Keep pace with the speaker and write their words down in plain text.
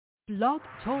Blog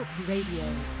Talk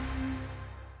Radio.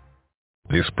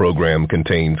 This program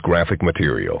contains graphic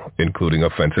material, including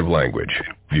offensive language.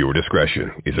 Viewer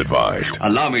discretion is advised.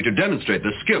 Allow me to demonstrate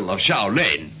the skill of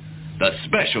Shaolin, the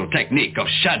special technique of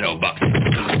shadow boxing.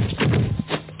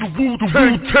 The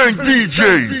Wu-Tang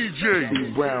DJ.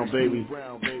 C Brown, baby.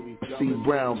 C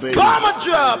Brown, baby. Bomber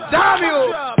drop, damn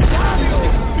you.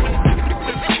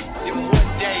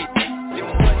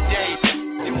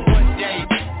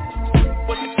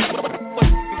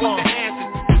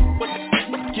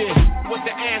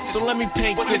 So let me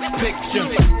paint this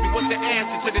picture. What's the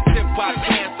answer to the hip-hop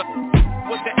cancer?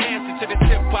 What's the answer to the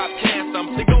hip-hop cancer?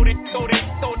 They go to Everett.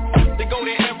 They go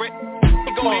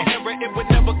to Everett. It would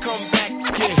never come back.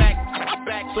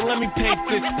 Back. So let me paint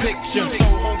this picture. So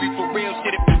hungry for real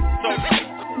shit.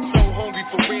 So hungry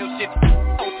for real shit.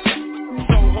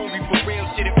 So hungry for real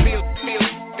shit. It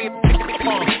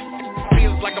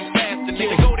feels like I'm fasting.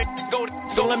 Nigga, go to.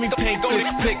 So let me paint this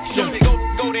picture.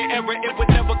 Go to Everett. It would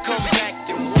never come back.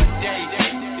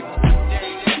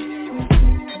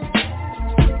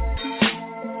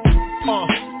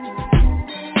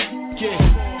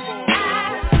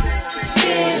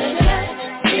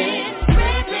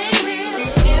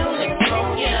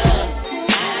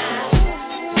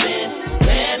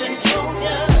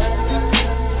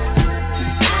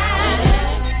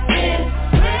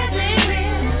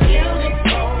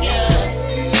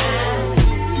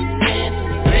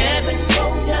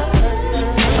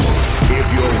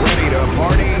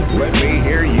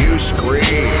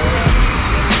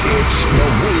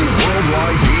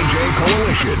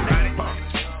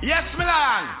 Yes,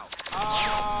 Milan.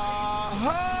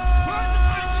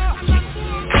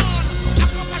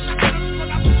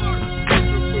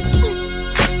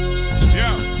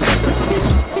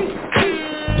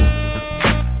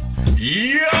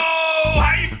 Yo,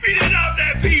 how you feeling out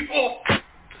there, people?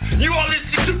 You are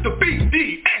listening to the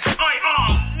BDSIR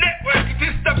network. It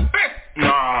is the best.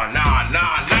 Nah.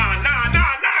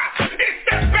 It's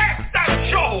the best that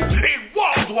show in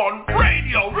World One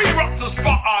Radio. Re-rock the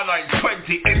spot R920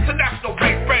 International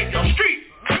Big Radio Street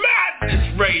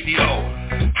Madness Radio.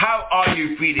 How are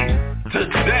you feeling?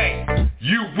 Today,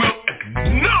 you will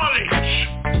acknowledge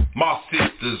my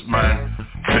sisters, man.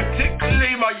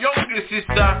 Particularly my youngest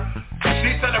sister.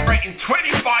 She's celebrating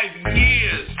 25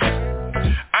 years.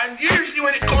 And usually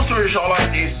when it comes to a show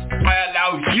like this, I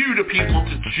allow you, the people,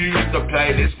 to choose the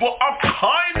playlist. But I've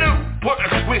kind of put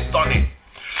a twist on it.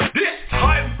 This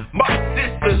time, my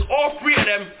sisters, all three of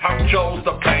them, have chose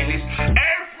the playlist.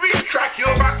 Every track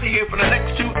you're about to hear for the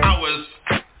next 2 hours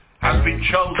has been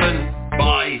chosen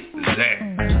by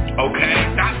them.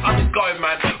 Okay? That's how it's going,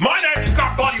 man. My name is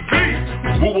Fat Body P,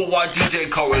 Worldwide DJ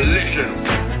Coalition.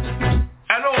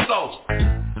 And also,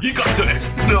 you got to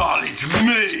acknowledge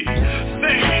me.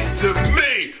 Say it to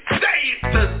me. Say it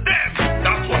to them.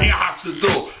 That's what you have to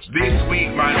do this week,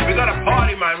 man. We got a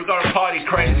party, man. We got a party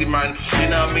crazy, man. You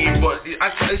know what I mean? But this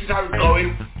is how it's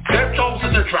going. They've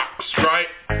chosen the tracks, right?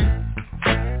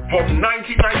 From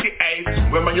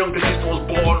 1998, when my younger sister was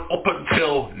born, up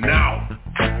until now.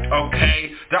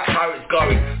 Okay? That's how it's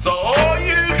going. So all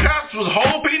you cats was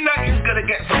hoping that you're going to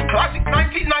get some classic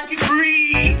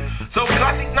 1993, some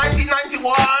classic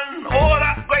 1991, all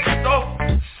that great stuff.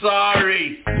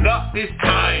 Sorry, not this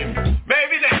time.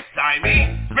 Maybe next time,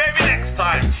 Maybe next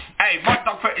time. Hey,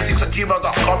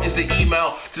 mike.36@gmail.com is the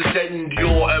email to send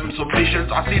your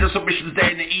submissions. I see the submissions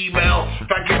there in the email.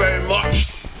 Thank you very much.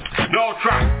 No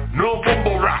trap, no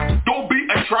bumble rap. Don't be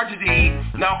a tragedy.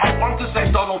 Now, I want to say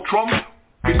Donald Trump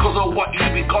because of what he's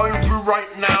been going through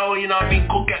right now. You know what I mean?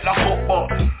 Could get locked up,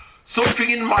 but something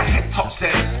in my head top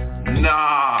says,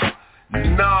 nah,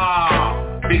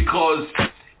 because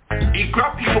he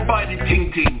grabbed people by the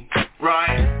ting-ting,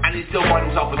 right? And he still finds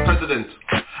himself as president.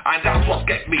 And that's what's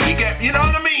get me. You know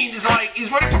what I mean? It's like,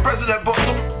 he's running for president, but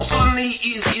suddenly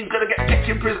he's gonna get kept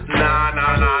in prison. Nah.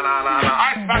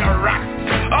 I smell a rat.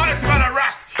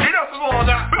 Enough of all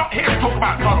that. We're not here to talk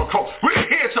about Donald Trump. We're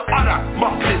here to honor my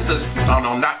sisters. And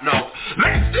on that note,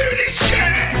 let's do this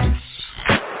shit!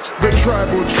 The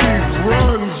tribal chief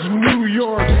runs New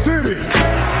York City.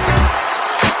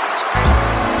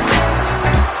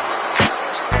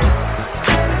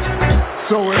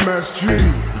 So MSG,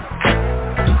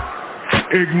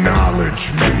 acknowledge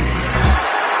me.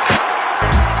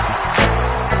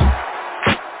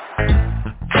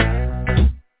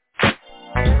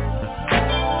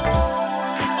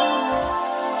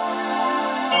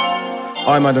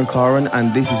 I'm Adam Karan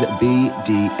and this is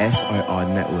BDSIR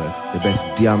Network, the best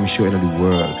damn show in the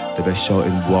world, the best show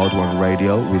in World One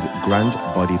Radio with Grand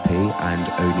Body P and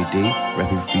Oni D,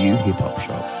 repping for you hip hop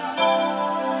show.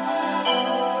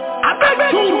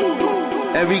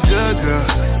 Every good girl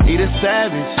need a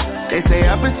savage. They say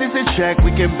opposites attract,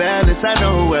 we can balance. I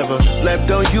know whoever slept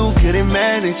on you couldn't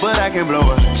manage, but I can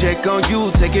blow a check on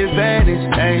you, take advantage.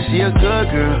 Ain't she a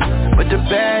good girl, but the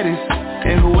baddest.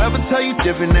 And whoever tell you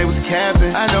different, they was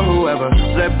capping. I know whoever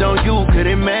slept on you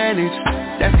couldn't manage.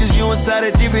 That's cause you inside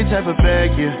a different type of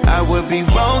bag, yeah. I would be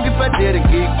wrong if I didn't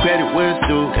give credit where it's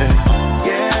due,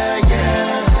 yeah.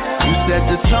 You set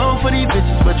the tone for these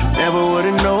bitches, but you never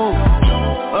would've known.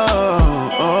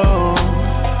 Oh.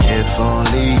 If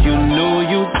only you knew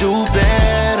you'd do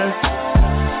better.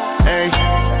 Hey,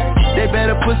 they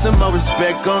better put some more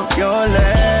respect on your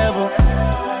level.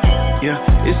 Yeah,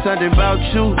 it's something about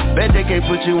you. Bet they can't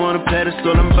put you on a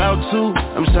pedestal, I'm about to.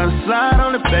 I'm trying to slide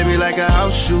on the baby like a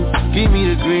house shoe. Give me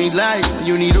the green light when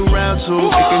you need a round two.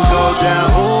 It can go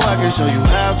down, oh, I can show you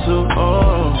how to.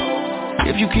 Oh,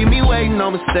 if you keep me waiting,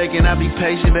 no mistaken, I'll be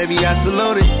patient, baby, I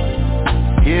salute it.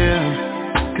 Yeah.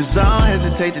 Cause I don't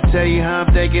hesitate to tell you how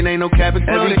I'm thinking, ain't no cap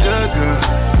included. Every good girl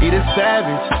need a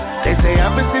savage. They say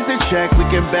opposites attract, we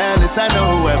can balance. I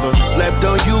know whoever slept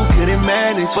on you couldn't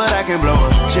manage, but I can blow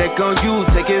a check on you,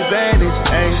 take advantage.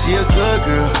 Ain't she a good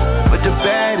girl, but the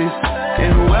baddest.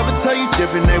 And whoever tell you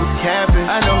different, they was capping.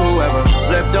 I know whoever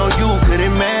slept on you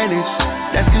couldn't manage.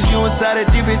 That's cause you inside a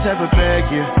different type of bag,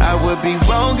 yeah. I would be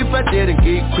wrong if I didn't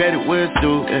give credit where it's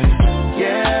due,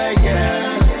 yeah.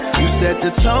 You set the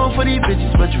tone for these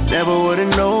bitches, but you never would've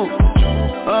known.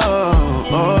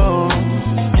 Oh,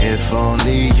 if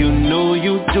only you knew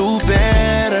you'd do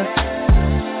better.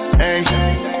 Hey,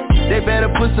 they better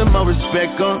put some more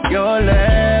respect on your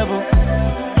level.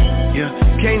 Yeah,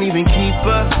 can't even keep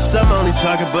up. Some only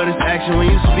talking, but it's action when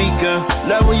you speak up.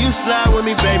 Love when you slide with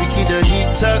me, baby, keep the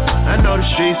heat tucked. I know the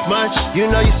streets much, you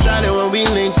know you solid when we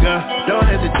link up. Don't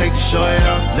hesitate to show it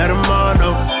off, let them all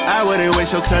know. I wouldn't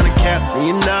waste your time to cap,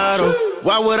 and you know.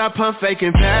 Why would I pump fake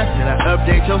and pass it? I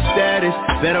update your status,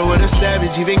 better with a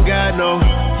savage, even God know.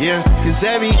 Yeah, cause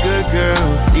every good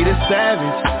girl need a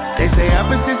savage. They say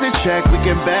opposites attract, we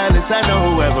can balance. I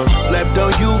know whoever slept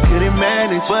on you couldn't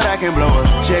manage, but I can blow a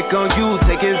check on you,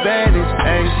 take advantage.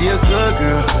 Ain't she a good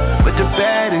girl, but the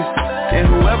baddest. And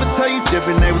whoever tell you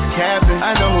different, they was capping.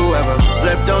 I know whoever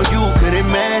slept on you couldn't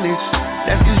manage.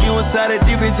 That's cause you inside a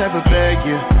different type of bag,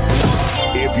 yeah.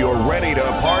 If you're ready to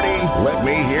party, let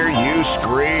me hear you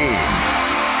scream.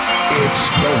 It's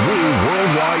the We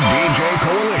Worldwide DJ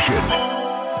Coalition.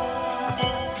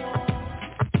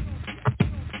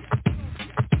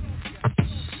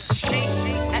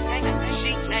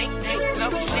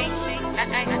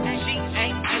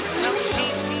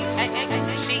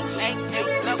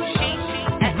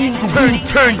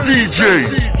 Turn DJ.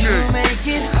 You make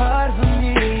it hard for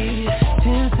me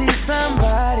to see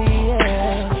somebody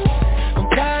else. I'm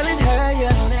calling her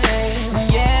your name.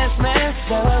 Yes,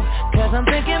 messed up, cause I'm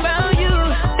thinking about you.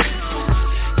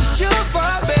 It's your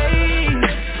fault, babe.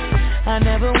 I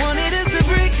never wanted us to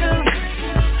break up.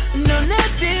 No, not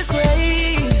this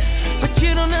way. But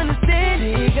you don't understand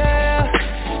it, girl.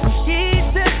 When she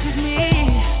touches me,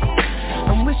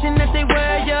 I'm wishing that they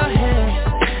were your hands.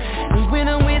 And when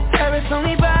I'm with her, it's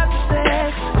only about the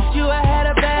sex. With you, I had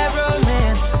a bad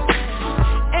romance.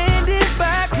 And if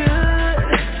I could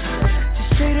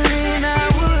just trade her in, I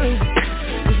would.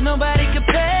 Cause nobody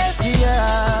compares to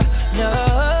you. No.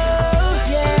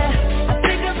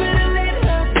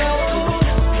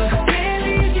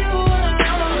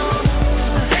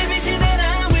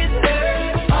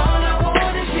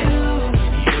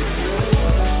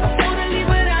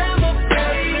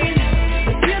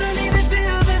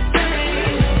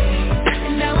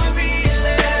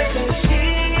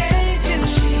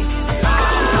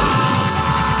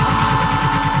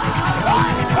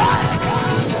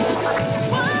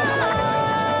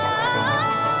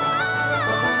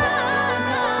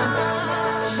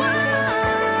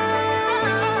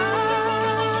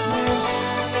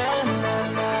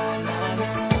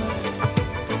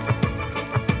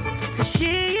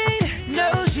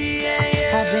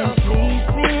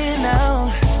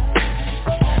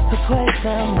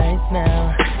 Some nights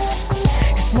now,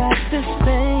 it's not the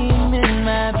same in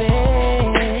my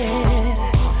bed.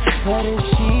 But if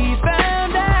she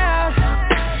found out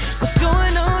what's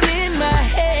going on in my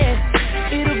head,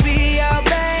 it'll be all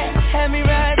bad, have me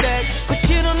right back. But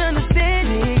you don't understand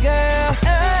it, girl.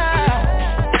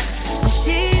 When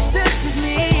she touches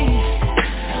me,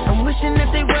 I'm wishing that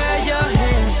they were your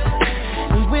hands.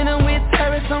 And when I'm with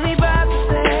her, it's only about the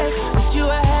sex. With you,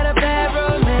 I had a bad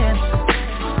romance.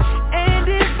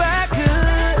 If I could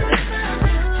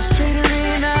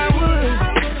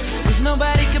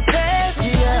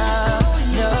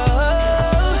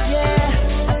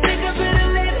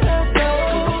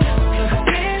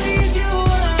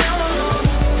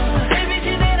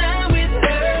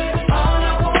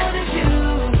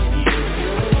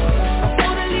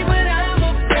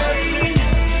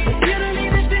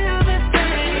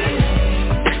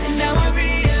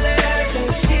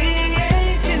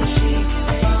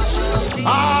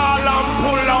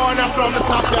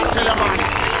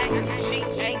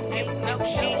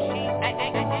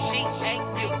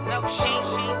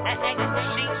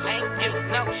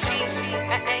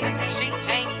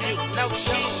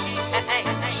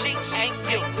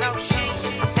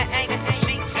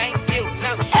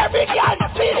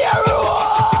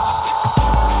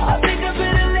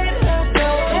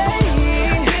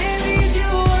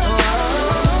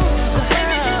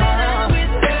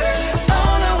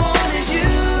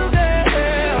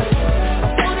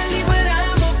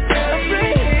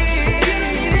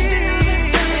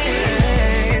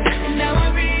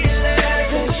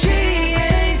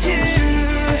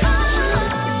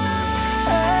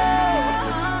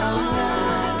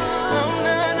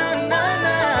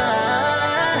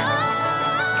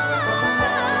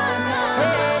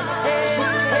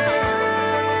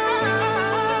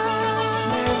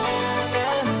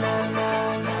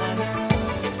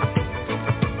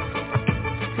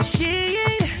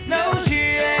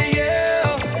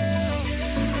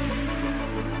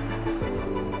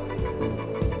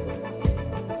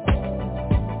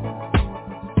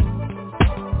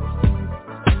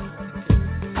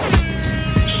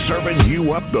serving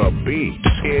you up the beats.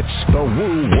 It's the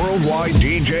Woo Worldwide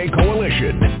DJ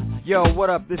Coalition. Yo, what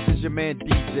up? This is your man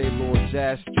DJ Lord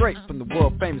Jazz, straight from the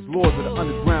world famous Lords of the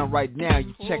Underground. Right now,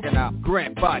 you checking out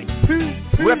Grant Body,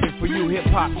 repping for you hip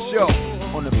hop show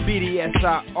on the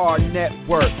BDSIR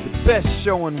network, the best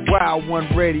show in Wild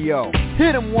One Radio.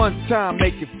 Hit 'em one time,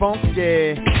 make it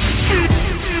funky.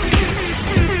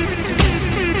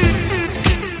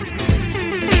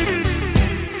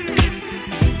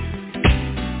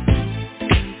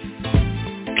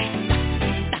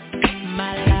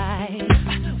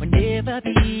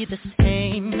 Be the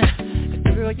same.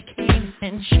 Girl, you came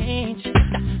and changed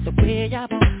the way I walk.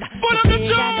 Put up the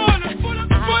John! Put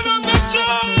up the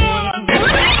John!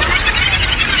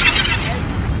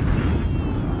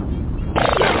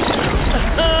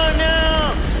 Oh no!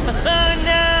 Oh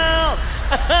no!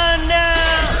 Oh no!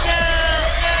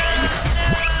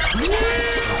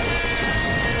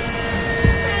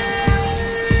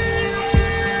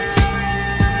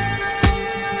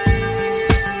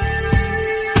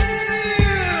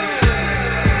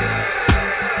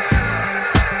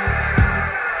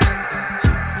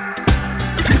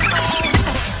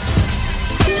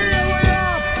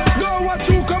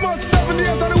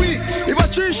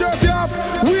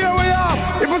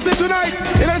 Tonight,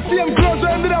 in the same clothes I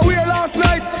did I wear last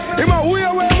night, in my wear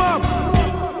him up.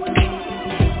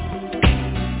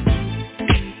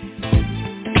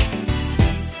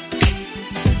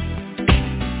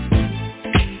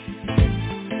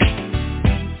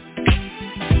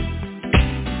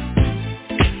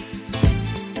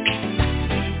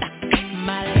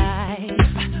 My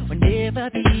life will never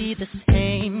be the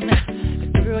same.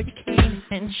 Girl, you came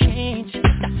and changed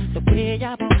the way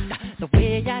I walk, the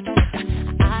way I talk.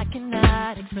 I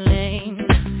cannot explain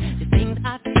the things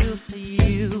I feel for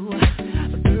you,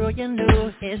 but girl, you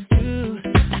know it's true.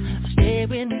 Stay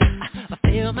with me, I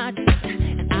feel my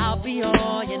dreams, and I'll be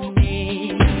all you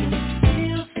need.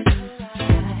 Feels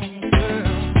right,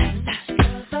 girl, that's the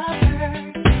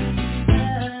perfect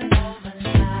love of my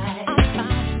life. Of my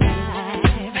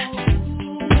life.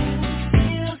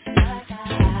 Feels like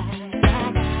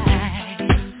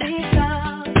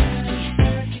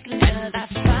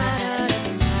that's fine.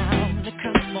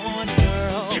 Come on,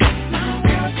 girl. My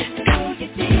world, just know you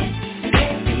did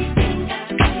everything I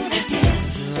could have did.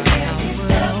 Every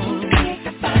love make a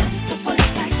find someone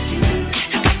like you.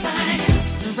 I'm fine.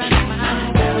 Right, my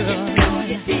world, just know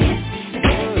you did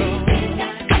everything I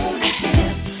could have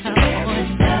did. Every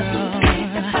love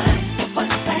make a find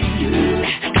someone like you.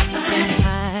 I'm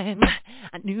fine.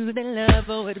 I knew that love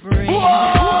would bring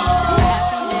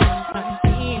happiness from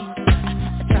me.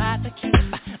 I tried to keep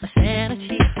my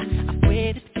sanity. I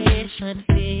waited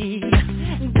patiently.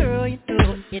 Girl, you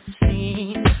know it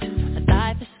seems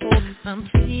life is so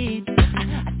complete. I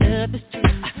love this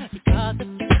truth because of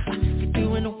you. You're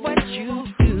doing what you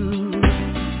do.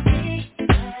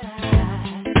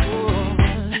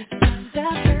 The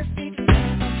perfect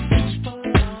search for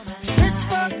all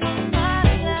my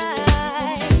life.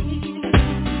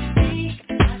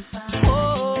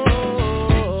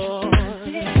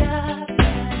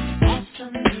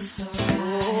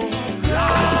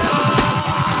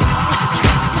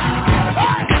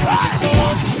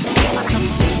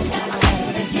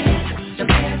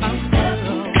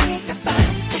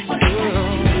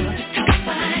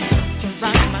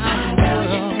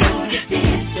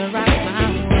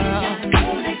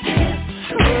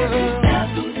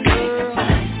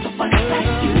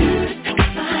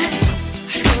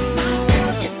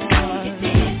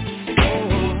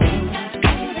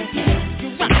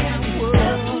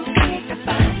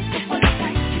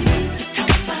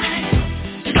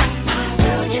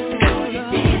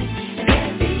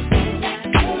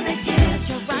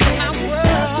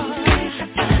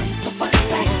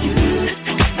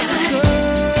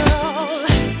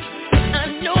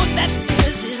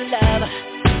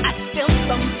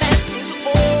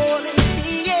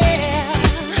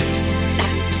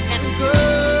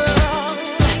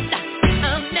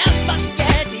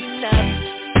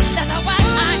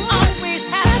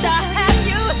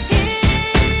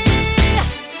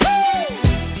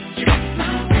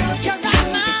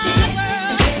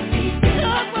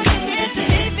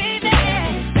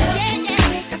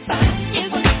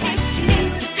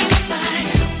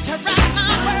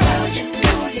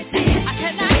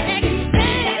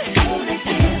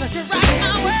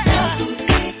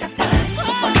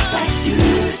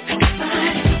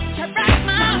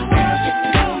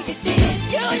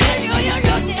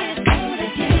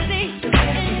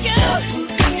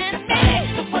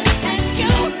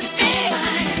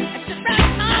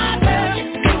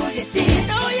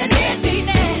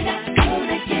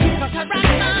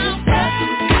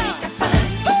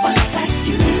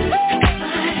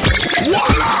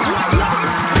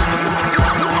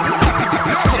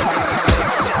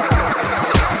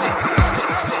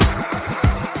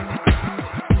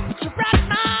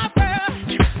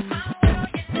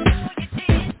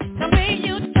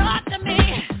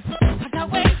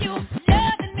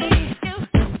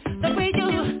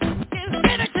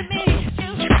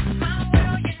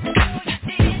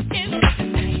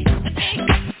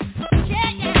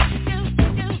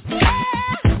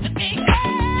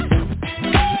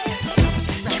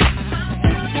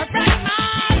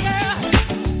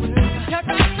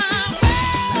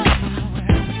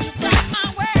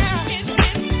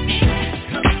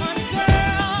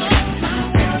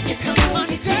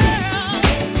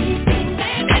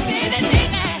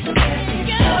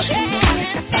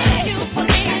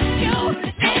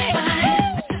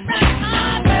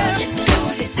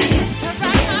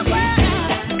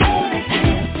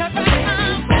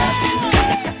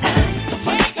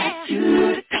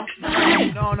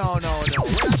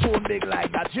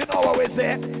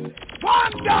 say,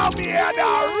 calm down me head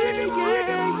now, really.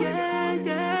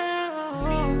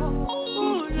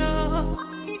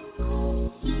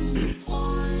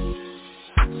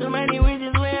 So many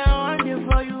reasons why I want it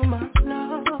for you, my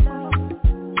love.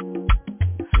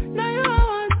 Now you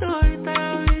want to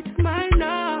retire with my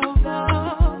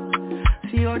love.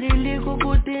 See all the little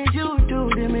good things you do,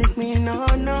 they make me no.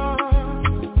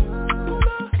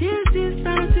 This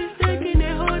distance is taking a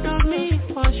hold of me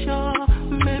for sure.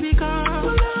 Baby,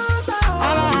 come. I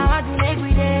want to make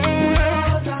me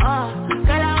there. Girl,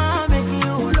 I want to make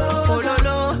you.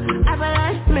 I feel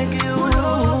like make you.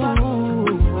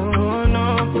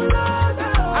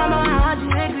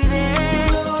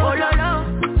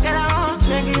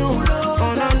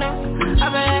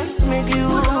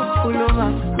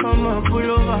 Pull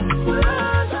over.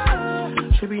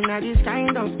 Should be not these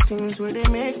kind of things where they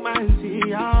make man see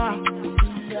ya.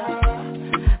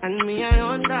 And me I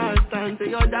understand, so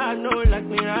your dad know like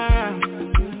me.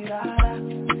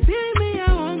 See me, I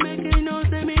won't make it no,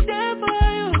 say me there for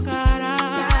you, cara.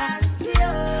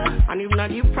 And if not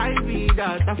the private,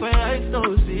 that's why I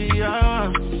still see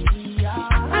ya.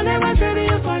 I never tell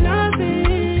you for nothing.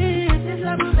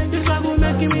 This love will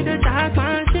make me the type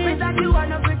man shit. Without you, I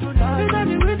never do love.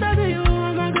 Without you,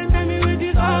 I'm not gonna tell me with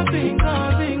this coughing. I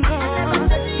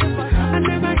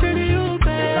never tell you,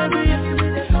 baby.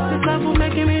 This love will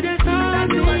make me the type.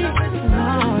 No,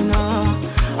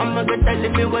 I'm not gonna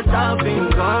tell me what's happening.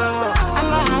 I'm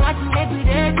gonna watch you make me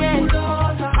dead.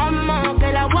 I'm not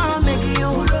gonna want to make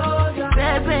you.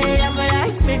 Baby, I'm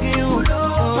gonna make you.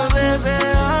 Oh, baby,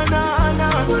 oh, no.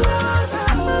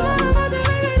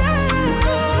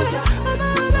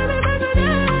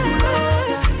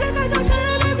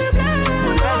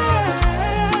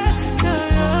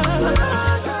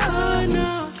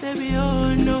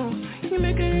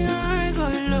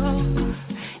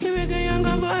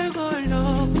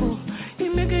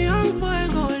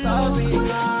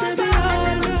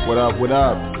 What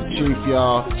up? The Chief,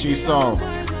 y'all. Chief Song.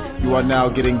 You are now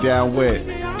getting down with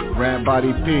Grant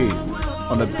Body P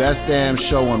on the best damn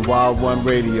show on Wild One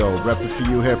Radio, RePPiN for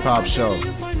You Hip Hop Show.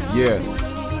 Yeah.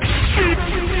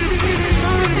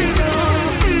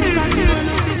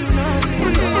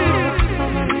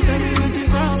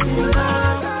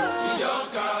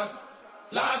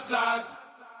 Last.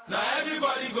 Now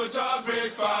everybody go to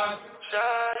breakfast.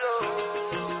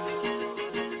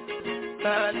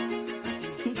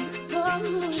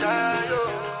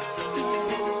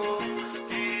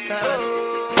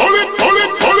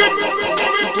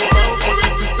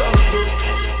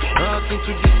 Nothing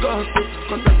to discuss,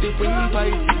 cause I did win by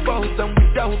default and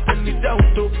without any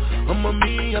doubt. I'm a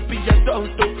me happy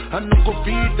adult, I no go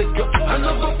feed the girl,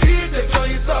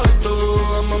 it's out.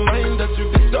 I'm a mind that you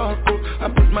be talk. I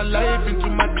put my life into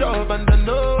my job and I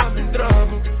know I'm in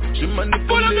trouble. She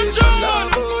manipulates my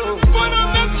love.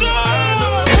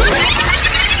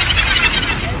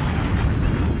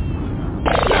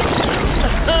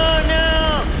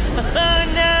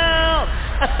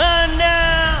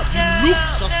 You look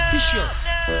suspicious.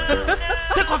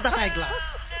 Take off that eyeglass.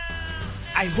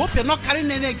 I hope you're not carrying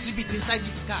any exhibit inside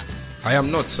this car. I am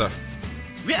not, sir.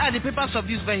 Where are the papers of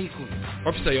this vehicle?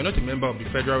 Officer, you're not a member of the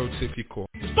Federal Road Safety Corps.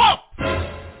 Stop!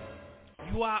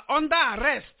 You are under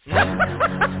arrest.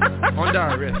 Under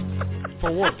arrest?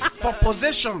 For what? For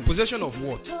possession. Possession of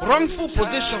what? Wrongful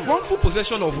possession. Wrongful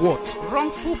possession of what?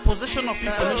 Wrongful possession of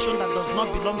information that does not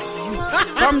belong to you.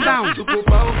 Calm down.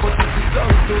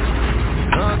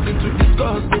 Nothing to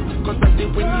discuss, cause I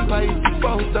did win by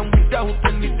default and without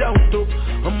any doubt.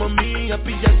 I'm a me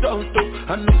happy adult,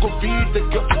 I no go feed the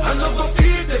girl,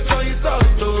 it's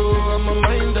out. I'm a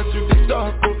mind that you be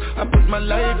talk. I put my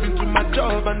life into my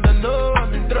job and I know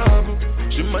I'm in trouble.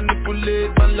 She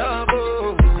manipulate my love,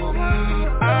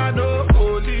 I know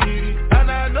holy, and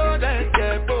I know that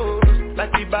careful.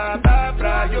 Like the Baba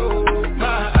Prayo,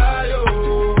 my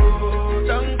ayo,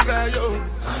 don't cry yo.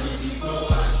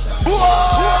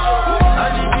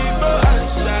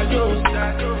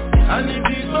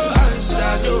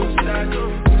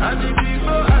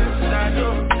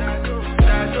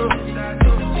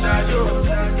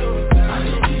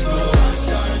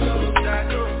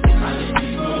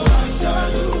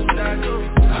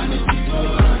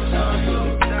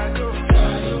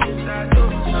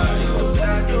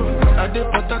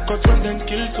 When them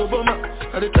killed Obama,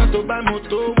 I try to buy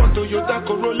moto, want Toyota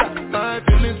Corolla. My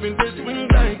feelings been they swing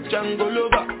like Django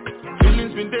Lover.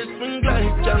 Feelings been they swing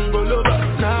like Django Lover.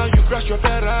 Now you crash your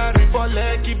Ferrari for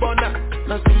Lucky Bona.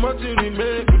 Now so much you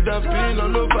remain could have been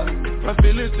all over. My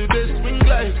feelings today swing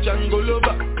like Django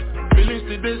Lover. Feelings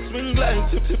today swing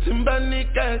like Timbani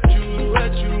at you.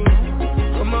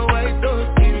 Come on, white dog,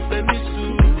 give me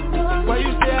Why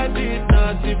you say I did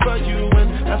nothing for you when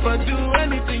if I do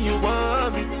anything you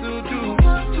want me to do?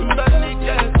 Somebody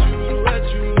get you, at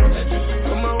you.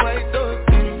 Come on, why don't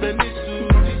you bend me suit?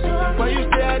 Why you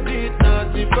say I did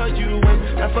nothing for you when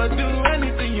if I do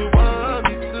anything you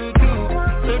want me to do?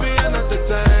 Maybe another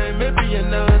time, maybe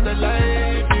another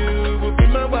life. You will be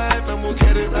my wife and we'll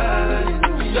get it right.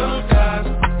 Don't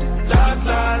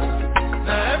last.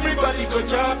 Now everybody go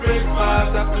job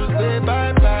breakfast. Have to say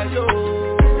bye-bye, yo.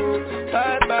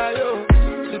 Bye-bye, yo.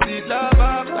 To the love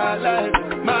of my life.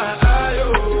 My eye, yo.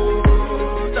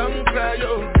 Don't cry,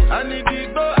 yo. I need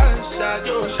to go and shine,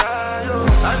 yo.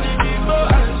 I need to go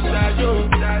and shine, yo.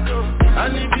 I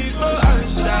need to go and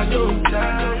shine, yo.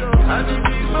 I need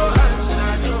to go and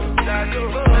shine, yo. I need to go and shine,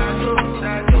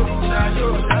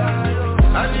 yo.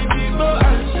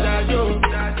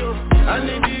 I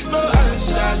need to go and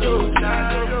shine, yo.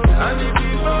 I need to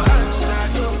go and shine,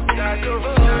 yo.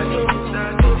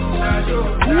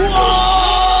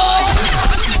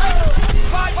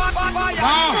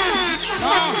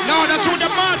 No, that's who the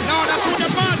man.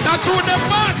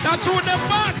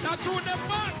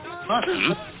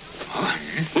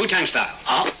 Wu-Tang style.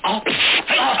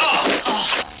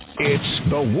 It's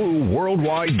the Wu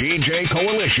Worldwide DJ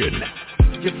Coalition.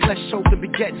 Your flesh choking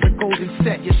begets a golden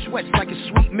set. Your sweat's like a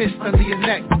sweet mist under your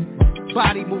neck.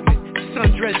 Body movement,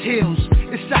 sundress heels.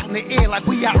 It's out in the air like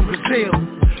we out in Brazil.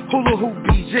 Hula hoop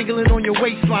beats jingling on your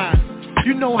waistline.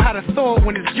 You know how to throw it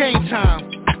when it's game time.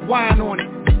 Wine on it,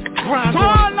 grind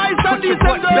on it, put your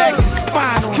butt back and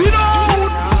spine on it.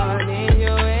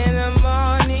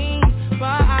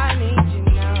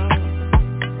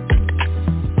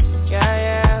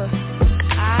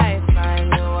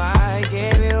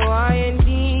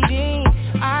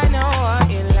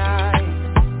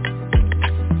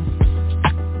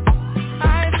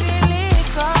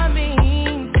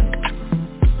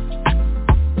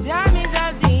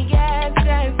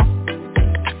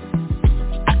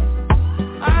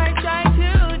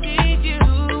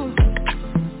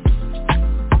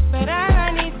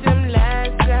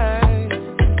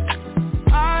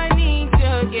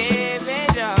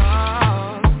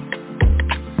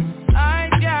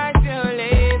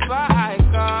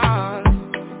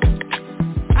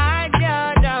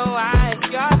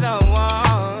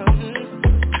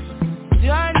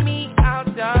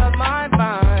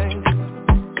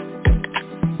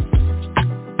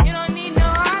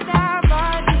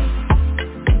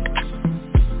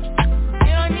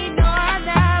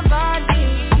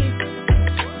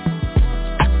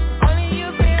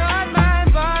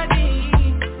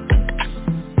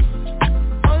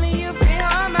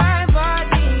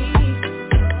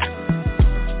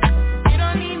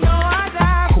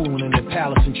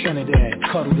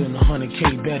 Cuddled in a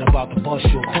 100K bed, about to bust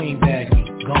your queen bag me.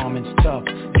 Garments tough,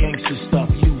 gangster stuff,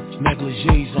 you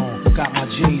negligees on. Got my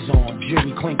J's on,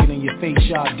 jewelry clinking in your face,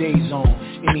 shot days on.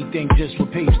 Anything just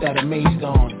with papes that amazed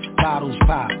on. Bottles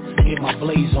pop, get my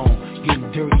blaze on.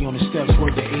 Getting dirty on the steps,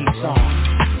 word the 8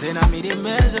 song. Then I made it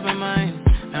mess up my mind,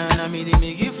 and I made it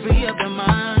make you free up your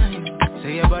mind.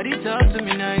 Say your body talk to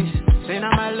me nice. Say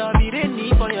now my love you didn't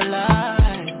need for your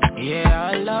life. Yeah,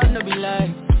 our love no be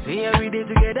like. Say every day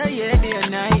together, yeah, day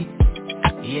and night.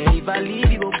 Yeah, if I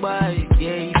leave, you go by.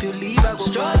 Yeah, if you leave, I go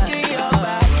by. Stroking your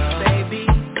body, baby.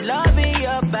 Loving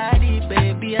your body,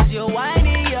 baby. As you're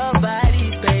whining your body,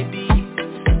 baby.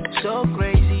 So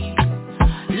crazy.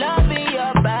 Loving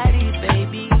your body,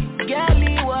 baby. Girl,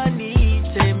 you want need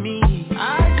to me. I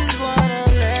just wanna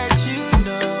let you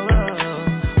know.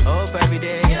 Hope every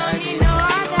day I get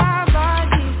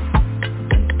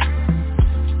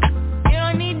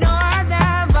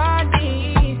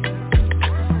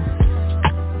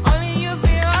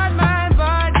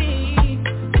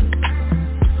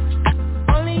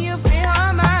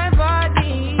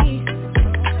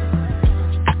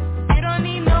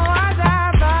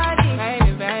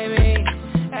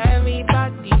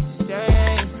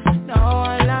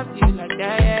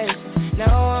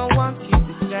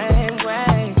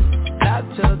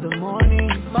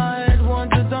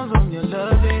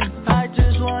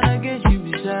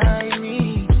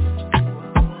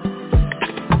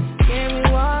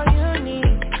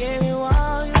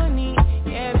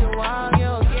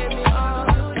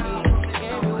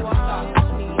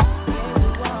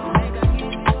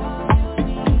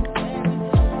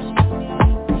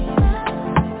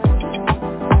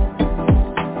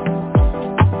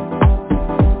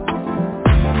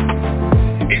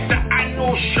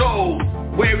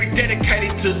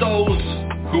to those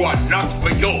who are not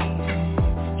for you.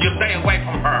 You stay away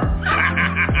from her.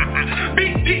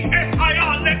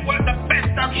 BDSIR Network, the best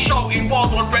damn show in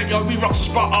Worldwide Radio,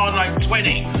 RePPiN4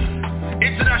 R920.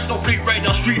 International Fleet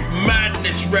Radio, Street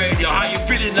Madness Radio. How you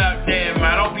feeling out there,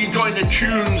 man? I hope you're enjoying the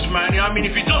tunes, man. You know what I mean?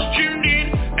 If you just tuned in,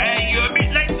 hey, you're a bit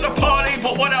late to the party,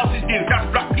 but what else is new? That's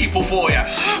black people for you.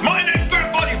 My name's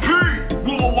Body P,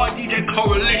 Worldwide DJ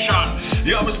Coalition.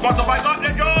 Yeah, I'm sponsored by Got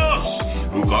the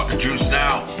Jaws. Who got the juice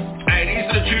now? Hey, these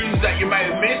are the tunes that you may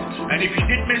have missed, and if you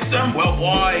did miss them, well,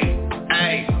 why?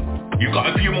 Hey, you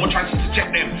got a few more chances to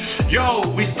check them.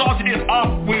 Yo, we started it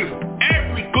off with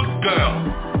Every Good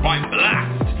Girl by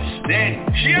Blast. Then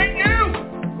She Ain't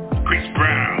You, Chris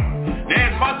Brown.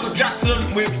 Then Michael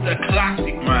Jackson with the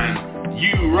classic, man,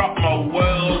 You Rock My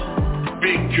World,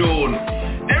 Big Tune.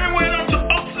 Then we went on to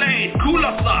Oxlade,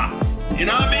 Cooler Sauce. You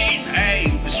know what I mean? Hey,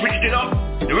 we switched it up.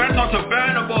 We went on to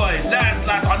Burner Boy, Last.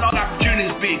 I know that tune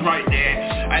is big right there.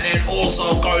 And then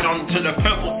also going on to the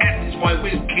Purple S's by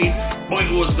Wizkid. Boy,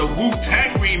 it was the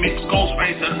Wu-Tang remix,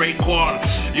 Ghostface and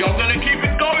Raekwon. Yo, I'm gonna keep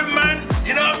it going, man.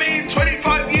 You know what I mean?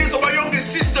 25 years of my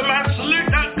youngest sister, man. Salute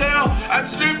that girl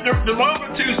and salute the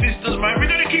other two sisters, man.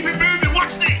 We're gonna keep it moving.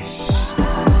 Watch this.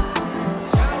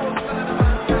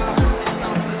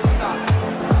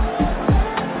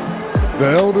 The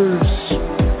elders,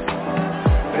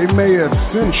 they may have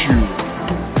sent you,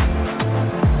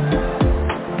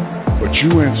 but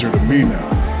you answer to me now.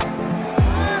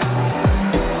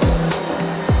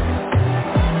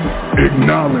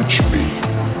 Acknowledge me.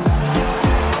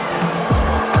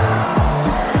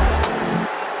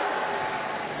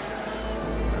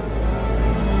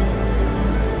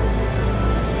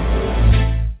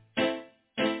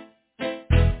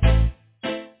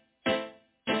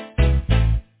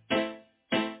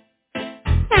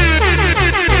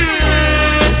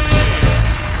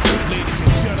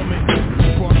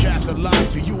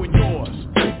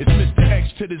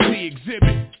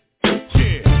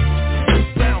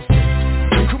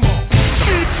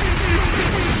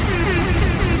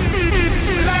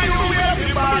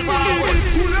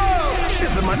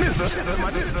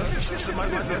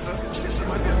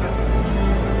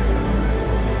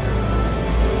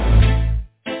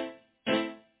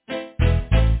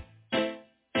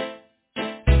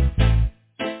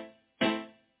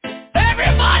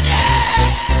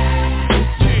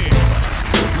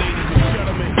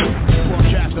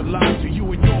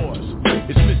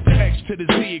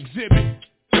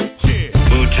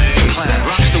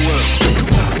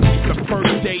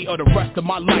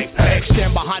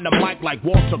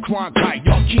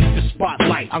 Y'all keep the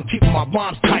spotlight. I'm keeping my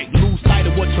bombs tight. Lose sight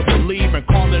of what you believe and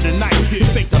call it a night. You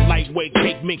think the lightweight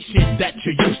cake mix shit that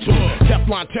you're used to.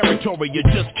 Teflon territory, you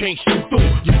just can't shoot through.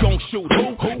 You gon' shoot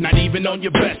who? Not even on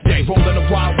your best day. Rolling the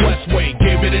Wild West way,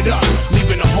 giving it up.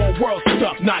 Leaving the whole world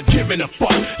stuck, not giving a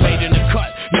fuck. Late in the cut,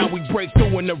 now we break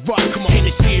through in the rut. Come on,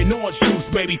 Hennessy and orange juice,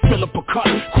 baby, fill up a cup.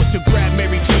 Quick to grab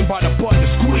Mary Jane by the butt and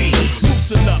squeeze.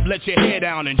 Loosen up, let your hair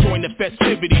down and join the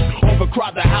festivities.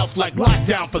 Overcrowd the house like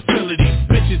lockdown facilities.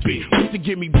 Bitches be quick to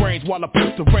give me brains while I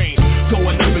push the rain.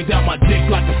 Going up and down my dick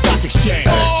like a stock exchange.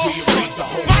 Rearrange the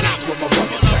whole thing with my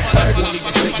rugged sound. Won't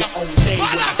even say your own name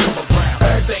when I come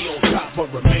around. Stay on top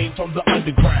but remain from the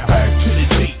underground. To the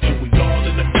deep and we all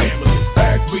in the family.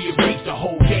 Rearrange the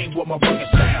whole game with my rugged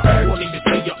sound. Won't even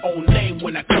say your own name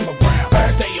when I come around.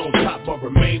 Stay on top but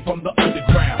remain from the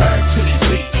underground. To the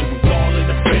deep and we all in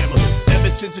the family.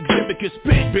 Ever since Exhibit could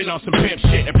spit, been on some pimp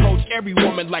shit. Approach every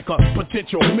woman like a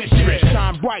potential mistress.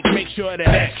 Shine bright, make sure that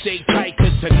X stays tight.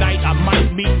 Cause tonight I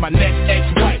might meet my next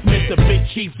ex-wife, Mr. Big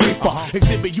Chief Reaper.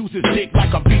 Exhibit uses dick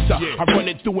like a visa. I run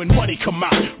it through and money come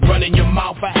out. Run in your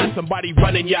mouth, I have somebody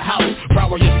running your house.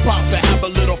 Power your spouse to have a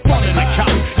little fun in the couch.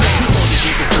 You know the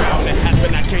niggas proud to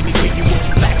happen. I can't even give you what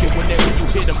you lacking. Whenever you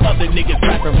hear them other niggas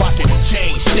rapping, rocking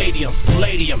chain, stadiums,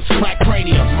 palladiums, crack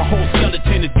craniums. My whole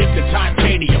skeleton is dipped in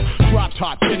titanium. Drop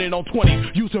top, 10 on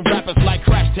 20, using rappers like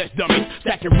crash test dummies.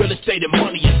 Stacking real estate and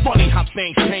money. It's funny how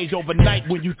things change overnight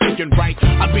when you thinking right.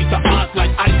 I beat the odds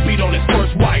like Ice beat on his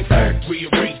first wife.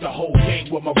 Rearrange the whole game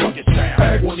with my rugged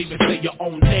sound. Won't even say your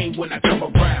own name when I come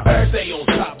around. Stay on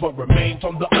top but remain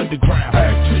from the underground.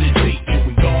 To the deep and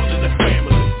we all in the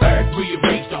family.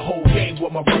 Rearrange the whole game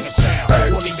with my rugged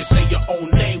sound. Won't even say your own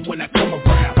name when I come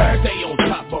around. Stay on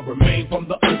top but remain from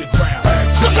the underground.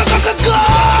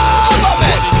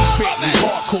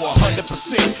 Hardcore,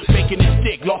 100%, making it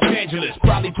stick. Los Angeles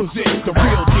probably presents the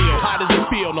real deal. How does it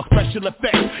feel? No special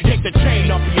effects. Take the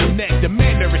chain off of your neck,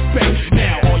 demand the respect.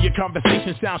 Now all your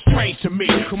conversations sound strange to me.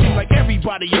 Seems like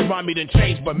everybody around me done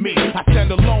changed but me. I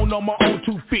stand alone on my own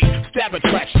 2 feet. Stab a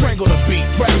track, strangle the beat.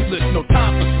 Restless, no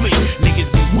time for sleep.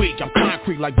 Niggas be weak, I'm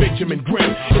concrete like Benjamin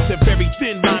Grimm. It's a very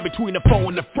thin line between the foe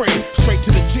and the friend. Straight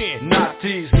to the gym. Not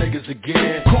these niggas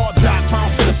again. Call Doc,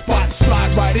 pound to the spot,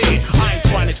 slide right in. I ain't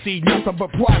trying to see nothing nothing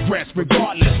but progress.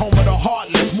 Regardless, home of the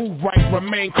heartless. Move right,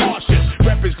 remain cautious.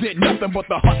 Represent nothing but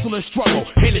the hustle and struggle.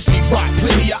 Hennessy rock,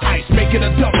 plenty of ice, make it a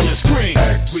double and scream.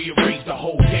 Rearrange the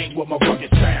whole game with my rugged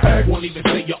sound. Won't even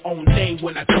say your own name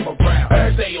when I come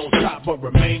around. Stay on top but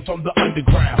remain from the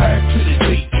underground. To the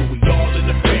Z and we all in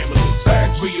the family.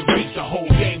 Rearrange the whole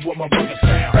game with my rugged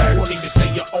sound. Won't even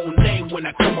say your own name when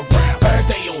I come around.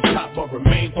 Stay on top but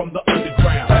remain from the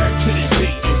underground. To the Z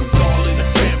and we all in the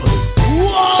family.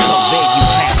 Whoa! So there you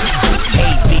have it. A,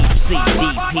 B, C, D,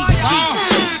 P, G,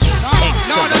 X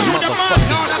to the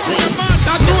motherfucking Z.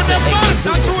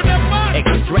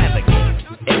 Extravagant,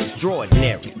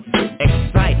 extraordinary,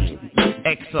 exciting,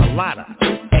 X-a-lotta,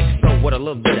 XO with a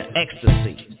little bit of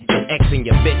ecstasy. And Xing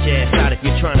your bitch ass out if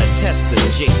you're trying to test the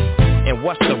G. And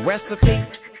what's the recipe?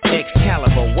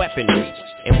 Excalibur weaponry.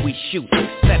 And we shoot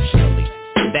exceptionally.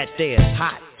 That there is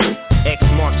hot. X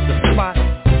marks the spot.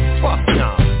 Fuck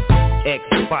nah. X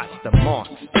spots the marks.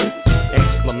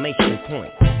 Exclamation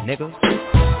point, niggas.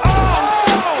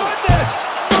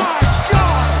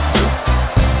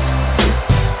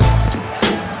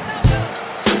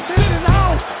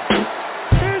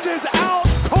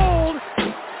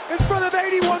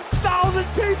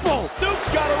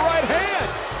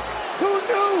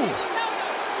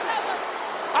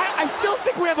 I still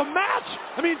think we have a match.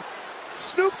 I mean,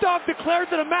 Snoop Dogg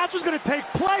declared that a match was going to take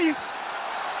place.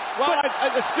 Well,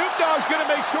 Snoop Dogg's going to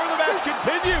make sure the match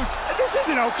continues. This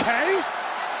isn't okay.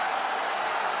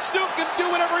 Snoop can do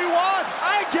whatever he wants.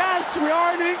 I guess we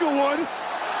are in Inglewood.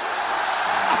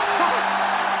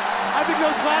 I think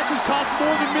those glasses cost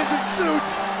more than Mrs. Suits.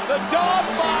 The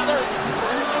Dogfather.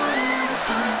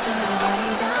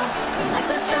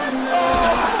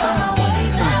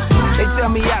 They tell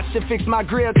me I should fix my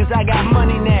grill cause I got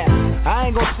money now. I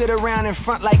ain't gonna sit around in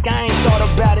front like I ain't thought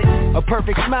about it. A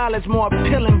perfect smile is more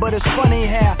appealing, but it's funny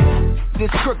how this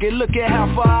crooked, look at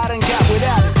how far I done got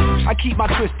without it. I keep my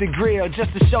twisted grill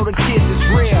just to show the kids it's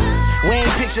real. We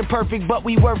ain't picture perfect, but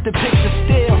we worth the picture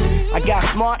still. I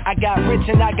got smart, I got rich,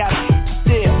 and I got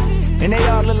still. And they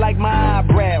all look like my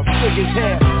eyebrows, thick as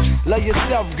hell. Love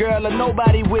yourself, girl, or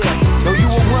nobody will. Though you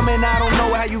a woman, I don't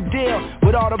know how you deal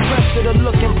with all the pressure to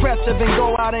look impressive and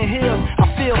go out in heels. I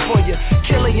feel for you,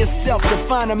 killing yourself to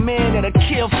find a man that'll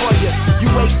kill for you.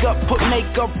 You wake up, put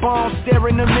makeup on, stare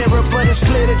in the mirror, but it's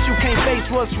clear that you can't face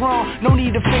what's wrong. No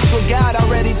need to fix what God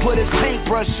already put his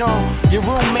paintbrush on. Your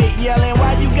roommate yelling,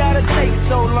 why you gotta take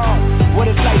so long? What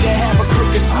it's like to have a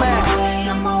crooked smile.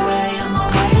 I'm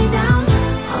away down.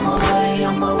 I'm away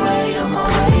down.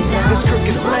 This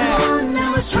crooked smile.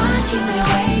 Now it's trying to keep me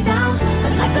way down.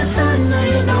 But like the sun, now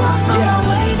you know I'm on my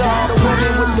way down. All the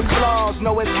women with the flaws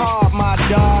know it's hard, my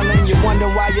darling. You wonder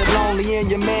why you're lonely and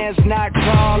your man's not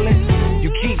calling.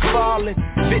 You keep falling,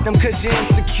 victim cause you're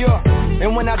insecure.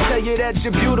 And when I tell you that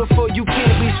you're beautiful, you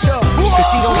can't be sure. Cause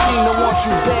she don't seem to want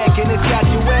you back and it's got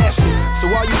you asking. So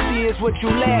all you see is what you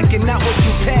lack and not what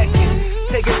you packing.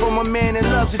 Take it from a man that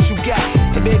loves what you got.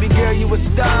 And baby girl, you a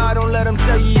star, don't let him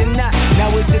tell you you're not.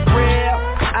 Now is it real?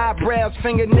 Eyebrows,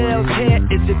 fingernails, hair,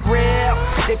 is it real?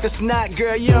 If it's not,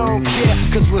 girl, you don't care.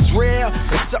 Cause what's real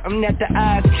is something that the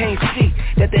eyes can't see,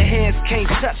 that the hands can't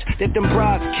touch, that them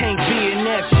bras can't be, and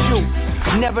that's you.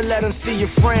 Never let them see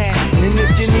your friend. And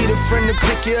if you need a friend to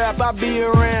pick you up, I'll be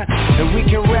around. And we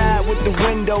can ride with the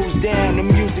windows down, the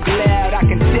music loud. I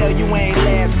can tell you ain't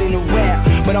last in a while,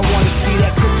 but I wanna see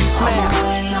that crooked smile.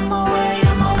 I'm away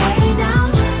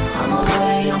down. I'm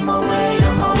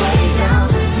away down.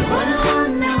 You were the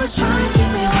one that was trying to keep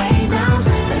me way down.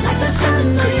 But like the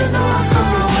sun, now you know I'm on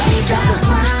my way down.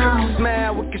 Crooked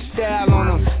smile with your style on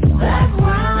them.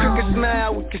 Crooked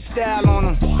smile with your style on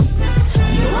them.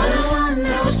 You were the one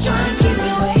that was trying to keep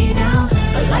me way down.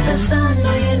 But like the sun,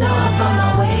 now you know I'm on my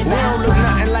way down. We don't look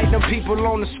nothing like them people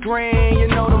on the screen. You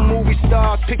know the movie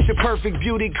stars, picture perfect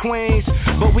beauty queens.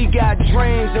 But we got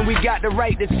dreams and we got the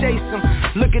right to chase them.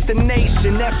 Look at the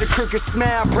nation, that's a crooked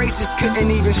smile. Braces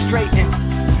couldn't even straighten.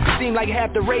 Seem like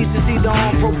half the race is either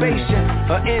on probation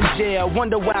or in jail.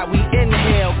 Wonder why we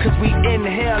inhale, cause we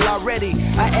inhale already.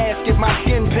 I ask if my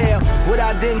skin pale, would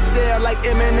I then sell like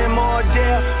Eminem or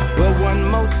Adele? But one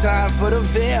more time for the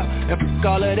veil, and fuck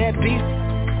all of that beef,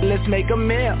 let's make a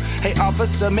meal. Hey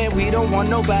officer, man, we don't want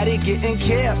nobody getting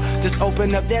killed. Just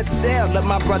open up that cell, let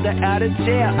my brother out of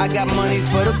jail. I got money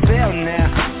for the bail now,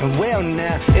 and well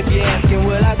now, if you're asking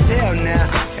will I tell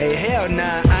now? Hey hell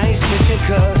nah, I ain't snitching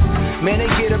cause man, they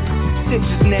get up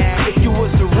stitches now. If you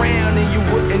was around and you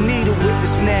wouldn't need a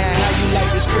witness now. How you like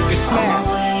this crooked smile?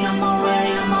 I'm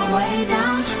away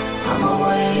down. I'm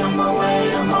away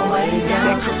down.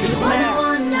 That crooked You were smile. the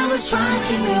one that was trying to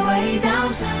keep me way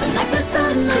down. But like the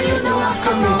sun, now you know I'm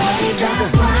on my way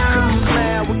down.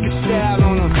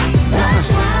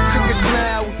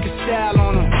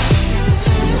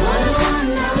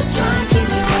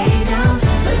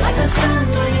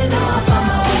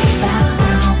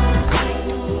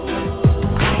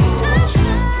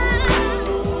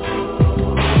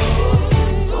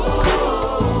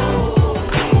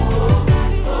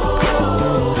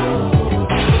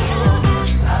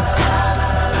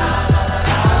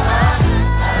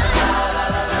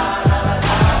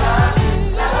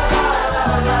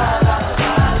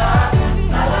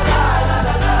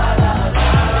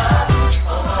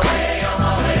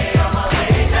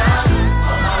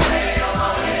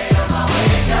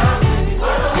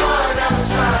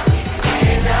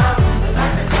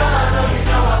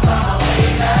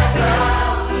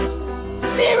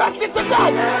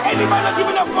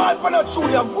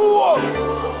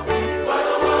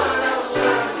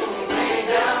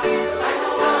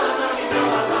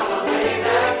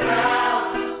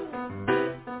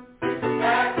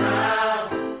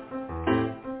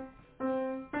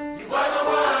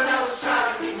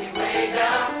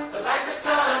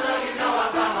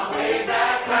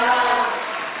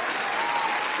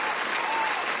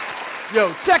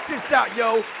 Yo, check this out,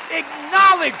 yo.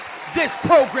 Acknowledge this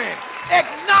program.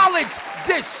 Acknowledge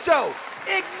this show.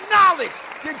 Acknowledge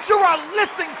that you are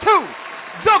listening to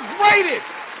the greatest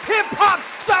hip-hop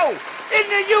show in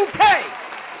the UK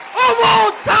of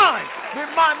all time with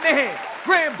my man,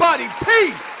 Grand Body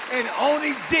P and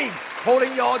Oni D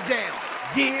holding y'all down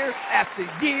year after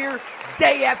year,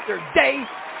 day after day,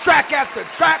 track after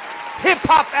track,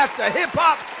 hip-hop after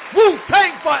hip-hop,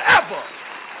 Wu-Tang forever.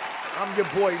 I'm your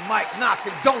boy Mike Knox,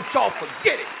 and don't y'all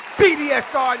forget it.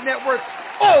 BDSIR Network,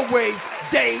 always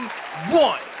day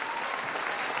one.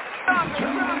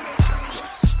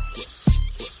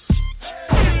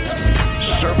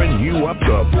 Serving you up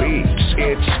the beats,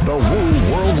 it's the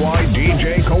Woo Worldwide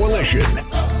DJ Coalition.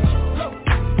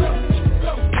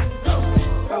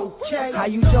 How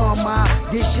you doing,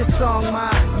 ma? This your song,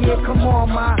 ma. Yeah, come on,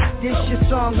 ma. This your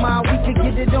song, ma. We can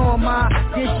get it on, ma.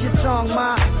 This your song,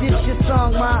 ma. This your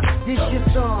song, ma. This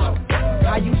your song.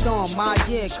 How you doing, ma?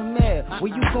 Yeah, come here.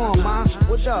 Where you going, ma?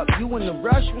 What up? You in the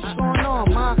rush? What's going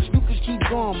on, ma? You can keep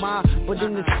going, ma. But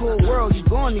in this cool world, you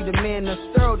gon' need a man that's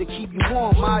thorough to keep you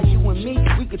warm, ma. You and me,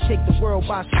 we could take the world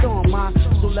by storm, ma.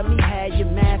 So let me have your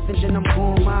math and then I'm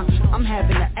going, ma. I'm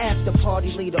having an after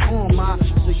party later on, ma.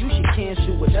 So you should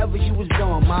cancel whatever you was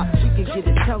doing, ma. We can get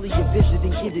a telly, a visit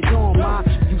and get it on, ma.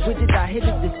 You with it, I hit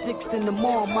it the 6 in the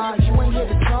morning, ma. You ain't hear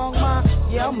the song, ma?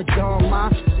 Yeah, I'm a dog, ma.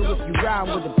 So if you ride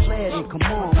with a player, then come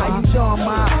on, ma. How you doing,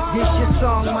 ma? This your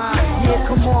song, ma. Yeah,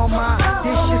 come on, ma.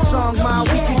 This your song, ma.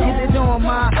 We can get it on,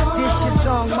 ma. This your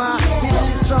song, ma. This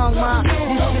your song, ma.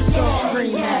 This your song,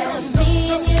 scream at it.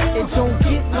 It don't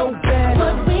get no better.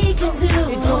 What we can do.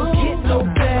 It don't get no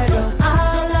better.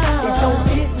 It don't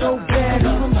get no better.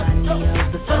 You remind me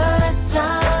of the first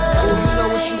time. Oh, you know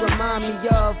what you remind me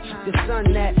of? The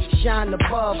sun that shine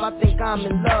above. I think I'm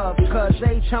in love. Cause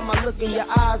every time I look in your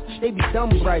eyes, they be dumb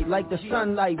bright like the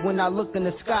sunlight when I look in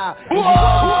the sky. And you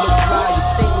always look fly. You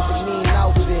stay with the mean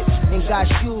outfit. And got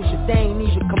shoes that they ain't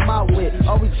even come out with.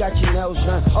 Always got your nails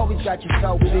done, always got your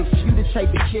self fixed. You the type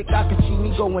of chick I can see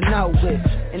me going out with.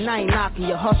 And I ain't knocking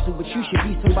your hustle, but you should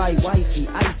be somebody wifey,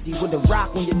 icy, with a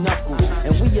rock on your knuckle.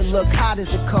 And we you look hot as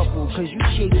a couple, cause you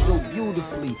shape so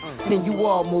beautifully. And you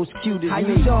almost cute as me. How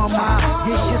you doing, ma?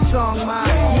 This your song, ma.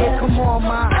 Yeah, come on,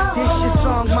 ma. This your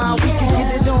song, ma. We can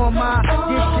get it on, ma.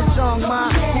 This your song,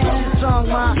 ma. This your song,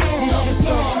 ma. This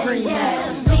your song, scream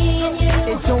at it.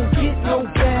 It don't get no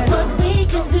better. What we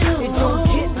can do. It don't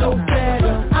get no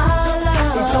better.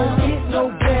 It don't get no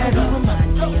better. You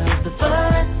remind me of the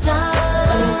first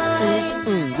time.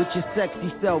 With your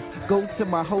sexy self, go to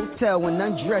my hotel and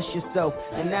undress yourself.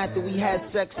 And after we had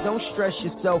sex, don't stress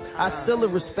yourself. I still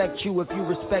respect you if you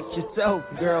respect yourself,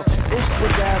 girl. It's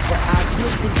whatever. I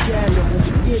get together. When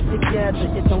we get together,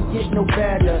 it don't get no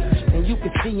better. And you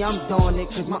can see I'm doing it,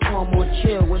 cause my arm on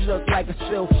chill. It look like a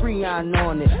spill Freon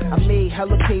on it. I made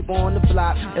hella paper on the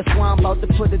block. That's why I'm about to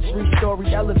put a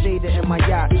 3-story elevator in my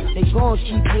yacht. They gon'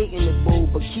 keep hating it, boo,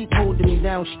 but keep holding me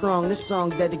down strong. This song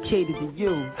dedicated to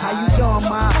you. How you doing,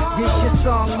 ma? This your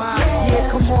song, ma. Yeah,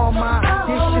 come on, ma.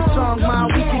 This your song, ma.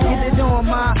 We can get it on,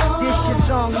 ma. This your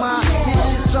song, ma. This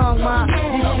your song, ma.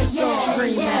 This your song,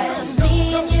 scream at it.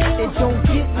 It don't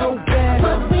get no better.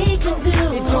 What we can do.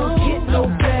 It don't get no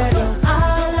better.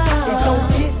 It don't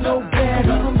get no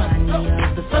better. You remind me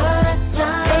of the first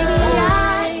time. Baby,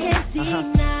 I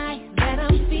can't deny that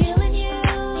I'm feeling you.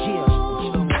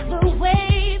 The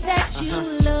way that you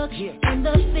look and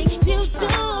the things you do.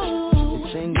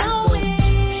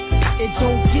 It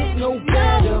don't get no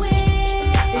better.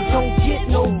 It don't get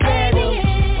no better.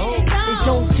 It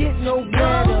don't get no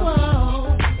better.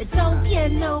 It don't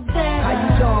get no better. How you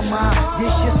doing, ma?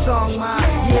 This your song, ma.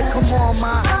 Yeah, come on,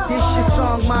 ma. This your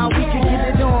song, ma. We can get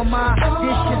it on, ma.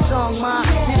 This your song, ma.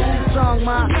 This your song,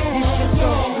 ma. This your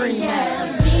song, scream at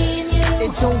it.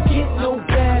 It don't get no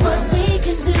better. What we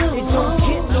can do. It don't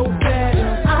get no better.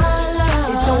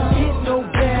 It don't get no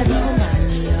better. You remind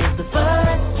me of the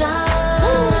first time.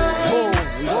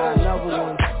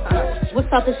 What's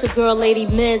up, it's your girl Lady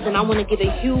Miz, and I want to give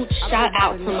a huge shout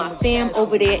out to my fam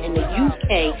over there in the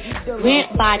UK,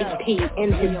 Grant Body P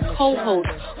and his co-host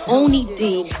Oni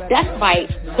D. That's right,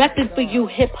 RePPiN4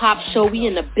 Hip Hop Show. We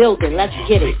in the building. Let's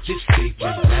get it.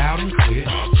 Loud and clear,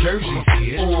 Jersey's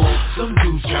here. Some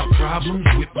dudes got problems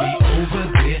with me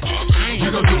over there.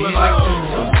 You gon' do it like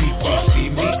some people see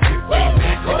me quick way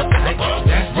back on the night.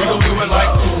 That's we gon' do it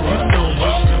like you know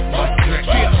my track.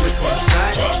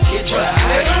 It's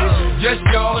right. Yes,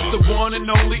 y'all, it's the one and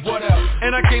only. What else?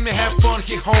 And I came to have fun,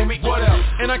 get homie. What else?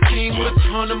 And I came with a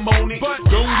ton of money. But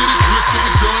don't get it twisted,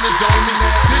 the gun is on me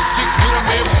now. This chick's with a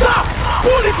man. Stop!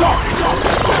 Booty talk!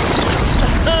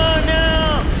 Oh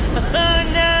no! Oh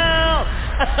no!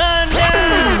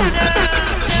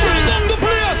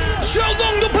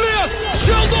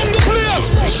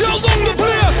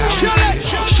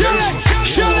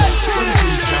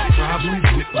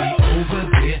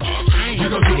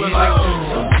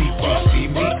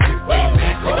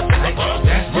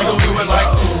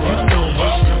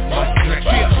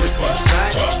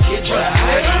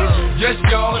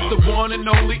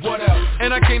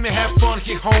 And I came to have fun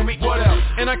here, homie. What else?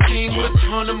 And I came with a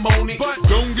ton of money. But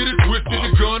don't get it twisted,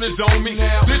 the gun is on me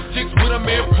now. This chick's with a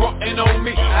man frontin' on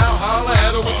me. I'll holler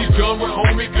at her when you done with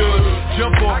homie. Good.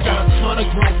 Jump off, got a ton of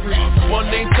grown freaks. One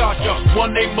named Tasha,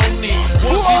 one named Monique.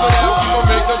 One keep it out, keep her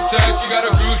makeup tight. She got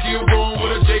a good heel room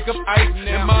with a Jacob Ike.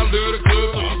 In my little club,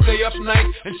 so she stay up night.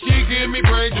 And she give me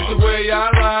brains just the way I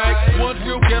like. One's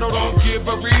real ghetto, don't give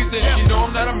a reason. She know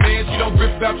I'm not a man, she don't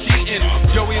rip out cheating.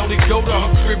 Joey only go to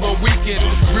her crib on weekend.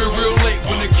 Real late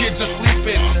when the kids are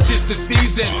sleeping. This the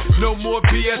season, no more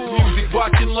BS music.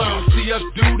 Watch and learn, see us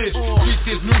do this. Streets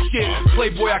is new shit.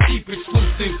 Playboy, I keep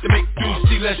exclusives to make dudes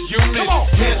see less units.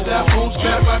 Can't stop, won't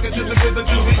stop, rock it to the rhythm,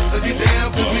 do we? Get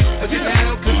down, cause we, get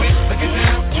down, cause we, get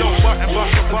down. Yo, rock and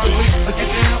rock, get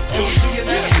down, do we see it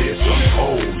now? There's some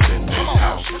hoes in this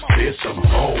house. There's some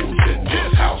hoes in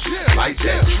this house. Light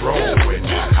that dro in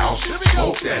the house.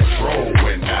 Smoke that dro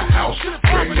in the house.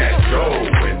 Bring that dough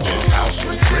in this house.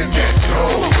 Bring that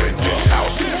dough in this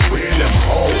house. Where them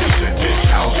hoes in this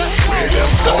house? Where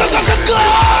them hoes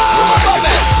in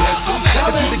this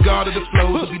house? To be the god of the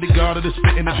flows, to be the god of the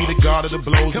spitting, to be the god of the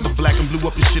blows. Come black and blue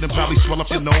up your shit and probably swell up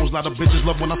your nose. A lot of bitches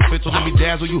love when I spit, so let me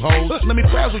dazzle you hoes. Let me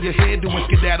frazzle your head, doing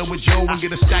skedaddle with Joe and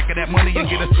get a stack of that money and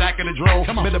get a stack of the dro.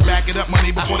 Better back it up,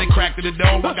 money, before they crack to the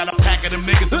dough. I got a pack of them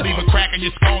niggas to leave a crack in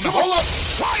your skull. Now hold up,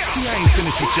 see I ain't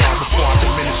finished with y'all before I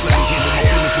diminish. Let me handle my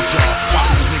business with y'all.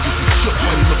 Watching these niggas be shook,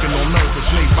 money looking on nervous.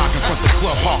 Laid back in front of the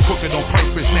club, hard crooked on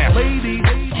purpose. Now, ladies,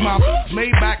 my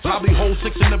laid back, probably hold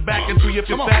 6 in the back and 3 if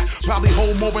you're fat. Probably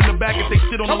hold more in the back if they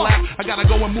sit on the lap. I gotta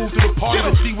go and move to the party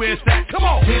to see where it's at. Come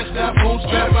on. Can't stop, won't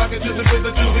stop, rock it to the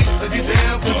rhythm, do we? Get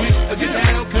down, cause we, get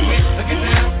down, cause we, get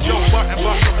down. Yo, rock and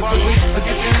rock, we,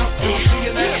 get down, do we see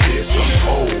it now? There's some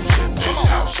hoes in this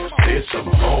house. There's some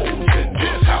hoes in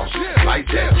this house. Light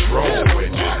that dro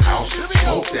in the house.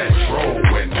 Smoke that dro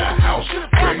in the house.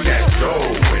 Bring that dough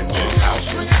in this house.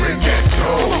 Bring that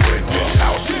dough in this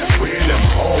house. Where them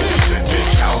hoes in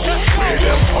this house? Where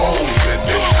them hoes in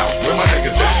this house? Where my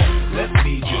niggas at? Let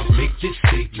me just make this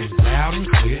statement loud and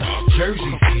clear.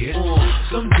 Jersey's here.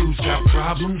 Some dudes got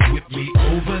problems with me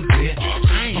over there.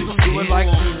 I ain't gon' do it like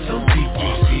some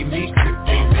people see me grip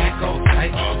they back all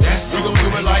tight. That's we gon'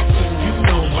 do it like you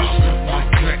know my stuff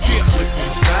like crack. Flip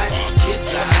inside,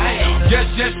 it's alright.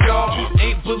 Yes, y'all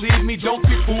ain't believe me. Don't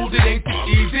be fooled, it ain't this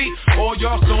easy. All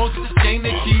y'all songs is the same,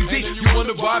 they cheesy. You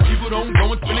wonder why people don't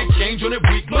go and spend a change on it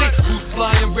weekly. Who's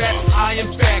flying rap? I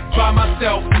am fact by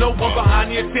myself, no one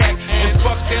behind the attack. And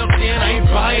fuck down stand, I ain't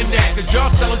buying that. Cause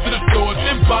y'all selling to the stores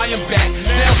and buying back.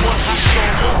 Now one hot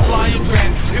song, one flying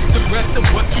rap. If the rest of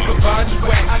what you provide is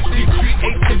whack, I see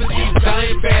creativity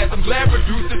dying fast. I'm glad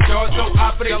producers charge so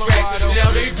high for their track.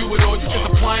 Now they do it all, you just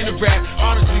applying the rap.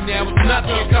 Honestly now, it's not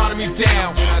the economy's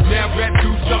down. Now rap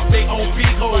dudes up they own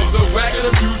beat holes. The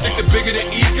regular music, the bigger the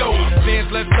ego. Fans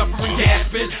left suffering,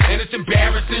 gasping, and it's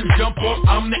embarrassing. Jump off,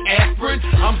 I'm the aspirin.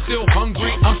 I'm still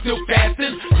hungry, I'm still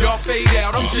fasting. Y'all fade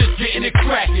out, I'm just getting it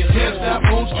cracking. Can't stop,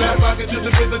 won't stop, rock it to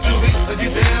the rhythm, do we?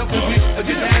 Get down, cause we,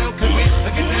 get down, cause we,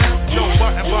 get down. Yo,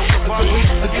 rock and rock, we,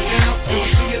 get down, do we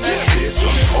see it now? There's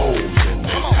some hoes in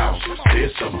this house.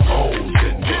 There's some hoes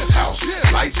in this house.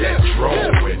 Light that dro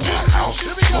in the house.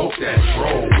 Smoke that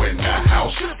dro in the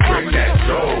house. Bring that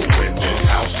dough in this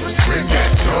house. Bring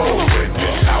that dough in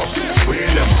this house.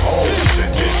 Where them hoes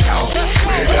in this house?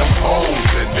 Where them hoes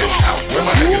in this house? Where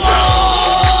my niggas at?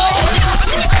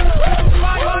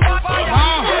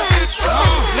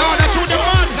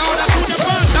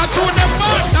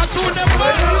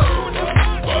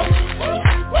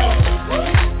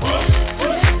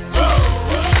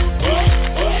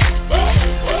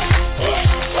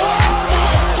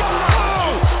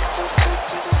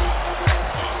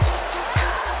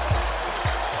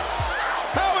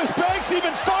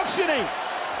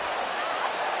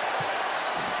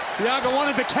 Bianca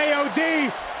wanted the KOD,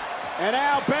 and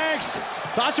Al Banks.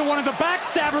 Sasha wanted the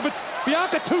backstabber, but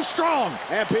Bianca too strong.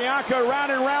 And Bianca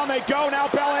round and round they go. Now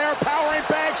Belair powering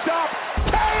Banks up.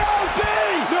 KOD!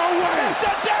 No way! It's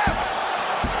a death!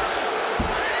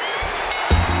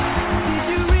 Did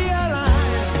you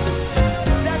realize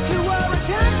that you were a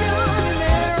champion in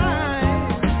their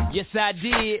eyes? Yes, I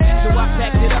did. So I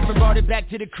packed it up and brought it back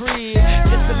to the crib.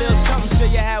 Just a little something, show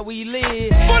you how we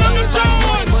live.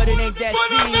 But it ain't that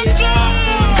serious.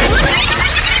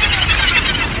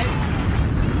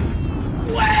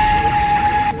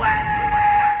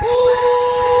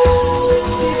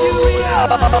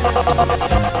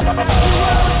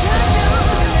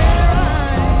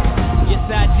 Yes,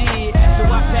 I did. So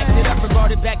I packed it up and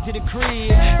brought it back to the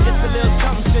crib. Just a little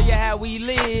something, show you how we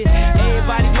live.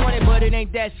 Everybody doing it, but it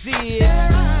ain't that serious.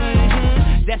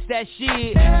 That's that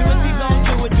shit. So if you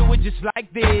gon' do it just just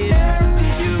like this.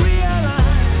 You realize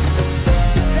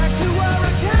that you are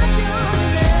a champion.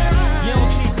 You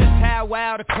don't see just how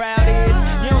wild the crowd is.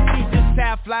 You don't see just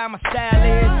how fly my style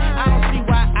is. I don't see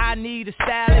why I need a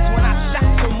stylist. When I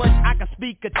shot so much I can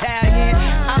speak Italian.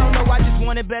 I don't know, I just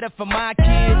want it better for my kids.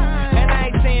 And I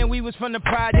ain't saying we was from the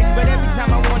projects, but every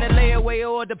time I wanna lay away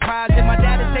or deposit, my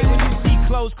dad'd say when you see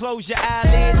clothes, close your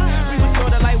eyelids. We was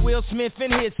sorta like Will Smith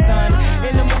and his son.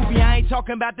 In the movie I ain't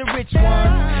talking about the rich ones,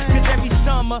 cause every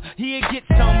summer he'd get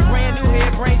some brand new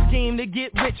hairbrain scheme to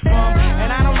get rich from.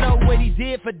 And I don't know what he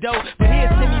did for dope, but he'd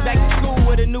send me back to school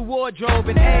with a new wardrobe.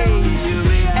 And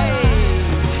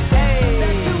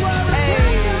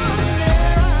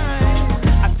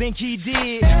I think he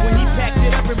did when he packed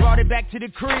it up and brought it back to the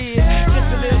crib. Just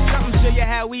a little something, show you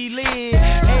how we live.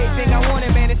 Everything I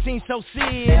wanted, man, it seems so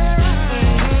serious.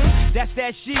 That's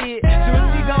that shit. So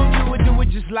if you gon' do it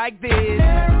just like this.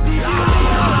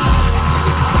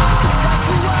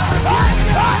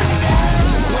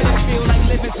 When it feel like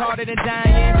living's harder than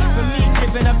dying, for me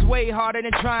giving up's way harder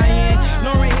than trying.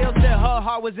 Lauryn Hill said her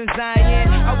heart was in Zion.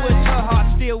 I wish her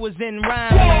heart still was in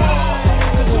rhyme.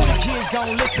 Cause who the kids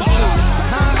don't listen to?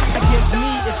 Against me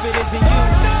if it isn't you.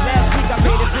 Last week I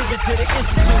paid a visit to the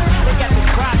institute. They got the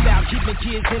drops out, keeping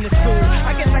kids in the school.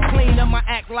 I guess I clean up my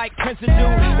act like Prince do.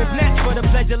 If not for the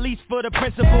pleasure, least for the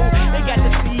principal. They got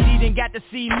the CD, then got to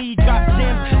see me drop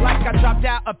gems like I dropped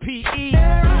out a PE.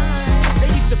 They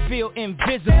used to feel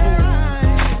invisible.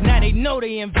 Now they know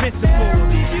they invincible.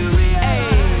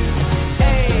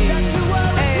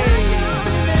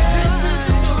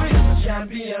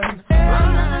 Champion,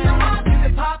 run nothing to mark, you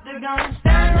can pop the gun.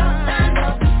 Stand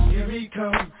up, here he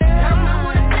come. Tell me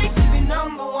what it takes to be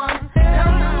number one.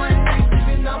 Tell me what it takes to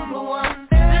be number one.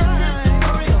 This is the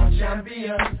story of a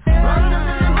champion. Run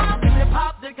nothing to mark, you can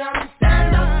pop the gun.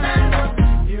 Stand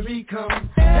up, here he come.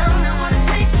 Tell me what it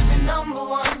takes to be number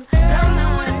one. Tell me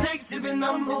what it takes to be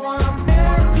number one.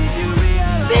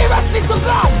 Seriously to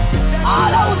God,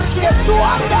 all those kids who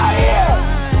wanted out here.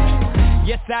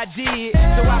 Yes, I did,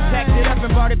 so I packed it up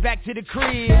and brought it back to the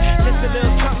crib. Just a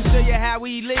little something, show you how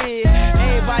we live.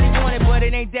 Everybody want it, but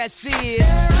it ain't that serious.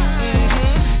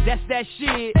 That's that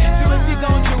shit. So if you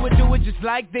gon' do it just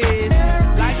like this.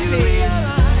 Like this.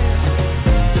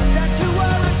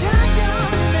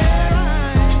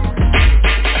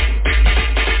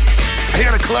 I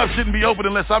hear the club shouldn't be open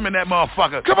unless I'm in that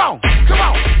motherfucker. Come on.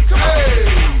 Hey,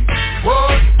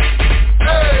 what?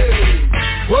 Hey,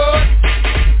 what?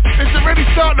 It's already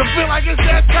starting to feel like it's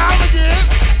that time again.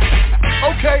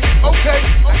 Okay.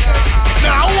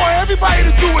 Now I want everybody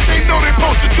to do what they know they're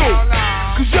supposed to do.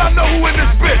 Cause y'all know who in this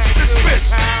bitch.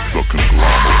 The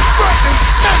conglomerate. Front and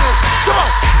center. Come on.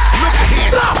 Look at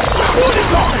here. Who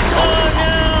is on?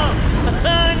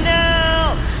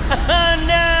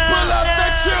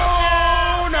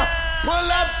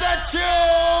 Pull up the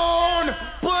tune.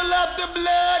 Pull up the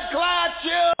blood clot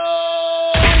tune.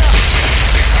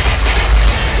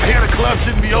 I hear the club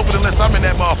shouldn't be open unless I'm in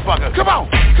that motherfucker. Come on.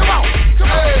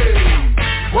 Hey,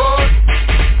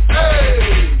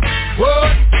 what?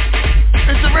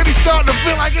 It's already starting to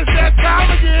feel like it's that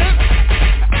time again.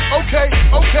 Okay.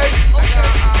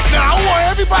 Now I want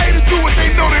everybody to do what they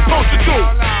know they're supposed to do.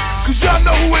 Cause y'all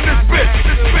know who in this bitch.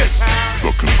 The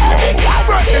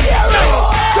conglomerate.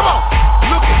 Come on.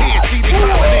 Look at here, see they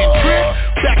coming in trip.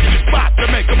 Back in the spot to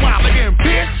make a mile again,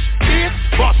 bitch.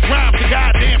 Boss rhymes the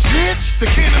goddamn shit. The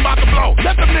cannon about to blow.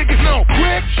 Let them niggas know.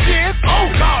 Quick shit. Oh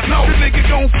God, no. The nigga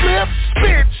gon' flip,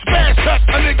 spit, smash, touch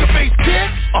a nigga face kick.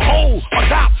 A hole on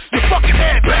top your fucking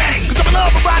head. Bang. Cause I'm in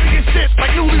love with body and shit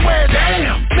like newlyweds.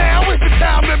 Damn. Now is the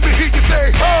time that he can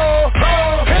say, oh.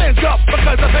 Hands up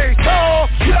because I say so.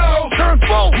 Yo. Turn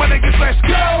full, my niggas, let's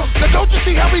go. Now don't you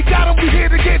see how we got him? We here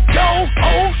to get dough.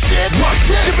 Oh shit. What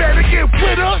shit? You better get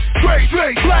with us.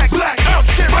 Straight, black, out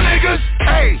shit, my niggas.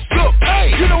 Hey, look,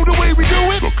 you know the way we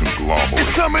do it? The conglomerate.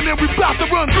 It's coming and we about to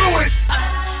run through it.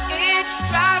 It's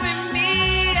driving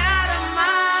me out of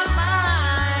my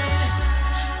mind.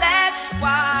 That's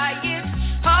why it's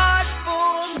hard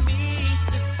for me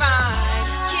to find.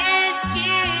 Can't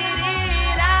get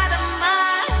it out of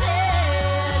my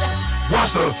head.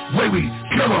 Watch the way we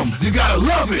kill them. You gotta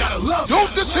love it.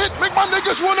 Don't this hit make my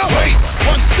niggas wanna wait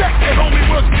 1 second, homie,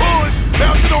 what's good?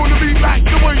 Bouncing on the beat like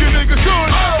the way your niggas should.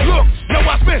 Look, now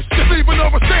I spent just leaving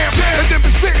over stamp. And then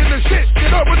been spitting the shit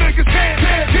that other niggas can't.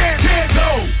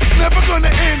 No, it's never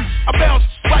gonna end. I bounce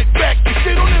right back and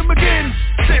shit on them again.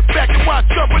 Sit back and watch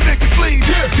other niggas bleed.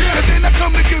 And then I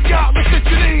come to give y'all the shit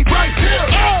you need. Right here.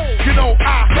 You know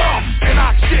I come and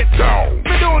I shit down.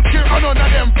 Me don't care, I know none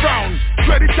of them frown.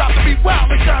 Ready top to be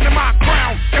wild and shine in my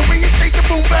crown. And we ain't take the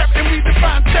boom back and we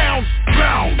define sound.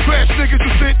 Round, crash niggas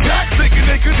to sit back, thinking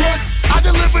they could run. I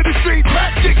deliver the street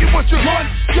back, thinking what you want.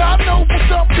 Y'all know what's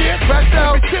up here. Back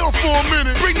down, chill for a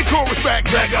minute. Bring the chorus back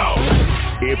out.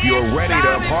 If you're ready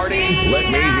to party, let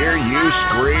me hear you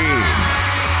scream.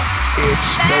 It's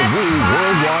the Woo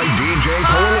Worldwide DJ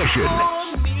Coalition.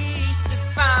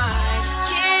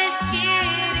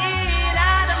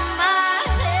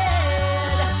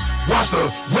 Watch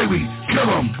the way we kill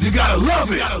 'em, you gotta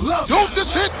love it. Don't this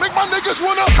hit make my niggas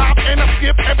wanna hop and I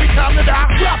skip every time that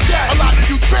I drop that. A lot of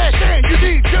you trash and you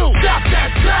need to stop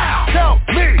that now. Tell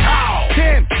me how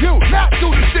can you not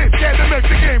do the shit that makes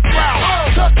the game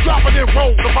proud? Just dropping and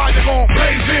roll, the fire gon'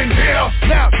 blaze in here.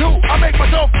 Now do I make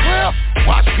myself clear?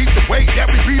 Watch keep the way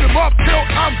that we beat 'em up till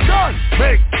I'm done.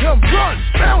 Make them run,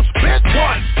 bounce, bitch,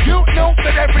 one. You know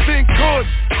that everything good.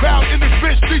 Crowd in this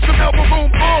bitch, see some elbow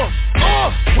room,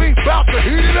 we about to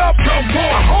heat it up some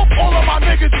more. I hope all of my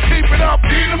niggas is keeping up,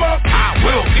 heat 'em up. I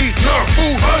will eat your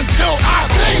food until I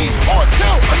bleed, or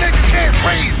till a nigga can't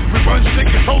breathe. We run shit,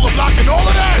 control the block and all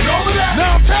of that.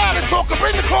 Now I'm tired of talking,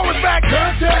 bring the chorus back.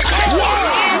 Contact.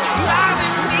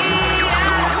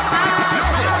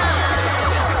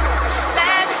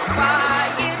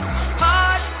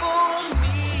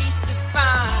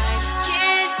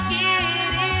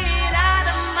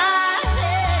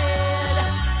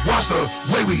 Watch the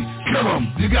way we kill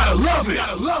 'em, you gotta love it.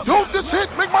 Don't this hit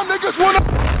make my niggas wanna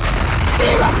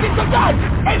feel like it's a god.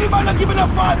 Any man not giving a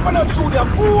fight for the shoot their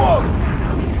fool.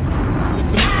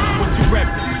 What you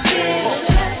reckon?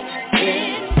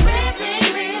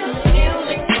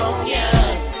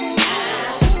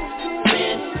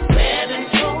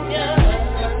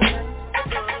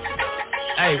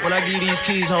 Hey, when I give you these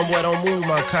keys, homeboy, don't move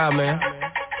my car, man.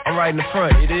 I'm right in the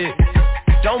front, you dig?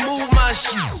 Don't move my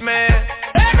shit, man.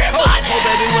 Everybody! Oh,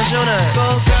 baby, what's your name?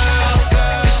 Go,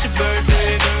 girl, it's your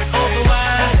birthday. Open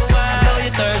wide, I know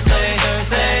you're Thursday.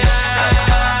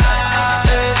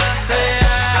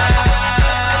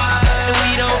 And we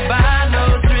don't buy no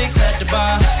drinks at the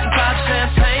bar. We pop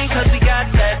champagne 'cause we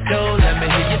got that dough. Let me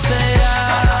hear you say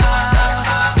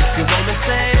you want me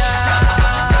say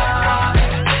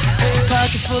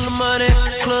pocket full of money.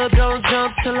 Club don't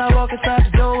jump till I walk inside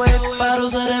the doorway.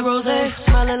 Bottles of that rosé,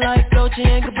 smiling like Dolce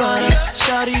and Gabbana.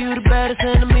 Shawty, you the baddest,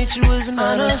 and to meet you is an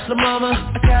honor. La mama,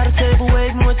 I got a table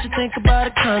waiting. What you think about a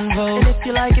convo? And if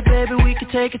you like it, baby, we can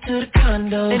take it to the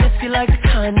condo. And if you like the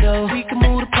condo, we can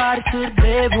move the party to the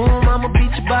bedroom. I'ma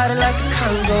beat your body like a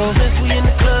Congo. Since we in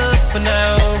the club for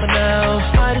now,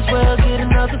 might as well get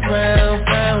another round.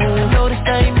 Know this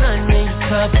ain't nothing in your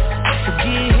cup, so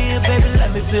get here, baby,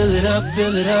 let me fill it up.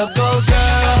 Go,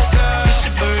 girl, it's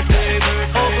your birthday.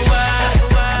 Open wide,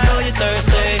 I know you're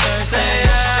Thursday.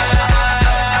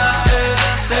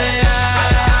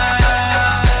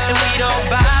 And we don't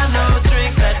buy no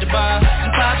drinks at the bar. We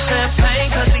pop champagne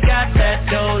 'cause we got that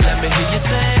dough. Let me hear you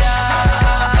say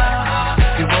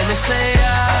you want me say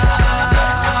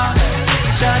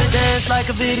try to dance like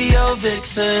a video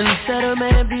vixen. Said her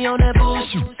man be on that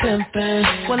bullshit pimpin'.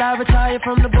 Well, I retire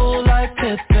from the bull like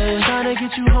Pippin. Tryna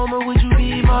get you home, or would you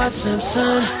be Mark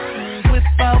Simpson? Whip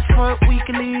out front, we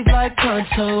can leave like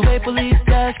pronto. Maple Leaf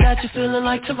Dash got you feeling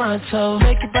like Toronto.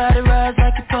 Make your body rise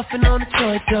like you're puffin' on a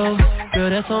toy dough. Girl,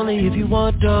 that's only if you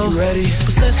want dough. You ready?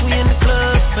 But since we in the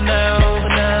club for now,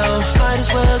 might as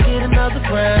well get another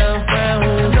round.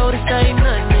 Know this ain't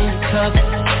nothing in your cup,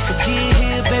 so get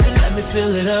here, baby, let me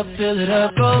fill it up.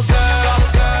 Go, girl,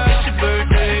 it's your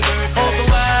birthday. Open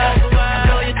wide, I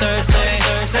know you're Thursday.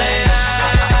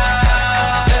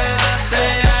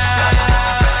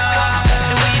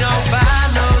 And we don't buy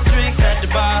no drinks at the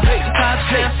bar. We pop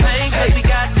champagne 'cause we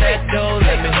got that dough.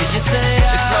 Let me hear you say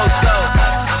it's so.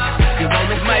 You want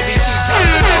me might be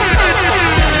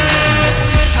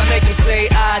I make you say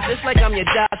just like I'm your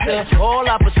doctor. All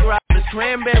I prescribe is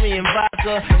cranberry and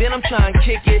vodka. Then I'm trying to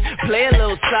kick it, play a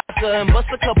little soccer, and bust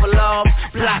a couple off.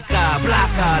 Block out,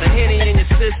 the Henny in your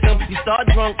system. You start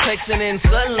drunk texting and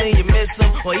suddenly you miss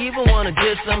them, or even wanna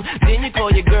diss them. Then you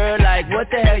call your girl like, what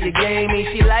the hell you gave me?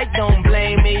 She like, don't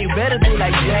blame me, you better do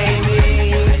like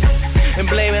Jamie. And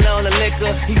blame it on the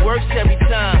liquor, he works every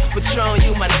time. Patron,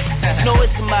 you my know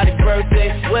it's somebody's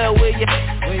birthday. Well, where you?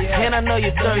 And I know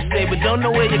you're thirsty, but don't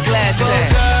know where your glass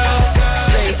at.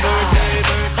 Say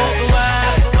open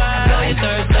wide, I know you're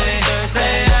thirsty.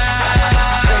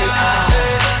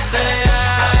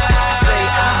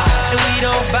 And we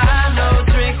don't buy no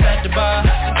drinks at the bar.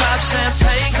 Pop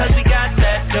champagne 'cause we got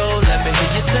that dough. Let me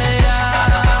hear you say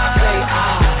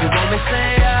you want me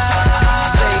say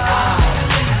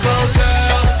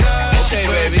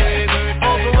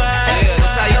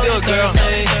girl,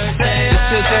 just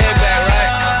tilt your head back,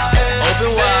 right?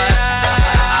 Open wide.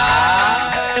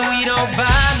 And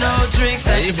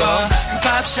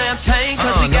pop champagne,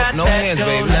 cause we got no that hands, dough.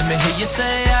 baby. Let me hear you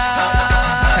say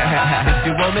if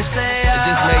you want me say It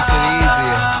just makes it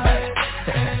easier.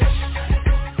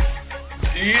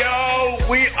 Yo,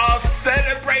 we are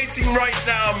celebrating right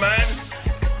now, man.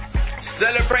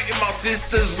 Celebrating my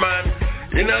sisters, man.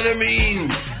 You know what I mean?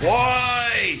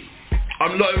 Why?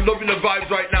 I'm loving the vibes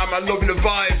right now, man. Loving the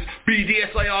vibes.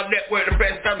 BDSIR Network, the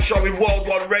best damn show in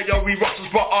worldwide radio. We rock the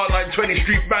spot online, 20th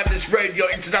Street Madness Radio,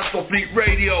 International Fleet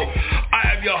Radio.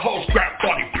 I am your host, Grant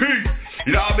Body P.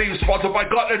 You know what I mean? Sponsored by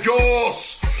Got the Juice.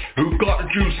 Who got the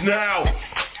juice now?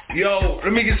 Yo,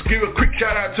 let me just give a quick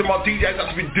shout out to my DJs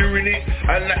that's been doing it.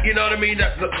 And you know what I mean?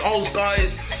 That's those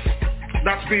guys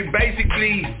that's been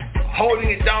basically holding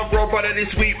it down for our brother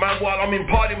this week, man, while I'm in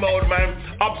party mode, man.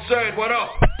 Absurd, what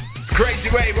up? Crazy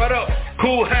Ray, what up?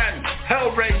 Cool Hand,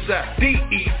 Hellraiser,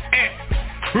 DEF.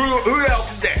 Who else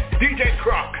is there? DJ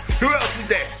Croc. Who else is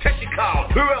there?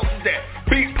 Technical. Who else is there?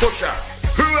 Beat Pusher.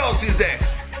 Who else is there?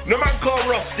 The man called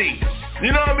Rusty.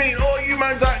 You know what I mean? All you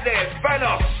mans out there,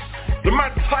 Thanos, the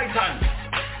man Titan,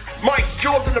 Mike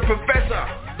Jordan, the Professor.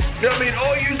 You know what I mean?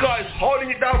 All you guys holding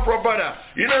it down for a brother.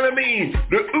 You know what I mean?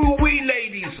 The ooh-wee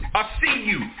ladies, I see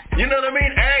you. You know what I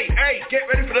mean? Hey, get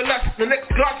ready for the next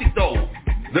classic though.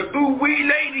 The ooh-wee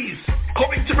ladies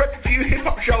coming to RePPiN4 Hip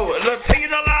Hop Show. And I'll tell you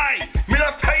no lie.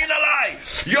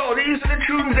 Yo, these are the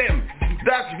tunes them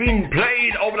that's been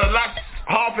played over the last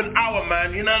half an hour,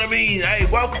 man. You know what I mean? Hey,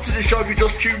 welcome to the show if you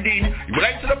just tuned in. You were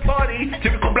late to the party,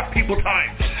 typical black people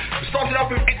time. We started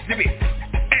off with Exhibit,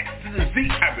 X to the Z,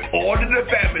 and we ordered the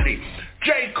family.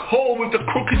 J. Cole with the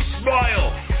crooked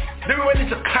smile. Then we went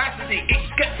into Cassidy. It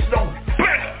gets no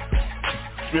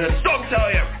better. Don't tell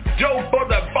you. Joe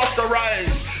Budden, Busta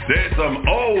Rhymes. There's some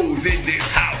O's in this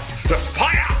house. The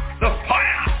fire.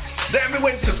 Then we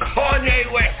went to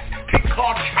Kanye West, Kick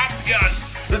Car Champion,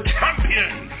 the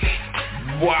champion.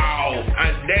 Wow.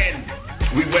 And then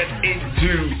we went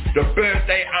into the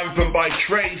birthday anthem by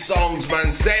Trey Songz,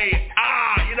 man. Say,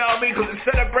 you know what I mean? Because it's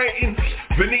celebrating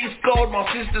Venice Gold, my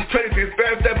sister's 25th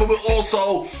birthday, but we're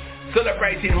also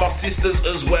celebrating my sisters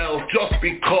as well, just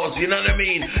because, you know what I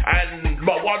mean? And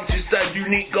my one sister,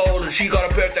 Unique Gold, and she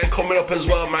got a birthday coming up as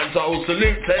well, man, so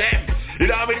salute to them. You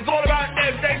know what I mean? It's all about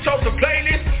them. They chose the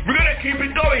playlist. We're going to keep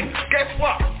it going. Guess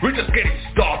what? We're just getting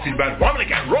started, man. I'm going to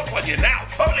get rough on you now.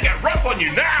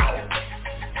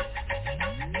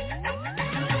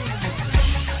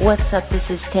 What's up? This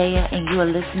is Taya, and you are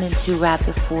listening to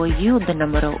RePPiN4, the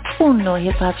numero uno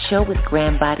hip-hop show with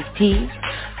Grand Body P.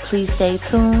 Please stay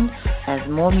tuned as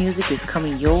more music is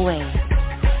coming your way.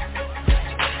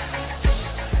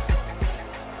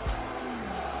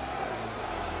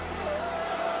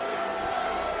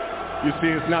 You see,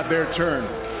 it's not their turn.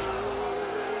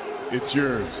 It's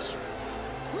yours.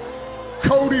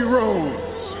 Cody Rhodes.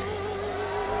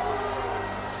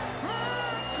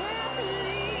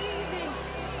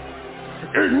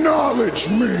 Acknowledge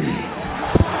me.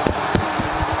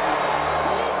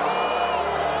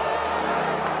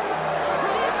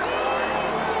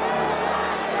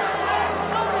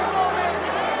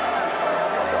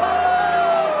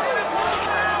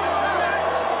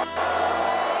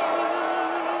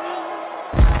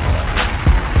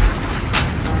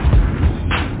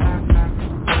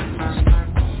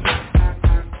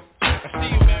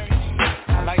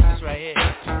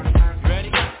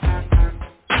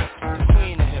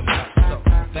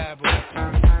 Bad boy.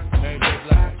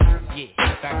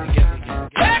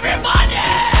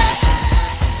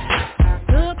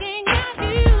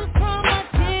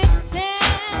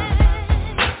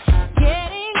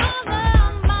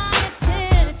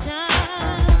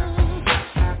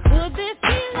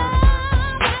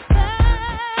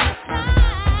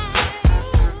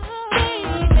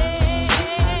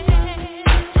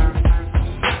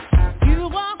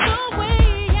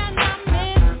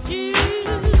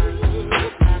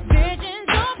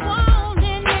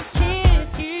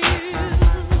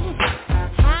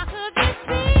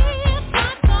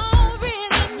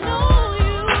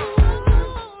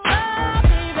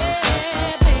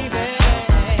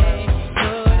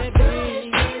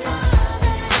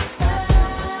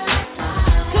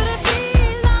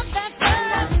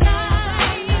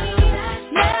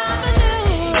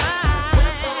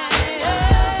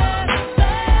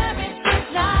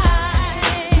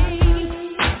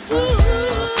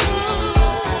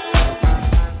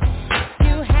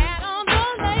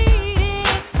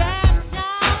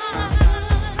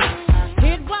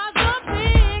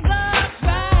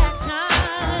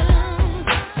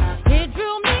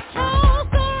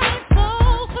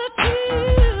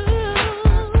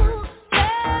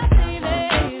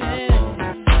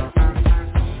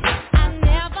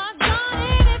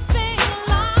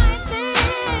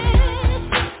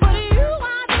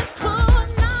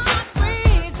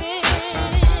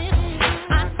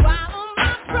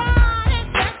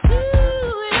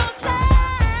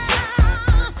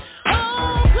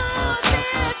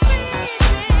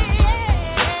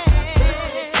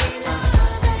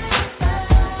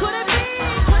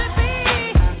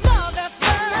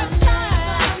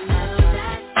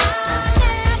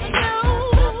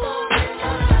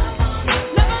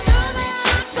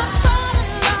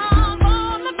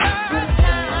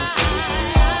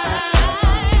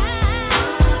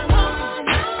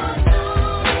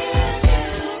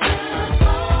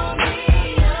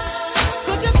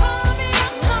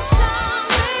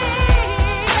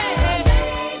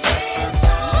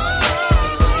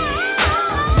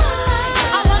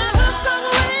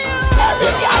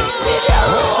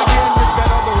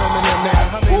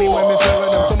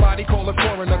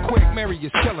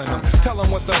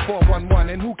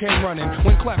 411 and who came running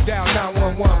when clapped down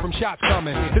 911 from shots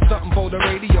coming. It's something for the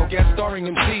radio, guest starring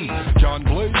MC John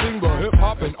Blazing, the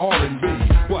hip-hop and R&B.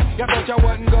 What, y'all thought y'all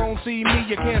wasn't gonna see me?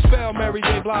 You can't spell Mary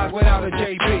J. Blige without a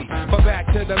JB. But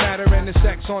back to the matter and the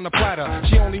sex on the platter.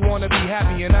 She only wanna be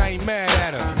happy and I ain't mad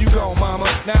at her. You go,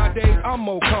 mama. Nowadays I'm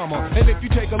more calmer. And if you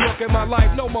take a look at my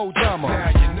life, no more drama. Now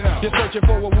you know. You're searching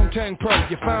for a Wu-Tang pro.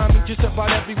 You find me just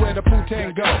about everywhere the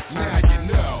Wu-Tang go. Now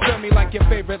you know. Tell me like your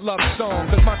favorite love song,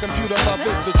 cause my computer love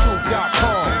is the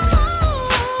truth.com.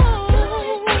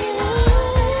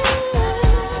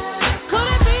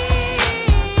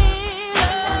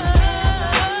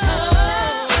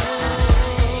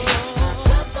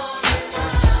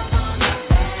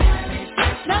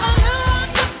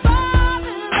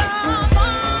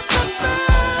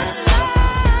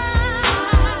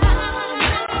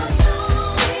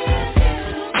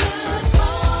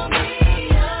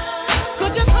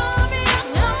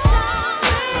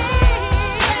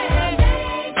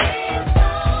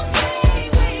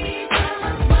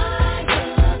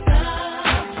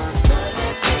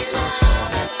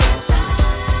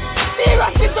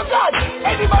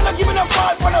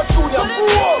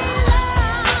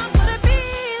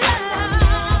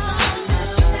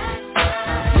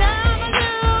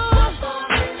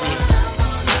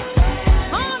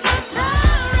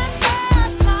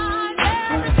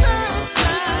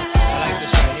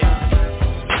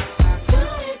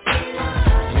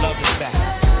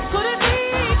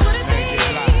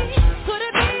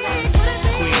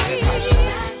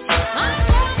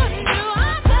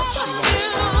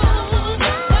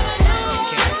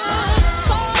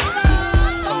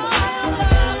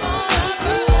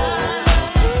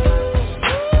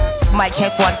 Mic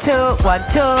check, 1, 2, 1,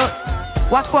 2.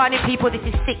 What's going on, people? This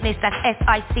is Sickness, that's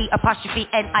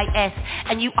SIC'_NIS,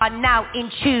 and you are now in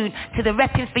tune to the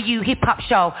RePPiN4 hip-hop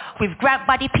show with Grant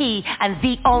Buddy P and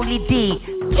the only D.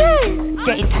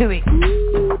 Get into it.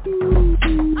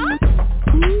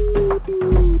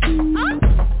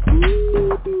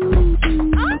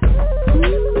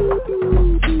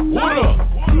 What up?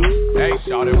 Hey,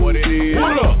 shawty, what it is?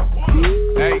 What up?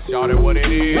 Hey, shawty, what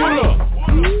it is? What up?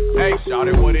 Hey,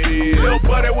 shawty, what it is? Little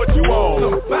buddy, what you on?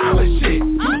 Some violent shit.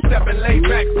 Two-stepping, laid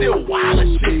back, still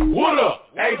wild shit. What up?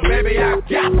 Hey, baby, I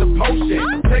got the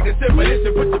potion. Take a sip of this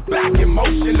and put your back in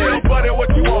motion. Little buddy, what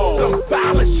you on? Some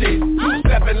violent shit.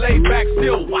 Two-stepping, laid back,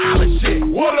 still wild shit.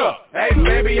 What up? Hey,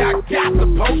 baby, I got the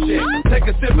potion. Take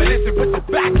a sip of this and put your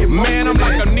back in motion. Man, I'm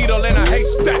like a needle in a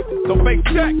haystack. So face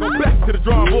check, go back to the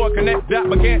drawing board, connect that,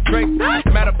 but can't trace that.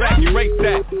 Matter of fact, erase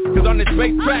that. Cause on this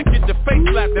bass track, get your face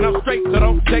slapped and I'm straight, so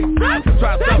don't take that.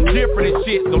 Try something different and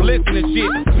shit, so listen and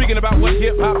shit. Speaking about what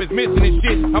hip-hop is missing and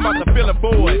shit, I'm about to fill a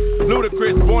boy.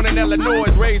 Ludacris, born in Illinois,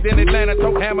 raised in Atlanta,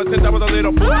 tote hammer since I was a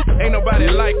little boy. Ain't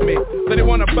nobody like me, so they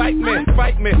wanna bite me,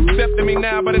 fight me. Step to me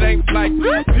now, but it ain't like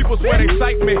people swear they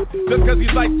sight me. Just cause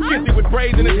he's like skizzy with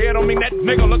braids in his head don't mean that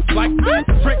nigga looks like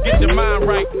Trick, get your mind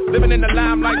right. Living in the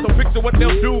limelight, so picture what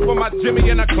they'll do for my Jimmy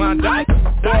and a Klondike.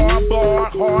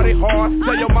 Bar, hardy, hard.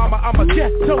 Tell your mama I'm a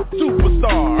ghetto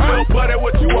superstar. Little buddy,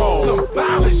 what you on? Some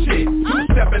violent shit.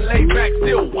 Two-stepping, laid back,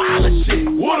 still wild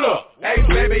shit. What up? Hey,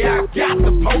 baby, I got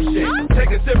the potion.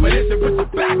 Take a sip of this and put your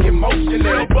back in motion.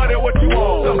 Little buddy, what you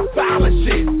on? Some violent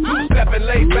shit. Two-stepping,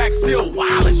 laid back, still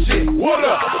wild shit. What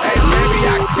up? Hey, baby,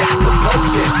 I got the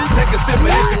potion. Take a sip of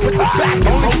this and put your back in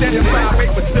motion. Only standing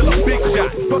 5'8", but still a big shot.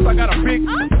 Plus I got a big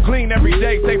clean every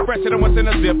day. Stay fresher than what's in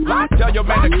a zip. Tell your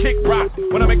man to kick rock.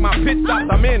 When I make my pit stops,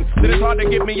 I'm in. Then it's hard to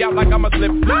get me out like I'm a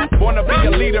slip. Born to be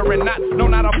a leader and not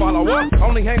a follower.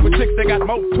 Only hang with chicks that got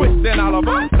more twists than all of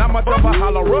us. Not much of a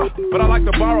hollerer, but I like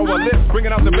to borrow a lip.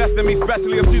 Bringing out the best in me,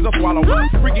 especially if she's a swallower.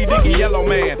 Freaky dicky yellow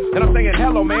man. And I'm saying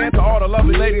hello man to all the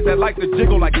lovely ladies that like to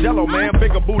jiggle like jello man.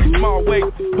 Bigger booty, small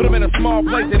waist. Put them in a small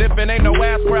place. And if it ain't no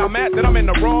ass where I'm at, then I'm in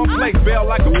the wrong place. Bail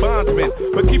like a bondsman,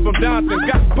 but keep them dancing.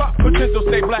 Got pop potential,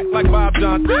 stay black like Bob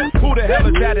Johnson. Who the hell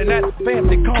is that in that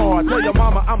fancy car? Tell your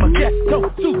mama I'm a ghetto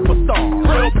superstar.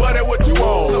 Little buddy, what you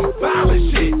on? Some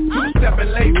violent shit.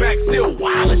 Two-stepping, laid back, still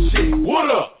wild shit.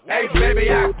 What up? Hey, baby,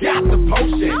 I got the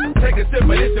potion. Take a sip of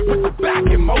this and put your back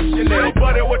in motion. Little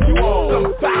buddy, what you on?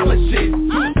 Some violent shit.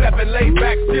 Two-stepping, laid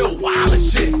back, still wild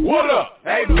shit. What up?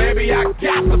 Hey, baby, I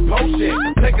got the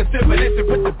potion. Take a sip of this and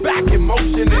put your back in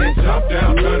motion. And jump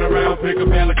down, turn around, pick a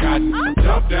bale of cotton.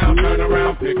 Jump down, turn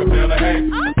around, pick a bale of hay.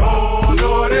 Oh,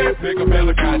 Lordy, pick a bale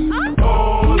of cotton.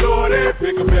 Oh, Lordy,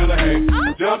 pick a bale of hay.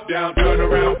 Jump down, turn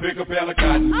around, pick a bale of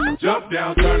cotton. Jump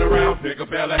down, turn around, pick a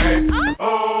bale of hay.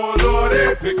 Oh,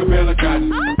 Lordy, pick a bale of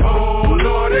cotton. Oh,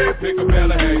 Lordy, pick a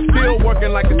bella hay. Still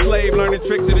working like a slave, learning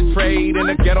tricks of the trade. In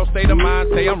a ghetto state of mind,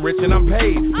 say I'm rich and I'm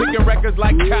paid. Picking records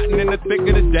like cotton in the thick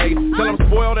of the day. Till I'm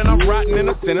spoiled and I'm rotten in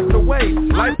a sinister way.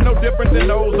 Life's no different than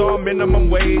those on minimum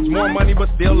wage. More money but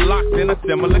still locked in a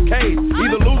similar cage.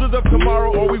 Either losers of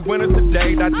tomorrow or we winners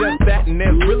today. Digest that and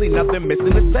there's really nothing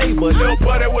missing to say. But yo,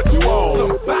 buddy, what you on?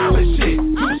 Some violent shit.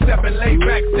 Two-stepping, laid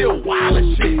back, still wild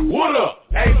as shit. What up?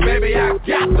 Hey baby, I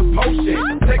got the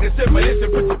potion. Take a sip of this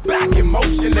and put your back in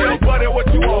motion. Little buddy, what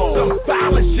you on? Some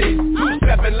violent shit.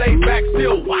 Two-stepping, laid back,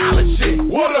 still wild as shit.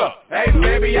 What up? Hey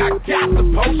baby, I got the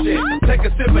potion. Take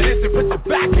a sip of this and put your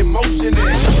back in motion.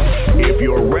 If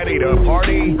you're ready to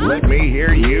party, let me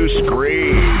hear you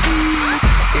scream.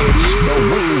 It's the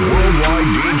Woo Worldwide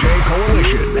DJ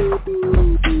Coalition.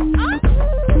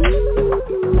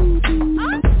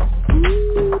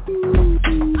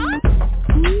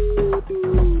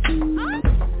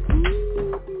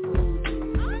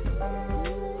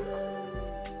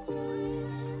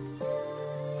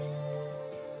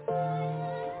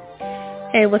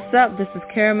 Hey, what's up? This is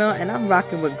Caramel, and I'm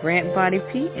rocking with Grant Body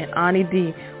P and Ani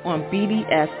D on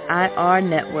BDSIR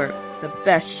Network, the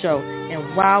best show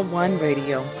in Wild One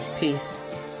Radio. Peace.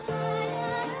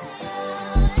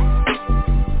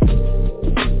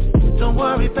 Don't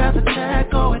worry about the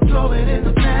tag, go and throw it in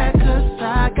the bag, 'cause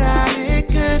I got it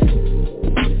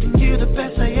good. You the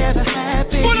best I ever had,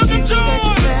 baby. You know that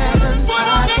you're better.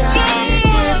 I got it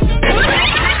good.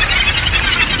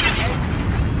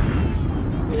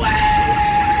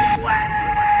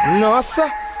 No, sir.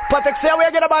 Patek, say where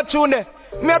you get about tune there.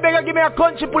 Me a beg you give me a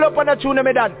country pull up on the tune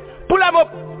me done. Pull them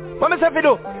up. What me say fi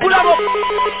do? Pull them up.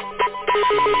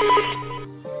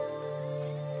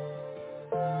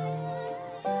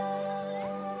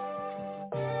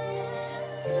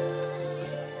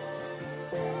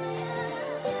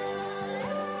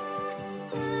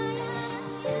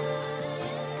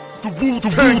 The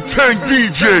Wu-Tang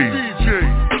DJ.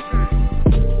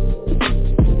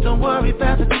 Don't worry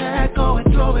about the tag, go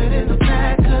and throw it in the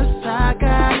bag, 'cause I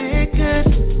got it good.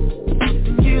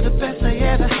 You the best I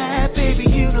ever had, baby,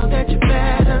 you know that you're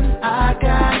better. I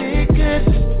got it good.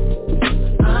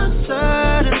 I'm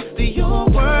certain that you're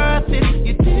worth it,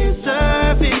 you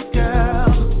deserve it,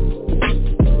 girl.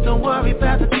 Don't worry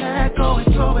about the tag, go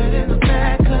and throw it in the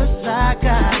bag, 'cause I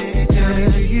got it good. Tell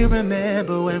me, do you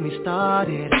remember when we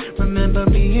started? Remember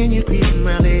me and you creeping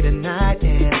around late at night,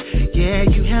 and yeah,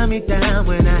 you held me down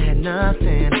when I had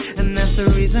nothing. And that's the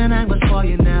reason I was for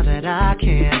you now that I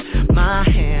can. My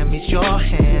hand meets your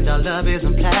hand, our love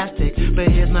isn't plastic. But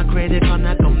here's my credit card,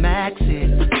 not gon' max it.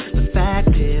 The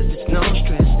fact is, it's no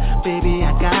stress. Baby,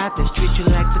 I got this, treat you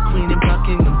like the queen in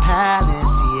Buckingham Palace,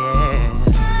 yeah.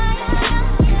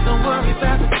 Don't worry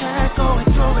about the tag, go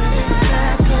and throw it in the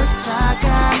bag, 'cause I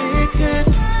got it good.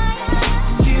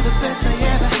 You're the best I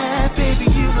ever had, baby,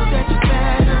 you know that you're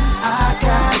better. I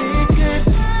got it good.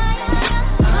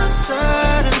 I'm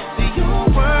certain that you're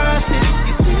worth it,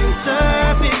 you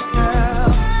deserve it, girl.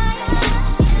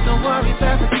 Don't worry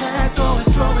about the tag, go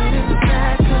and throw it in the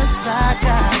bag, 'cause I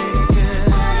got it good.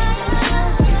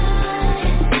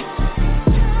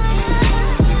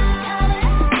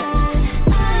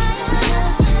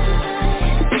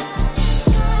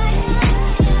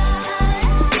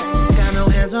 Got no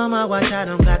hands on my watch, I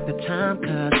don't got the time,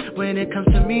 'cause when it comes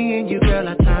to me and you, girl,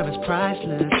 our time is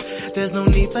priceless. There's no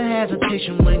need for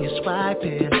hesitation when you're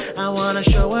swiping. I wanna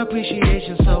show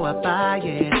appreciation, so I buy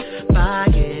it,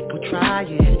 go try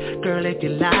it, girl, if you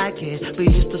like it. We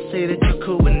used to say that you're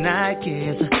cool with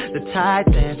Nikes, the type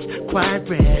that's quite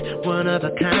rare, one of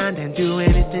a kind, and do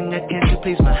anything I can to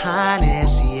please my highness,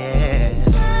 yeah.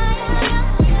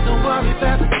 Don't worry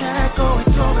about the tag, go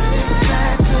and throw it in the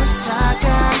bag, 'cause I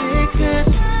got it good.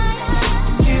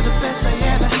 You're the best I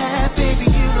ever had, baby,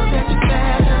 you know that you're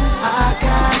better. I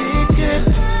got it good.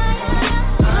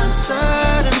 I'm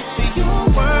certain that you're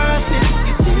worth it,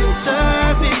 you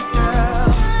deserve it, girl.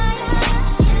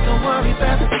 Don't worry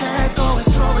about the tag, go and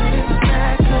throw it in the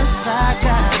bag, 'cause I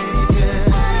got it good.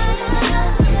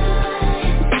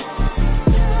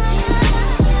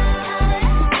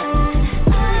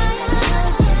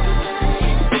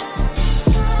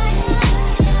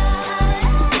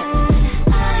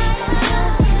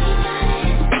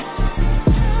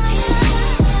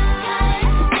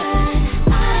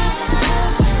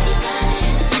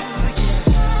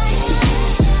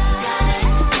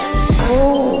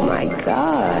 Oh my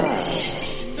gosh,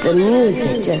 the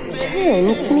music just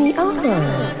turns me on.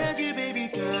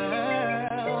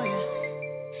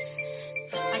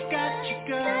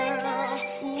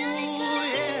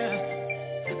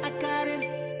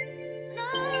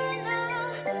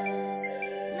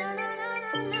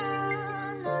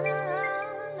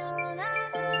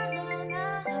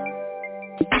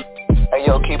 Hey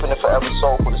yo, keeping it forever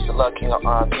soulful, this is the Love King of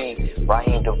R&B,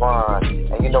 Raheem Devon.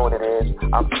 And you know what it is,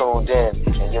 I'm tuned in,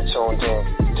 and you're tuned in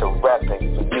to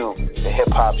RePPiN4 You, the hip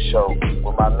hop show,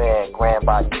 with my man Grand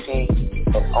Body P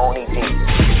and Oni D.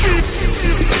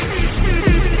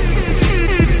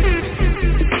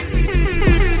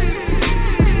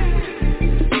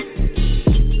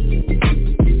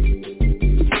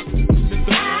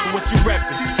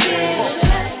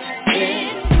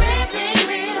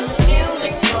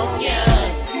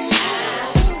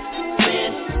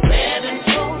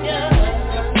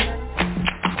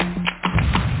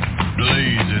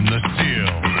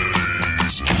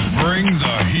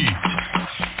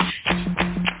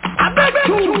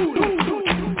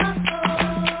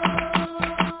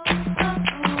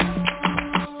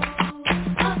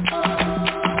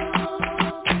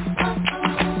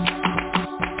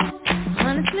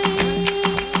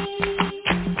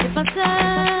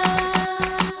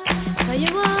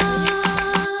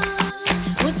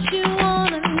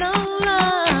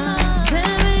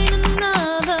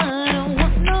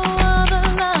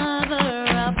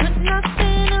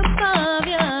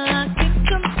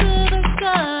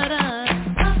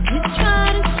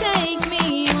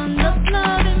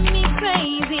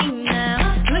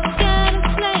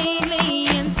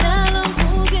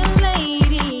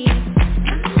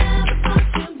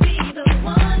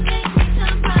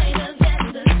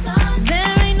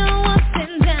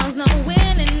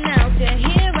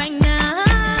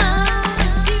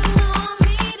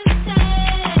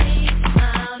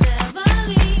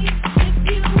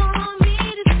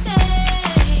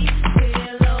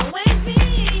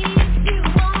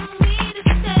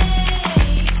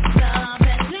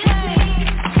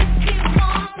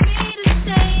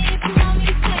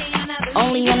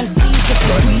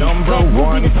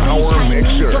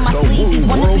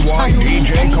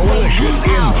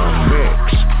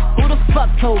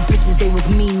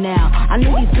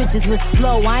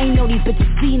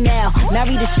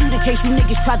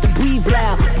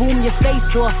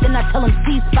 Then I tell him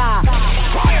ceasefire.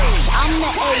 I'm the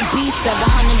AB,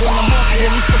 700 on the horse,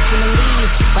 really fixing to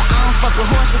leave. But I don't fuck with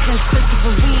horses since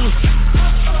Christopher Reeve.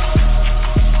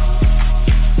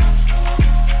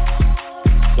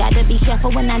 Gotta be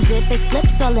careful when I dip, it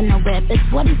slips all in the whip. It's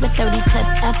 40s with 30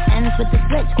 clips, FNs with the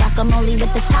switch, guacamole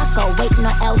with the taco, waiting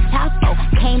on El Chapo.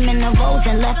 Came in the rolls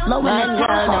and left low in the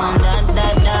taco.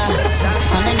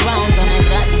 100 rounds on it,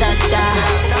 da da da.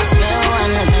 Real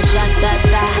one with the shot, da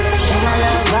da. She my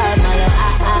little vibe, my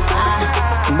little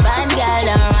bad girl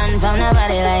don't run from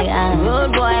nobody like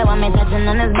rude boy want me touching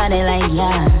on his body like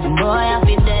boy I'll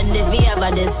be dead if he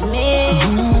ever diss me. You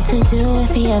know what to do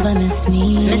if he ever miss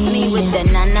me. Miss me with the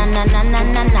na na na na na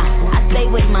na na. I stay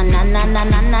with my na na na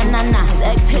na na na na.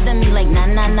 Sex hit me like na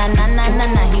na na na na na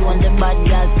na. He want the bad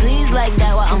girl please like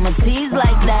that, well I'ma tease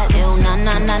like that. Ew na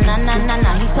na na na na na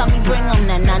na. He told me bring him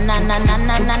that na na na na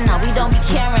na na na. We don't be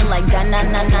caring like that na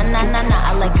na na na na na.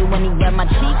 I like it when he grab my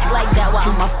cheeks like that, well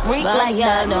I'm a freak like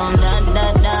that. Don't da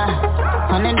da da.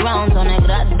 100 rounds on it,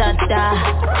 da da da.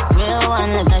 Real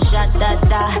one like a shot, da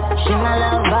da. She my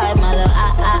little vibe, my little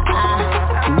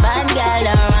bad girl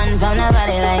don't run from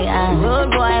nobody like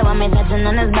rude boy want me touching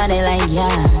on his body like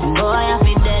boy I'll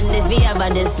be dead if he ever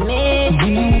diss me. You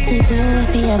know what to do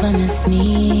if he ever miss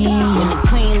me. When the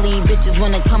queen leave, bitches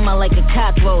wanna come out like a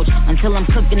cockroach. Until I'm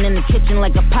cooking in the kitchen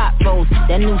like a pot roast.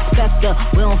 That new Spectre,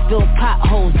 we don't fill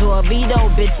potholes.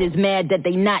 Dorito bitches mad that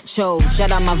they not chose.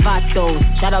 Shout out my vatos,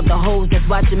 shout out the hoes that's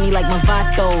watching me like my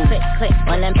vatos. Click, click,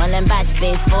 all them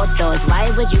backspace photos.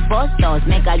 Why would you post those?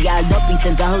 Make I got lucky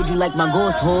since I heard you like my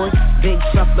ghost horse. Big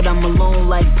truck but I'm alone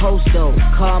like Posto.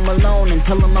 Call Malone and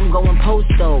tell him I'm going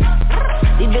Posto.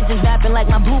 These bitches rapping like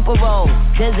my blooper roll.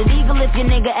 Desert Eagle if your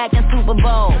nigga acting Super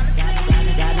Bowl.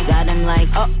 Got him like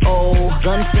uh-oh.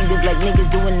 Gun fingers like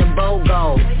niggas doing the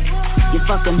BOGO. You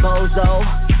fucking bozo.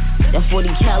 That 40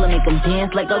 cal make them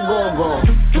dance like a go-go.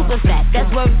 Super fat, that's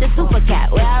worth the super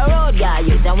cat. Where I rode, yeah,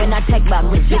 you down when I tech back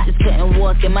with bitches couldn't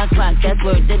walk in my clock. That's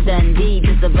worth the Dundee.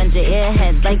 Just a bunch of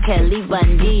airheads like Kelly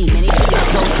Bundy. Many bitches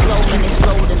so slow when they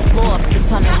slow the floor.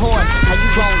 600 horse, how you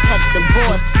gon' catch the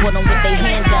boss? Put them with their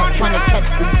hands out trying to catch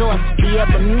the sauce. The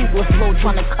other mute was slow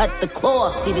trying to cut the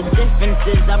claw. See the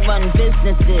differences, I run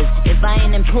businesses. If I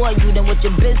ain't employ you, then what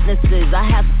your business is? I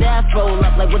have staff roll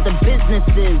up like what the business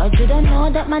is. Or did I know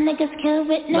that my niggas kill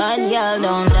witnesses? Bad girl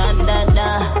don't da da da.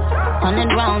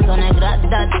 100 rounds on it, da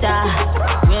da da.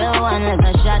 Real one like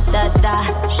a shot, da da.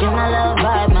 She my little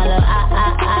vibe, my little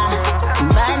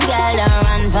Bad girl don't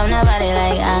run from nobody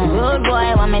like rude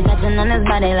boy want me touching on his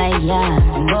body like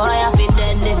boy I'll be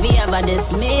dead if he ever diss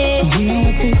me. You know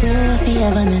what to do if he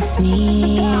ever miss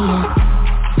me.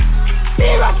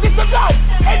 seriously tonight.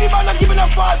 Any man not giving a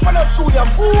fall for the shoe, you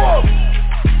fool.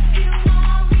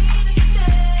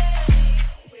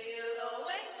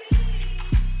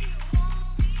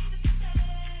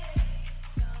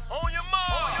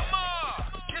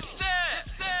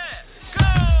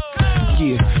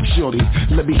 Yeah, shorty,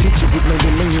 let me hit you with maybe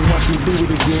million, watch me do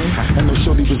it again. I know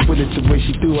shorty was with it the way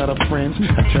she threw out her friends.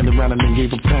 I turned around and then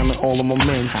gave a pound to all of my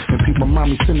men. And people,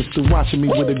 mommy sinister watching me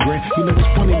with a grin. You know it's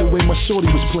funny the way my shorty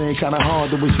was playing kinda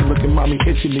hard. The way she looking mommy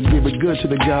itching to give it good to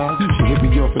the God. She hit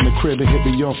me off in the crib and hit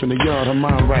me off in the yard. Her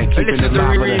mind right, keeping it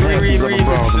live with her hands on the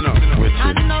bras.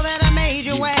 I know that I made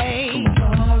you wait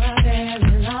for a very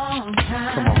long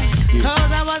time. Cause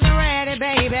I wasn't ready,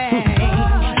 baby.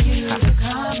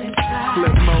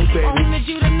 I wanted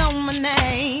you to know my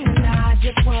name, and I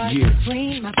just was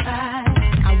between my thighs.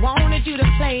 I wanted you to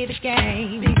play the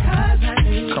game because I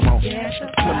knew you'd get the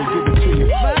prize.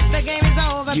 But the game is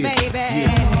over, baby.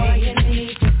 All you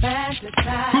need to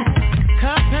fantasize.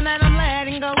 Cause tonight I'm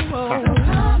letting go. So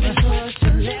come and put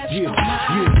your lips on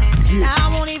mine. I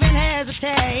won't even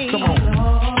hesitate.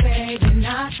 Oh, baby,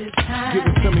 not this time. Give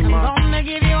it to me, ma. I'm gonna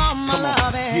give you all my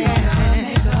loving.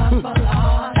 Make up for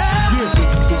lost.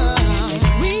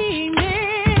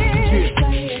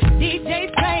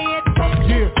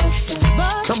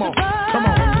 Come on, come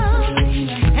on.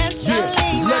 Yeah,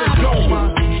 let it go, man.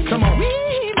 Come on.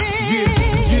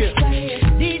 Yeah.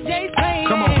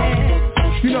 Come on.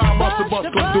 You know how Busta Bus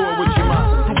gonna do it with you, man.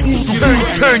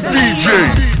 Tank DJ.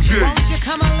 Won't you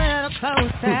come a little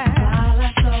closer while I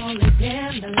slowly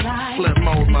dim the light? Flip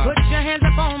mode, man. Put your hands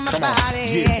up on my body.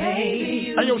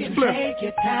 Hey, yo, Flip. Take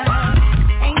your time.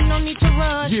 Ain't no need to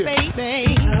rush,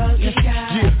 baby. You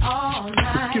got it all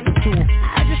night. Give it to him.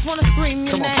 I just wanna scream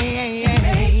your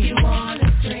name. You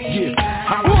wanna scream. Yeah.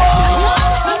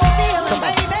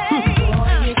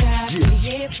 You got me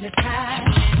hypnotized.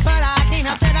 But I can't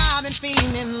help that I've been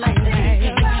feeling like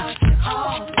that.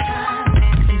 All the time.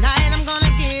 Tonight I'm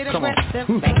gonna get aggressive,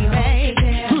 baby.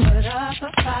 Put up a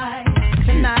fight.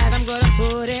 Tonight I'm gonna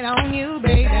put it on you,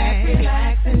 baby.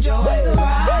 Relax, enjoy the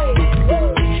ride.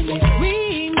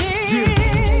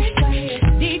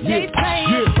 DJ play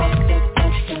it.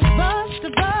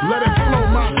 Let it flow,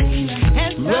 man.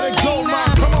 Let it go, man.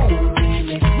 Come on.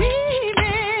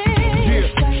 Yeah.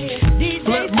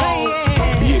 Flip mode.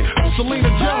 Yeah. Selena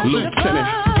Johnson. Lieutenant.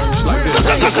 Like this.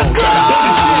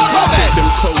 Take them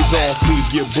clothes off, leave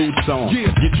your boots on.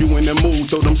 Get you in the mood,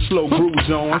 throw them slow grooves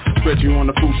on. Spread you on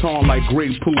the futon like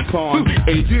great poupon.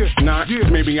 8,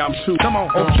 9, maybe I'm 2. Come on.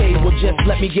 Okay, well just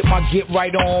let me get my get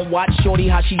right on. Watch shorty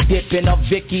how she dipping her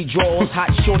Vicky draws. Hot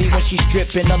shorty when she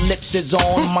stripping, her lips is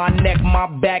on. My neck, my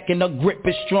back, and her grip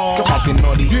is strong. Talking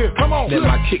naughty, come on. Then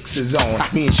my kicks is on.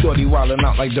 Me and shorty wildin'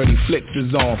 out like dirty flicks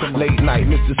is on. Late night,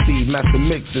 Mr. Steve, Master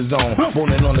Mix is on.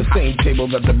 Rolling on the same table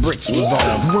that the bricks was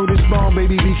on. Word is bomb,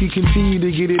 baby, we can continue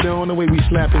to get it on. The way we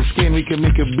slapping skin, we can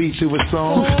make a beat to a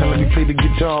song. Now let me play the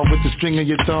guitar with the string of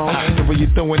your tongue. The way you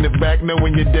throwing it back,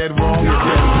 knowing you're dead wrong, you're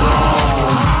dead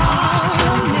wrong.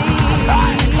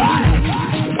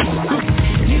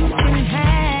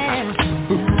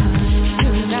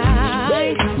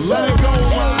 Let it go,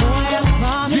 man.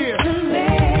 Yeah.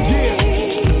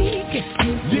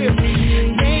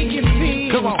 Make you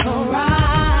feel come on. So right.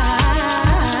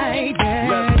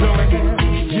 Let's do it.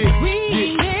 Yeah.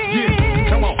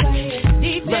 Come on.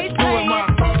 Let's do it, man.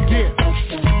 Yeah.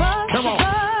 Come on.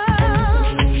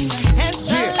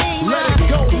 Yeah. Let it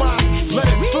go, man. Let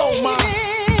it flow, man.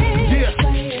 Yeah.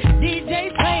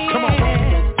 Come on.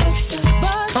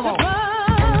 Come on.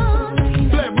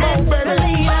 Flip mode, baby.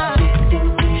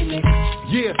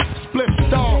 Yeah. Split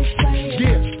star.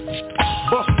 Yeah.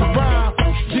 Busta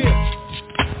Rhymes. Yeah.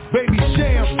 Baby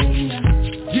Sham.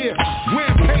 Yeah.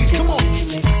 Rampage. Come on.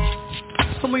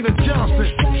 Selena Johnson.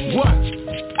 What?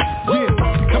 Yeah.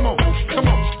 Come on. Come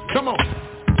on. Come on.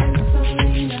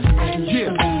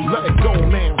 Yeah. Let it go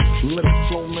now. Let it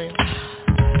flow now.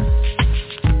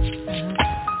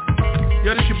 Yo,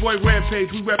 this your boy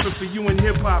Rampage. We reppin' for you in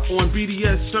hip-hop on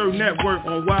BDSIR Network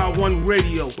on Wild One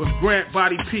Radio with Grant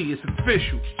Body P. It's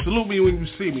official. Salute me when you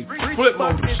see me. Flip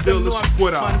mode, still the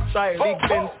squid out. Big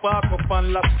Ben spark up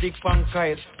and lapstick fan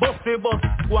kite. Bust the bus,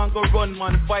 go and go run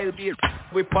man file beer.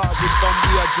 We part with some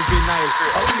we are juvenile.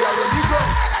 And we are ready to go.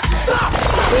 Stop!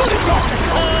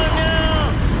 Oh no!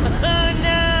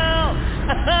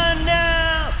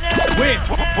 Wait,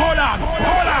 hold on!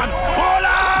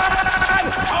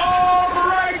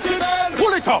 Alright, then!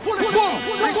 Pull it up!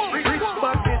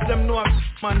 Them know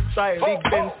man style. Big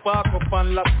Ben spark up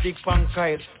and lapstick fan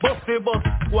kite. Bust the bus,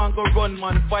 go and go run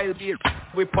man file beer.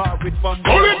 We part with some we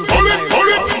are juvenile.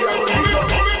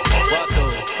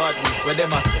 badness, where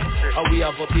them a say? And we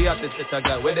have up here at the set a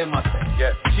girl, where them a say?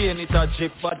 Yeah. Chain it a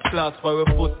drip, bad class for a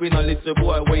foot. We no little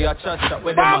boy, where you chat,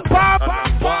 where them a say?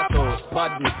 Water,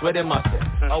 badness, where them a say?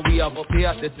 And we have up here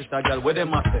at the set a girl, where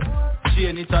them a say?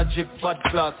 Chain it a drip, bad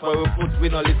class for a foot. We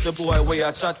no little boy, where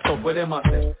you chat, where them a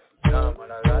say?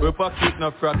 We pocket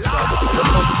no fracture. We come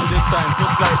to the time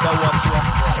just like a watcher.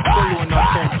 Balloon no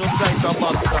pump just like a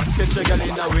boxer. Catch a girl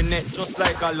in our net just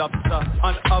like a lobster.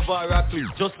 And have a rackle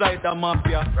just like the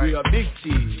mafia. We a big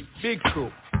team, big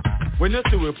crew. When you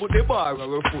see we put the bar on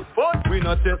our foot, we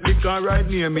not take liquor right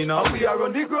near me now. We are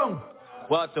on the ground.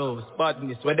 What else?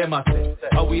 Badness, where them a say?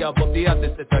 And we have up the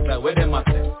artist set a girl, where them a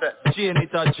say? Chain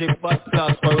it a drip, bad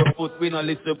class for a foot. We no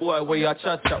little boy, where you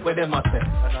chat, where them a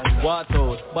say? What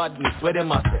else? Badness, where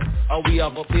them a say? And we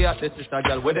have up the artist set a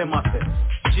girl, where them a say?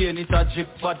 Chain it a drip,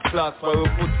 bad class for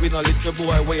a foot. We no little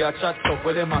boy, where you chat,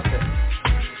 where them a say?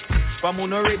 From who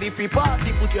no ready for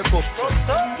party, put your cup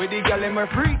up. With the girl them are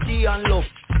freaky and love.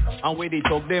 And where they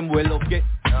talk them well up get.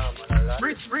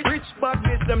 Rich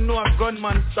badness, them know a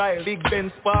gunman style. Big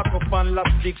Ben spark up and lap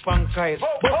stick pan Kyle.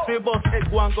 Bust we bust head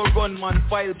go and go gunman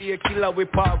file. Be a killer we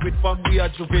part with from we are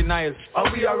juvenile.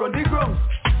 And we are on the ground.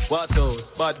 What else?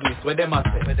 Badness, where them a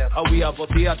say? And we have up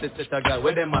the artist set a girl,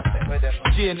 where them a say?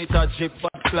 Chain it a drip,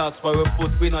 bad class for a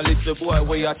foot. We no little boy,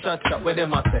 where you chat, where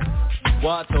them a say?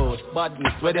 What else?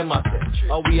 Badness, where them a say?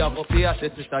 And we have up the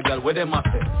artist set a girl, where them a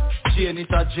say? Chain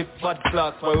it a drip, bad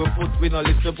class for a foot. We no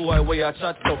little boy, where you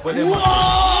chat, where them a say?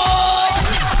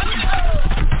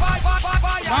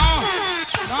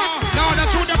 No,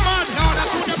 that's who the man. No,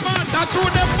 that's who the man. That's who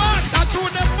the man. That's who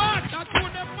the man. That's who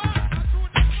the man.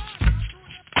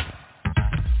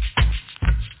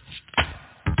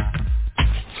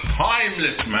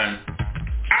 Timeless, man.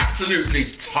 Absolutely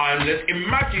timeless.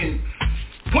 Imagine,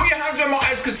 put your hands on my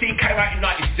eyes because he came out in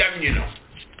 97, you know.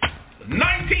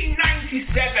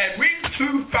 1997, we're in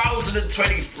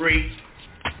 2023,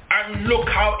 and look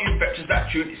how infectious that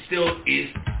tune still is,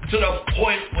 to the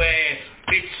point where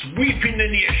it's sweeping the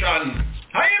nation.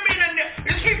 How you mean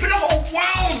it's sweeping the whole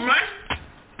world, man?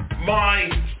 My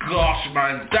gosh,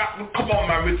 man, come on,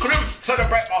 man, we couldn't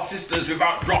celebrate our sisters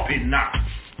without dropping that.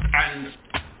 And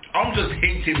I'm just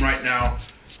hinting right now,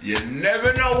 you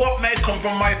never know what may come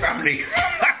from my family.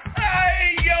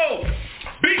 Hey, yo,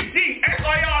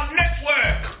 BDSIR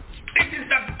Network. It is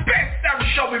the best damn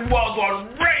show in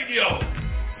worldwide radio.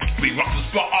 We rock the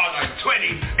spot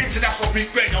R920, International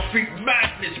Freak Radio, Freak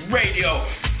Madness Radio.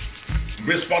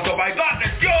 We're sponsored by God the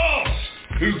Juice.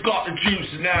 Who got the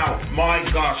juice now? My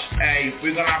gosh, hey,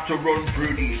 we're gonna have to run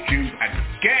through these tunes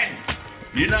again.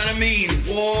 You know what I mean?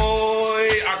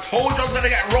 Boy, I told you I was gonna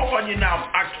get rough on you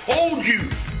now. I told you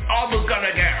I was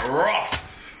gonna get rough.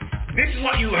 This is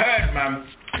what you heard, man.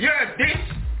 You heard this?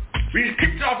 We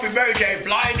kicked off with Mary J.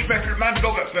 Blige, Method Man,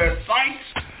 Dog at First Sight.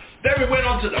 Then we went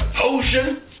on to The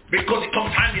Potion, because it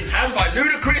comes hand in hand by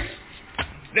Ludacris.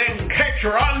 Then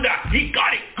Ketranda, he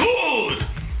got it good.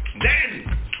 Then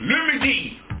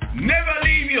Lumidee, Never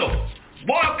Leave You.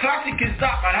 What a classic is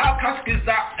that, man? How classic is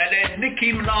that? And then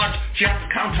Nicki Minaj, she had to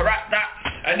counteract that.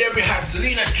 And then we had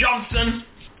Selena Johnson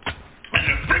and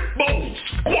the Brickball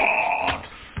Squad.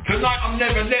 Tonight I'm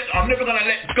never gonna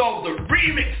let go of the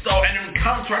remix though, and then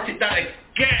counteracted that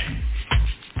again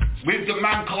with the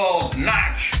man called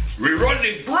Natch. We run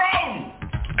it brown.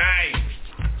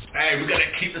 Hey, we're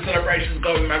gonna keep the celebrations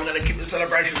going, man. We're gonna keep the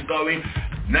celebrations going.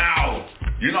 Now,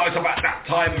 you know it's about that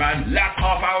time, man. Last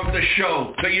half hour of the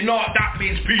show. So you know what that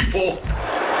means, people.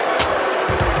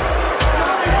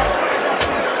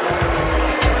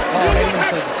 You would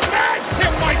have smashed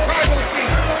him, my tribal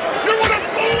chief. You would have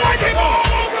blown him all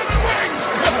over the ring.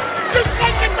 Just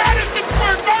like in Madison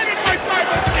Square Garden, my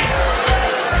tribal chief.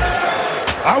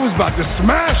 I was about to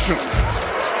smash him.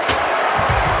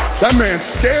 That man's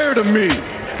scared of me.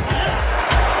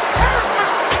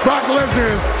 Brock Lesnar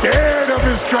is scared of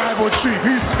his tribal chief.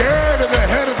 He's scared of the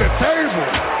head of the table.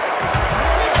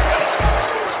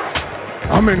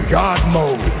 I'm in God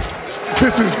mode.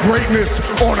 This is greatness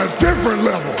on a different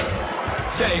level.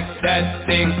 Shake that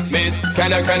thing, miss.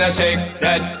 Can I shake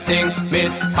that thing,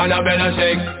 miss? Annabella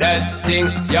shake that thing,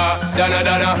 yeah.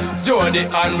 Donna, Jody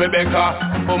and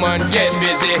Rebecca. Woman, get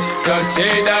busy. Just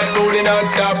shake that booty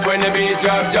non-stop when the beat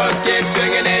drop. Just keep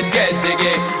swinging it, get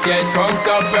jiggy. Get drunk,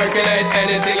 up, percolate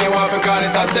anything you want because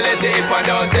it's hostility if I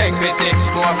don't take pity.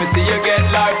 More to see you get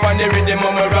life on the rhythm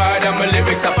of my ride and my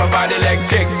lyrics up about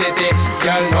electricity.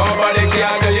 Girl, nobody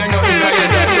can do you nothing because you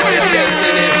don't know your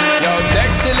destiny. Yo,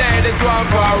 sexy ladies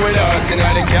want war with us. Inna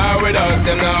the car with us,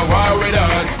 them not war with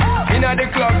us. Inna the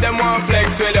club, them want flex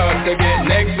with us. To get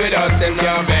next with us, them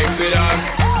can't vex with us.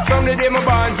 From the day my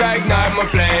bonds I ignite my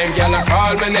flame. Girl, I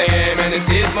call my name and it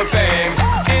is my fame.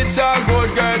 It's all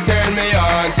good, girl, turn me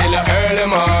on till I early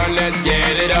morn. Let's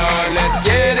get it on, let's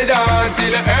get it on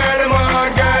till I early morn.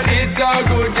 Girl, it's all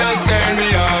good, just turn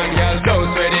me on. Girl, don't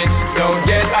sweat it, don't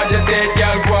get agitated.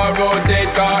 Girl, go and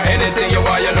rotate, cause anything you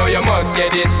want, you know you must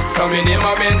get it. Coming in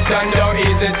my mention, don't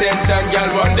ease the tension. Girl,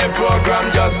 run the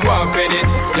program, just go and fit it.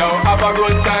 Yo, have a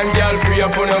good time, girl, free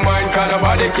up on your mind. Cause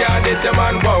nobody can this, your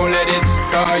man won't let it.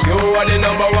 Cause you are the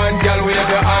number one, girl, wave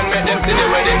your hand, make them see the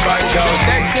wedding band. Yo,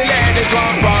 sexy ladies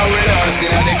want power with us. You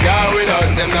know the car with us,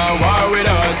 them now war with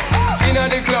us. You know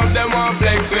the club, them want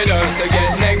flex with us. To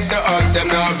get next to us,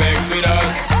 them now vex with us.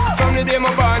 From the day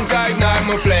my bonds I ignite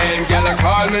my flame. Girl, I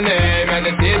call my name and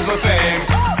it is my fame.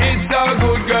 It's so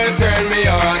good, girl, turn me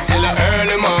on till the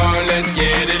early morn. Let's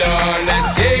get it on,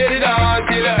 let's get it on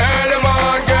till the early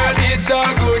morn. Girl, it's so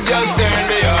good, just turn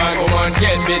me on. Come on,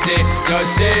 get busy, just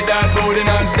shake that booty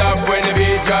non-stop. When the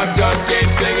beat drops, just keep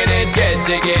flinging it, get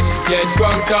jiggy. Get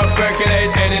drunk up,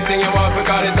 percolate anything you want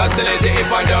because it's oscillating.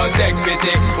 If I don't take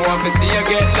pity, want to see you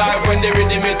get live when the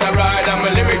rhythm is a ride. And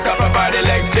my lyrics up about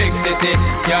electricity.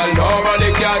 Girl, nobody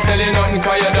can tell you nothing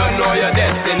cause you don't know your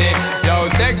destiny. Yo,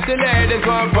 sexy ladies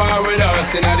want power with us.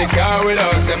 In the car with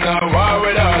us, them now war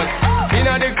with us. In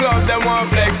the club, them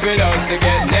want flex with us. To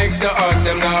get next to us,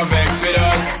 them now vex with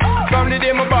us. From the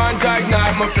day my bonds I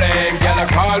ignite my flame. Girl, I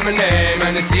call my name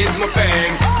and it is my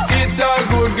fame. It's all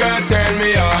good, girl, turn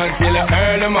me on till the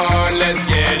early morn. Let's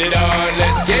get it on,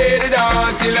 let's get it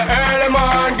on till the early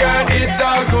morn. Girl, it's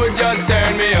all good, just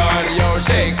turn me on. Yo,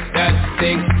 shake that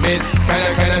thing, miss,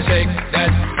 kinda shake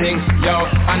that thing. Yo,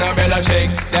 Annabella,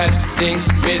 shake that thing,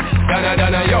 miss,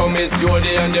 Donna, yo, Miss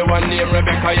Jody and the one named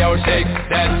Rebecca. Yo, shake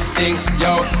that thing,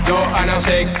 yo, Anna,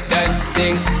 shake that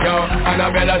thing, yo,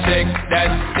 Annabella, shake that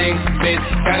thing, miss,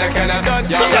 kinda,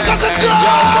 yo,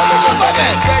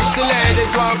 sexy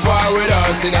ladies want war with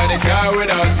us. In the car with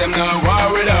us, them now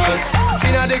war with us.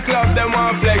 In the club, them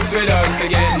want flex with us. To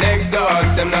get next to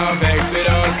us, them now vex with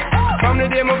us. From the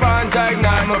day my bonds I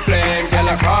ignite my flame. Girl,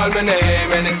 I call my name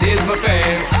and it is my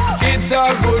fame. It's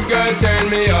all good, girl, turn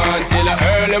me on till the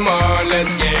early morn.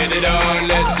 Let's get it on,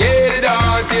 let's get it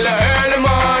on till the early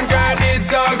morn. Girl,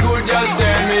 it's all good, just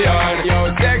turn me on. Yo,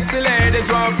 sexy ladies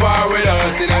want power with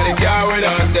us. In the car with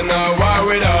us, them now war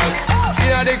with us.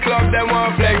 In the club, them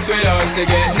want flex with us. To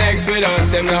get next with us,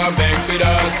 them now vex with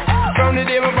us. From the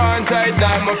day my bonds I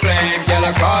ignite my flame. Girl,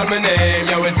 I call my name,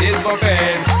 yo, it is for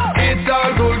fame. It's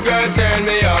all good, girl, turn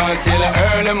me on till the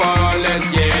early morn. Let's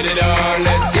get it on,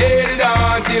 let's get it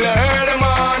on till the early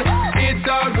morn. It's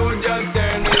all good, just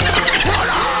turn me on.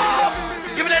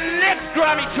 Give me the next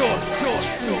Grammy tour.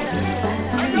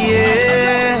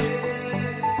 Yeah.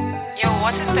 Yo,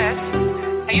 what is this?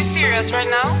 Are you serious right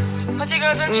now? Put your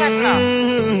girls in check now.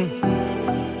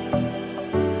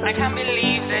 I can't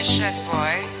believe this shit,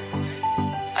 boy.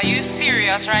 Are you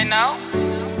serious right now?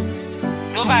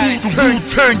 Nobody.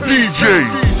 Turn DJ.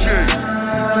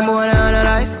 Some boy on the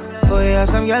life. Oh yeah,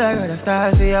 some girl I got a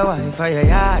star, see a wife for your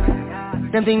yard.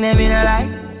 Them think them in a life.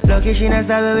 Lucky she not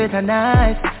stab with a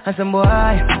knife. And some boy,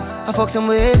 I fuck some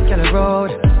with Kelly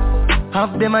Road.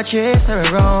 Half them a chase her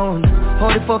around. How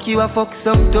the fuck you a fuck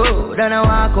some dude? And I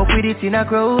walk up with it in a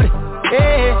crowd.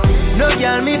 Hey, no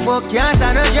girl me fuck can't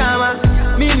stand no drama.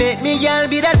 Me make me girl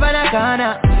be that for the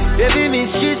corner. Baby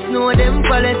miss she know them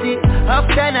policy.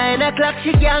 After 9 o'clock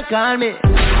she can't call me.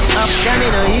 After me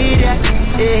no idiot,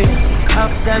 yeah.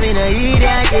 After me no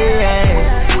idiot,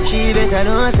 yeah. She better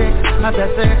know say after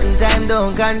certain time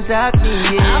don't contact me,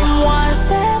 yeah. I'm one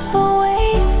step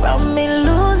away from me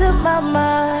losing my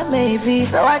mind, maybe.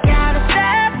 So I gotta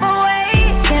step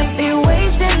away. Can't be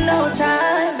wasting no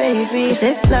time, baby.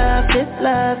 This love,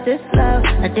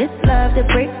 to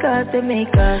break us, to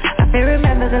make us. I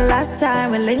remember the last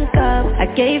time we linked up. I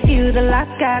gave you the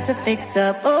last guy to fix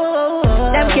up. Oh,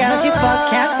 them girls you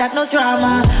fuck can't start no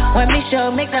drama. When me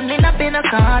show, make them lean up in a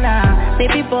corner.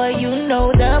 Baby boy, you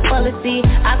know the policy.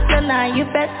 After 9, you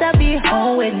better be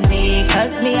home with me.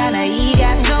 Cause me and I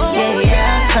idiot,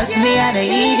 yeah. Cause me and I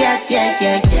idiot,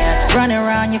 yeah. Running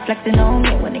around, you flexing on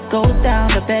me. When it goes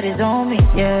down, the bed is on me,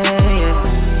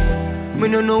 yeah. Me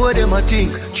no know what them a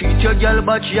think. Treat your girl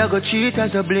but she a go cheat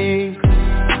as a blink.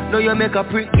 Now you make a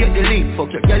prick, get the link.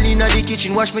 Fuck your girl inna the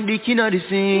kitchen, wash me dick inna the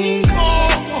sink.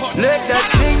 Let that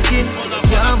sink in.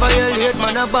 Can't violate,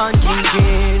 man a band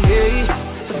king, hey.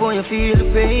 So when you feel the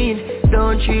pain,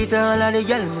 don't treat all of the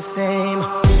girl the same.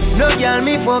 No girl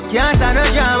me fuck, can't stand no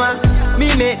drama.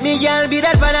 Me make me girl be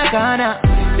that for the corner.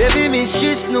 Baby miss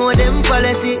she know them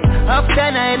policy.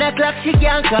 After 9 o'clock she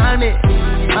can't call me.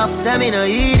 After me no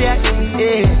idiot,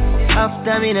 yeah.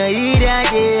 After me no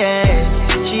idiot, yeah.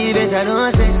 She better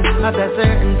know say, after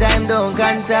certain time don't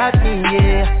contact me,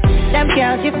 yeah. Them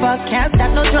girls you fuck can't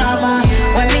stop no drama.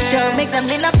 When me show, make them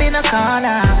lean up in a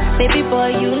corner. Baby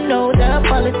boy, you know the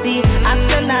policy.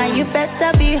 After 9, you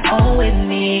better be home with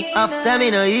me. After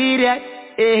me no idiot,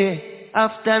 eh.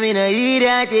 After me no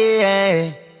idiot,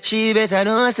 yeah. She better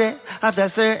know say, after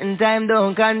certain time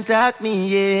don't contact me,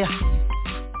 yeah.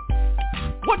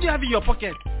 What do you have in your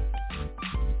pocket?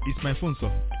 It's my phone,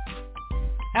 sir.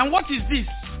 And what is this?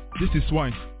 This is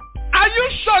wine. Are you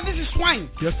sure this is wine?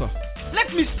 Yes, sir.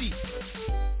 Let me see.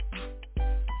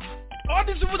 All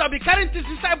these people that be carrying this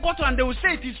inside bottle and they will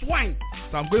say it is wine.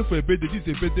 So I'm going for a birthday. This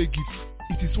is a birthday gift.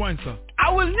 It is wine, sir. I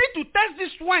will need to test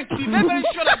this wine to be very, very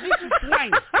sure that this is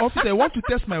wine. Officer, you want to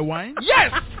test my wine?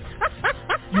 Yes!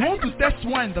 You want to test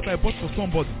wine that I bought for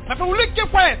somebody? My friend, will you keep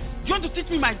quiet? Do you want to teach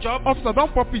me my job? Officer,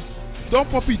 don't pop it. Don't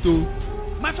pop it, oh.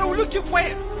 My friend, will you keep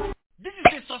quiet? This is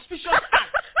a suspicious act.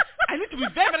 I need to be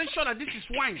very, very sure that this is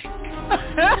wine.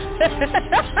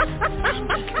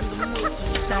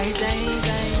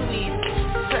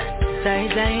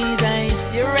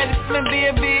 You ready for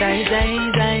me, baby?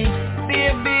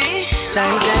 Baby.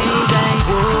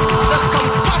 Let's come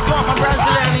pop off my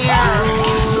Brazilian.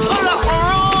 Pull up my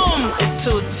room. It's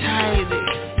too tidy.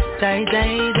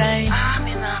 I'm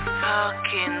in a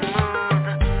fucking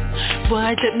mood.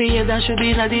 Boy, take me head and should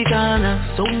be in the corner.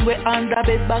 Somewhere under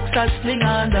bed box and sling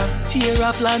under. Tear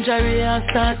off lingerie and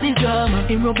start the drama.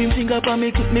 Him rub him finger for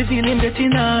me, quick me feel him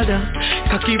getting harder.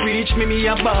 Cocky reach me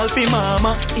a ball for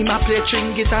mama. Him a play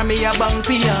string guitar, me a bang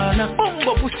piano.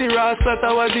 Bumbo pussy rasta,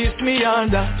 that was this me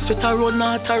under. Sweat a road,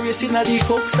 not a race in a the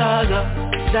coke saga.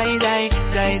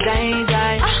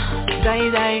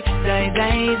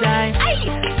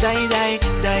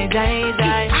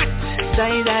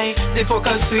 Die. The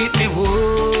fucker sweet me,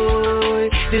 boy.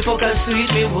 The fucker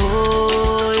sweet me,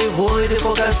 boy. The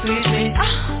fucker sweet me.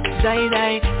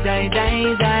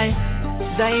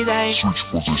 Die. Switch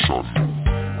position.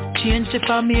 Change the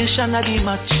formation of the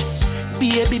match.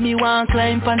 Baby, me want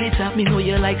climb on the top. Me know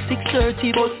you like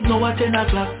 6:30, but no at 10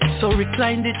 o'clock. So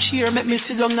recline the chair, make me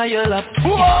sit down on your lap. Easy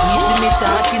me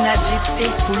talking a gypsy.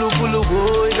 Pulu,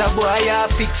 boy, that boy a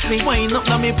fix me. Wind up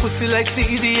na me pussy like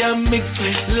CD and mix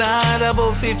me. Lord,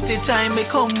 about 50 times me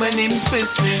come when him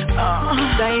twist me.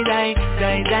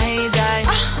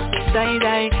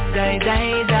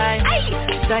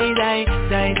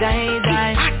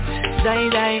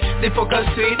 Die. The fucker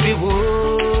sweet me,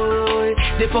 boy.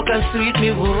 The fucker sweet me,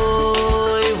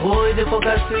 boy. The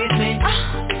fucker sweet me.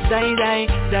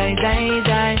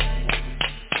 Die.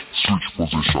 Switch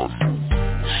position.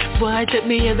 Boy, take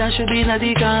me head and should be in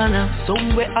the corner.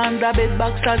 Somewhere under bed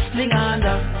box and sling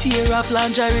under. Tear off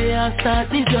lingerie and start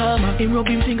the drama. Him rub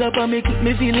him finger for me, quick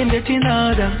me feel him getting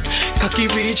harder. Cocky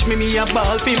reach me a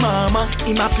ball for mama.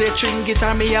 Him a play string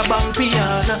guitar, me a bang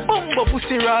piano. Bumbo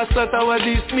pussy rasta, that was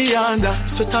this me under.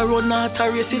 Sweat a road, not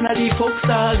a race in a the folk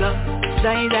saga.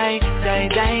 Die.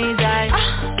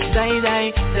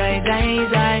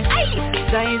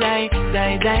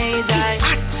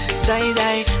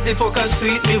 The fucker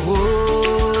sweet me,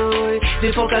 boy. The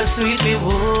fucker sweet me,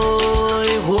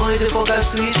 boy. The fucker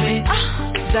sweet me.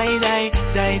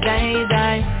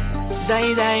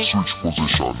 Die. Switch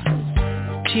position.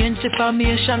 Change the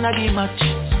formation of the match.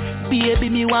 Baby,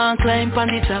 me want climb on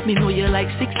the top. Me know you like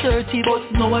 6:30, but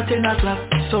no at 10 o'clock.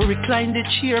 So recline the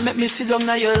chair, make me sit down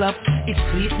on your lap. It's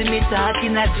sweet to me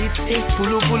talking a gypsy.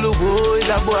 Pulu, boy,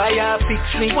 that boy a fix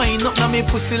me. Wind up na me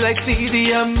pussy like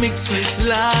CD and mix me.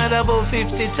 Lord, about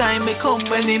 50 times me come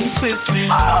when him twist me.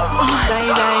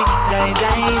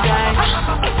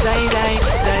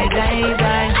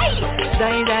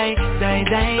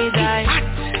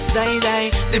 Die.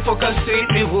 The fucker sweet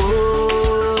me,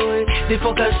 boy. The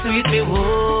fucker sweet me,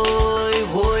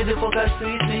 boy. The fucker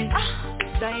sweet me.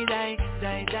 Die.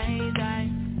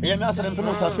 Yeah, me ask them to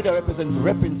know that video represent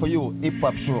RePPiN4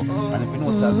 hip-hop show. And if you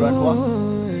know that grand what?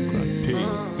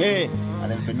 Hey,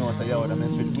 and if you know that you're the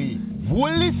mess with we.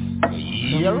 Willis!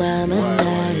 Yeah,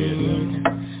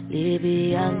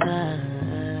 baby, I'm gone.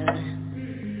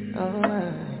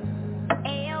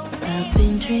 I've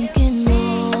been drinking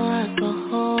more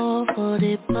alcohol for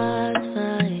the past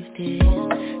 5 days.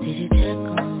 Did you check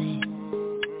on me?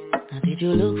 Now did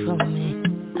you look for me?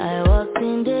 I walked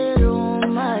in the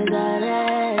room, eyes are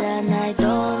red, and I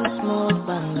don't smoke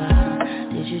banga.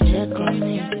 Did you check on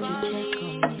me?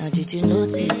 Now did you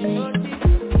notice me?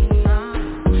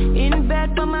 In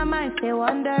bed but my mind stay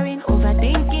wandering,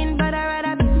 overthinking, but I'd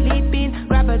rather be sleeping.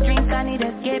 Grab a drink, I need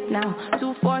escape now.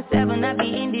 247, I be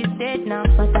in this state now.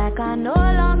 But I can no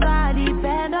longer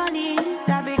depend on it.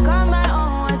 I become my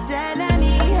own worst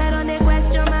enemy. I don't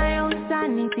question my own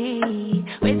sanity.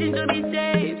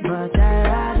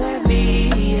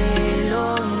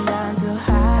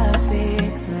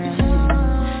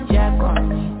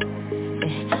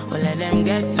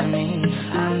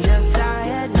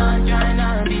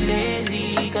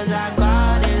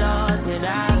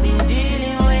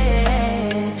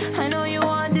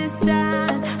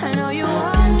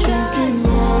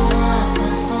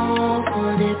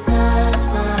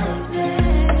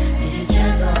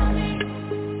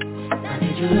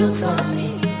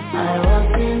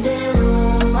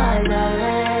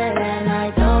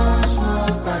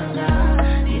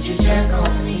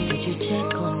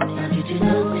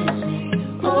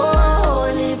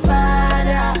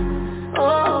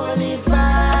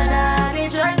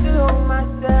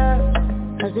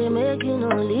 Cause they make you no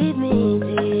leave me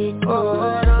deep.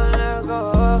 Oh, don't let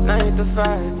go. 9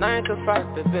 to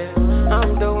 5, baby.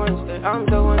 I'm the one,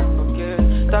 okay.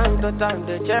 Time to time,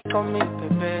 they check on me,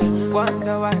 baby.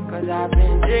 Wonder why, cause I've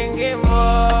been drinking more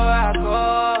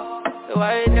alcohol. So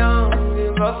I don't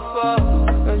give a fuck,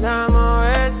 cause I'm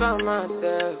always by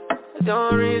myself. I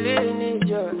don't really need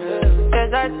your help.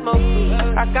 Yes, I smoke weed,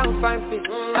 I can't find peace.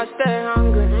 I stay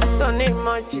hungry, don't need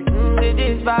much. See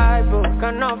this Bible,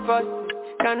 cannot force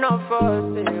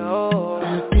it, oh.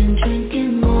 I've been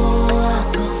drinking more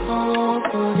alcohol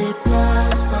for the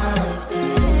past 5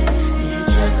 days. Did you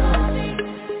check on me?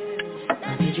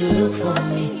 Now did you look for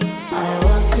me? I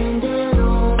was in the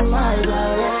room, my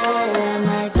barrel and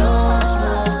my doors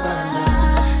were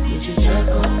banged. Did you check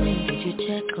on me?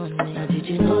 Now did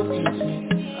you notice me?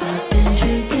 I've been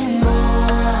drinking more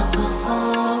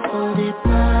alcohol for the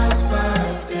past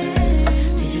 5 days.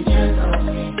 Did you check on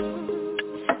me?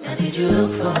 Now did you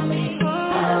look for me? I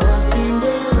was in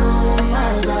the room,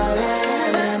 my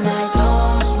barrel and my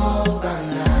doors were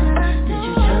banged. Did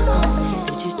you check on me?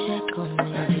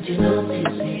 Now did you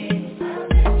notice me?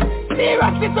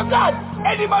 Seriously to God,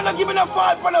 any man not giving a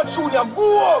fall for no junior, go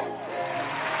up.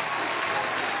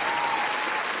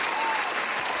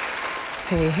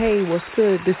 Hey, what's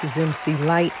good? This is MC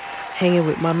Light, hanging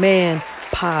with my man,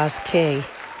 Paz K.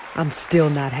 I'm still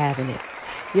not having it.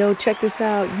 Yo, check this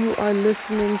out. You are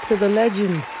listening to the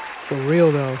legend. For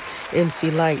real though,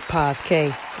 MC Light, Paz K.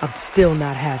 I'm still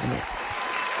not having it.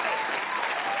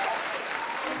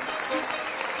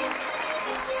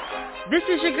 This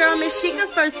is your girl, Miss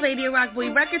Sheikah, First Lady of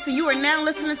Rockboy Records, and you are now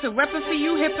listening to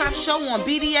RePPiN4 Hip Hop Show on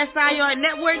BDSIR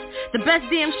Network, the best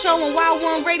damn show on Wild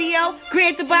One Radio.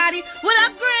 Grant the Body. What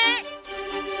up, Grant?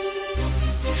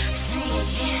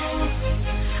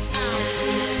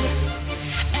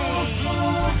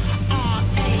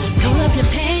 Pull up your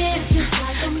pants,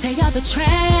 take out the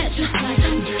trash,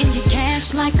 in your cash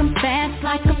like I'm fast,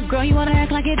 like I'm girl, you wanna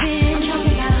act like it did.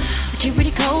 Keep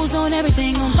pretty clothes on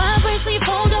everything, on vibrate so your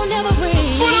phone don't never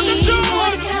ring.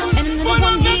 And another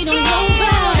one need on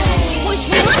nobody. Which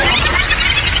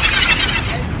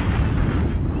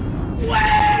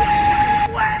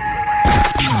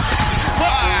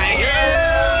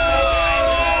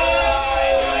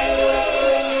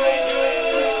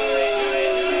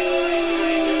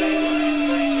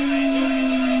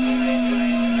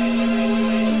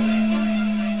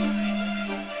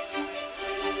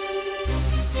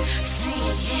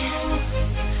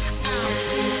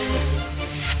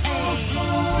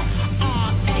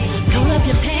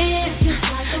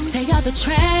the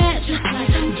trash,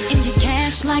 in your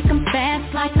cash like I'm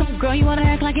fast, like I'm girl, you wanna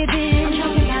act like it did.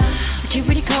 Keep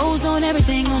pretty clothes on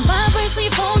everything, on vibrate so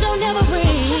your phone don't never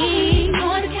ring.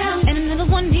 And another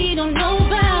one need on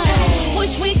nobody.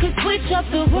 Wish we could switch up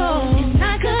the roles.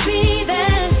 I could be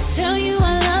there, tell you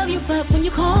I love you, but when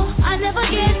you call, I never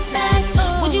get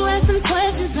back. Would you ask some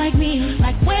questions like me,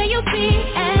 like where you be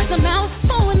at? I'm out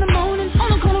 4 in the morning, on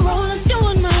the corner rolling,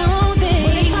 doing my own thing.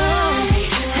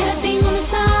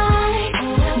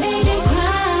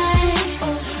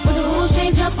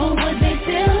 Or would they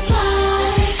still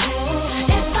apply?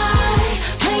 If I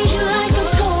played you like a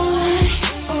toy,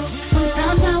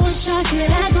 sometimes I wish I could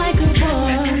act like a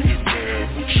boy.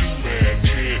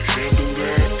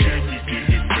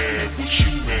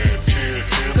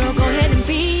 Girl, go ahead and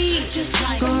be just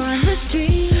like go run the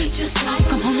street, just like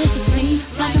I'm home with the sleep,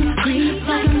 like I'm a creep,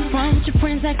 like I'm front with your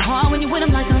friends that call when you with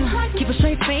them, like I'm keep a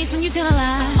straight face when you tell a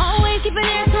lie. Always keep an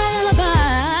airtight alibi.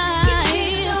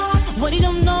 What you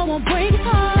don't know won't break his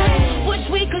heart. Wish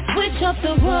we could switch up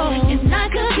the roles. And I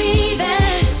could be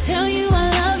there, tell you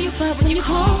I love you, but when you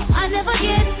call, I never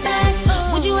get back.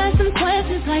 Would you ask some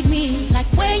questions like me, like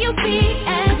where you be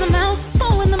at? 'Cause I'm out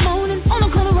 4 in the morning, on the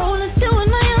corner rolling, doing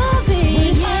my own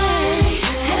thing. Yeah,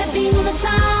 happy on the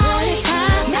side,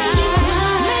 make me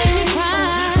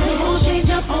cry. The rules change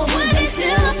up, or would they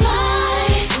still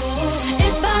apply?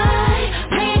 If I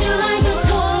played you like a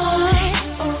toy,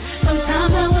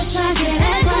 sometimes I wish I could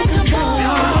act like a boy.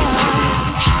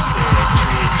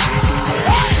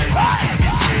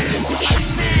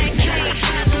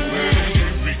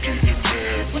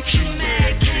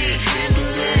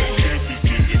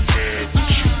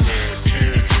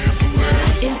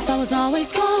 If I was always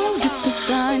gone, just the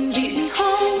sun beating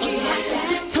home.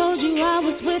 Told you I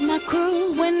was with my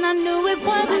crew when I knew it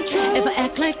wasn't true. If I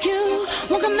act like you,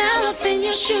 won't come out up in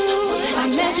your shoes.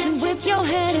 I'm messing with your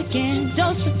head again,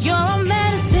 dose with your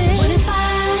medicine. What if I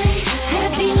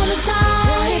had you on the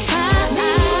side?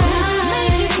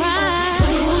 Make you cry.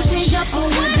 Who's change up or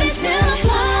would they still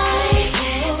apply?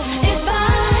 If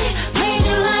I made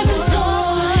you like a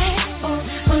toy,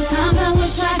 sometimes I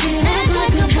wish I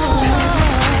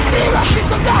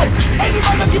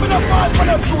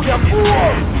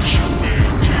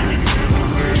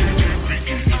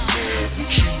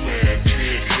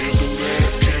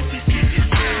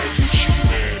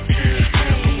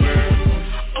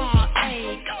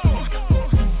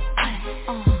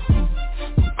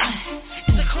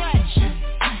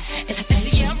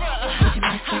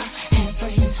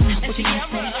What you gonna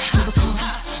say? Give a call.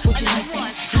 What you gonna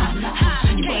say? Holla.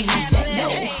 You ain't need that, no.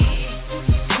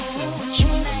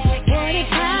 Get it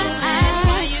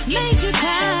high, make you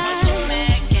high.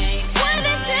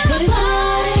 Put it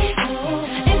high,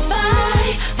 it's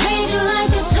fine. Made you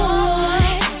like a toy.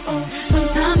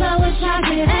 Sometimes I wish I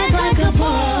could act like a boy.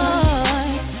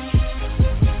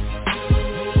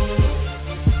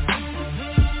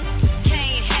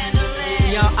 Can't handle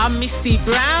it. Yo, I'm Misty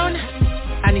Brown,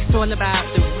 and it's all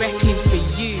about the RePPiN for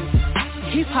You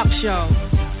hip-hop show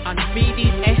on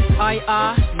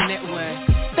BDSIR Network.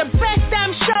 The best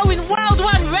damn show in World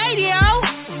One Radio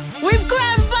with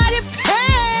Grandbody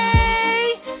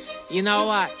P. You know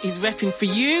what? He's repping for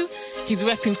you, he's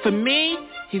repping for me,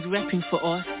 he's repping for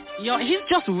us. Yo, he's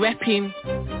just repping.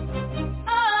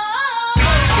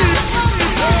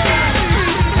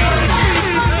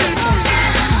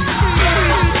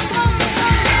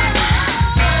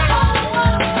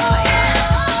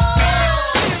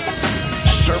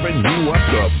 Serving you up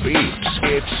the beats.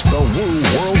 It's the Woo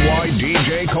Worldwide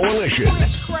DJ Coalition.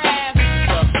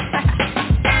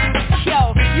 Yo,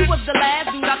 you was the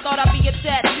last dude I thought I'd be a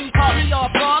tattoo. Caught me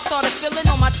off guard, started feeling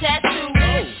on my tattoo.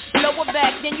 Lower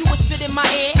back, then you would spit in my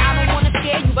ear. I don't wanna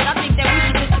scare you, but I think that we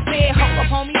should disappear. Hold up,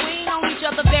 homie, we ain't known each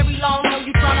other very long. Know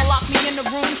you tryna lock me in the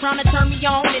room, tryna turn me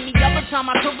on. And the other time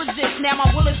I could resist, now my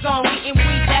will is gone. Getting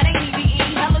weak, that ain't even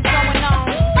easy. Hell is going on.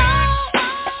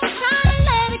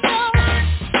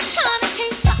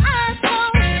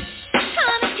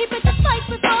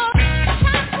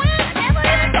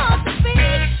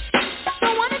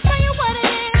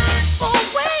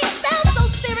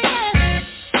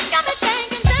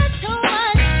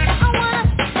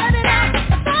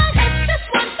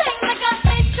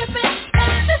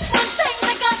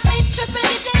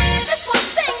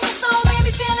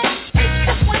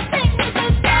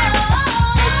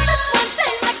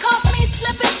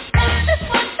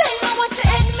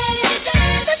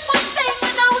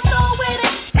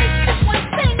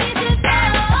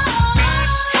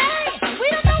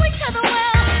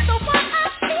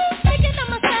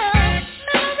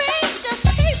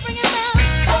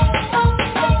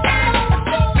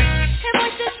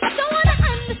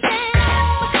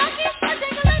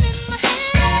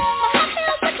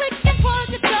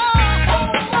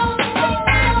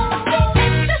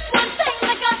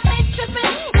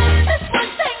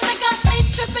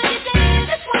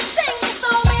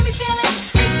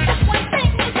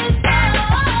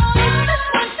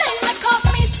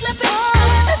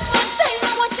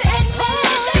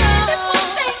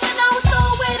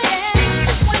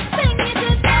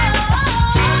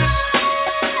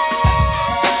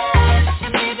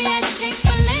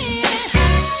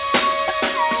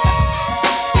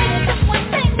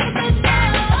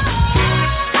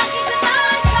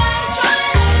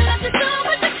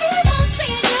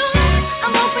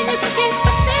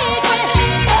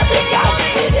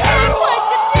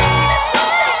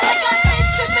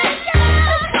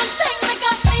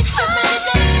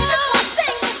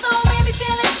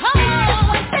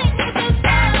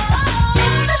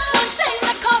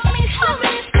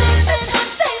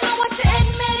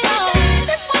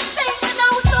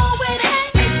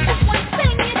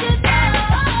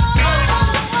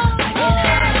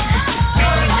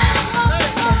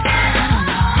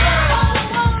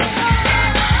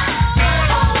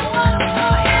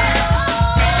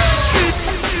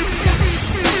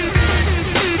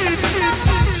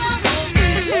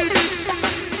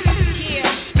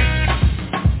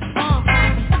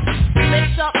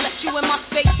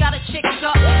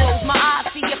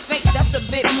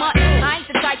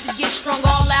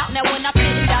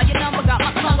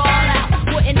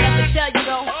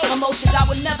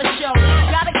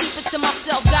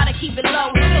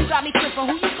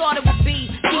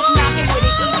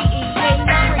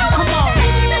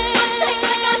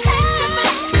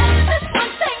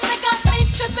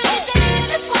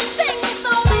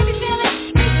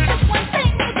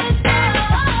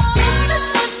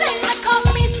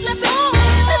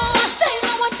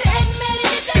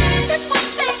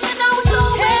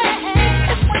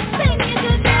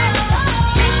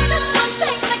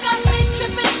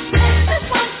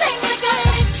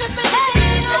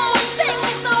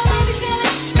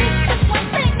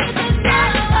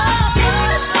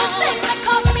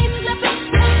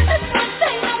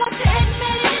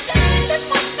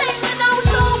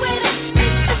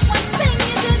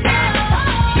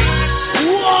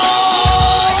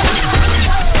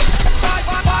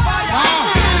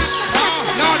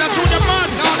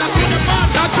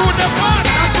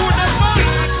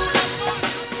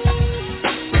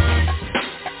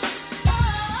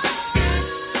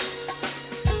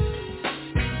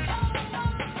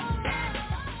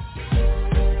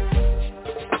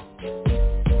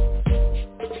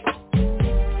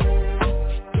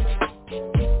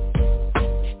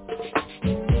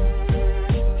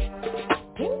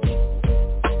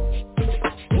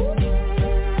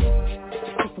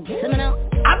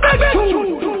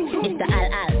 It's the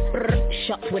al-al,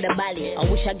 shot with a bally. I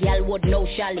wish a girl would know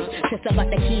Charlie. Just about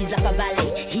the keys like a valley.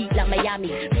 Heat like Miami.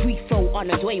 Free throw on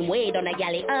a Dwayne Wade on a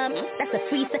galley. That's a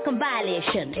 3-second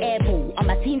violation. Air boo, on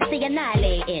my team stay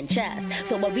annihilating. Trust,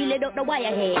 so I really don't know why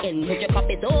you're hating. Put your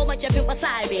copy so much of people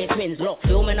sideways. Twins, look,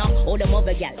 filming up, all them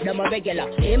other gal, them a regular.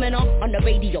 Aiming up on the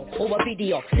radio, over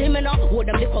video. Simming up, all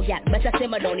them little gal, but I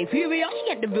simmer down inferior. She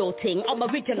get the real thing, I'm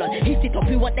original. Hit it up,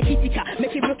 you want the kitty cat,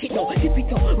 make it look it now. Tip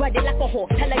it up, ride it like a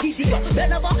horse, tell her easy up.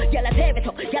 Bend over, gal a tear it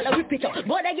up, gal a rip it up.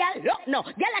 But a gal, look no,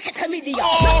 gal a catch a media.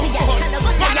 Not the gal, tell her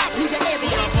what the gal, leave the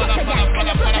area. What's a gal, tell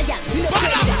her what a gal, you know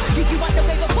area. Did you want the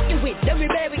way we're fucking with, then we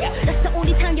bury ya. That's the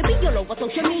only time you be all over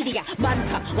social media.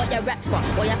 Banter, what you rap for,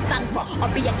 what you stand for. Or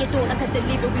be a ghetto like a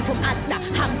delivery from Asda.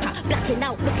 Hamper, blacking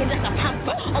out, looking like a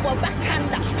pamper. Or a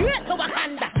backhander, straight to a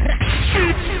hander.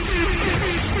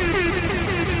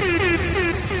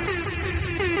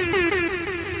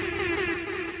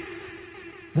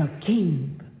 The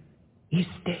king is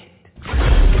dead.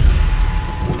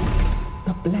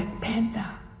 The Black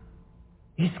Panther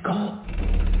is gone.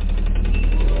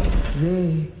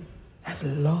 They have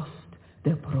lost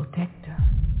their protector.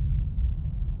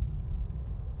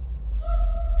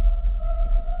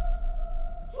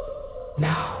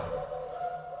 Now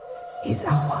is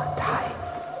our time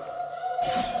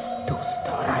to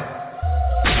strike.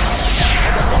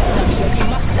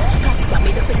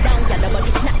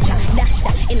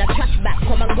 In a trash bag,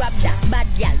 come and grab that. Bad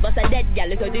gal, but a dead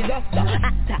gal, it's a disaster.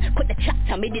 Actor, put the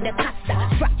chapter, me did a caster.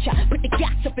 Fracture, put the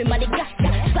gas up in my gaster.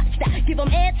 Scratch that, give them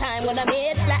airtime when I'm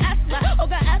here, it's like asthma. Oh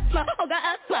got asthma, oh got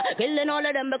asthma. Killing all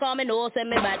of them because me know send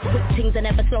me back. Quick things and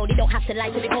never slowly, don't have to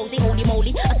like to be cozy. Holy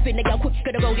moly, I spin the gal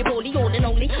quicker than roly poly. All and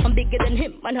only, I'm bigger than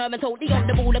him, and Herman told on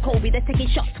the ball of Kobe. They're taking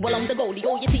shots while I'm the goalie.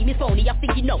 Oh, you see me phony, I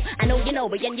think you know. I know you know,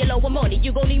 but when you're low on money,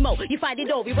 you gon' need more. You find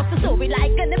it over, what's the story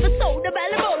like? I never sold the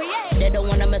Ballamori, yeah. They don't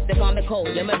wanna mess, they call me cold.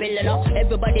 You're my villain,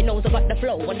 everybody knows I got the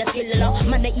flow and the skill,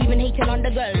 man, they even hating on the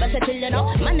girl, but they're chillin',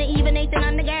 man, they even hating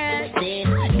on the girl.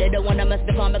 They don't wanna mess,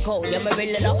 they call me cold. You're my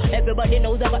villain, everybody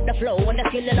knows I got the flow and the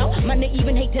skill, man, they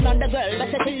even hating on the girl,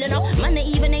 but they're chillin', man, they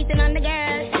even hating on the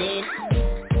girl.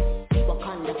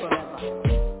 Wakanda forever.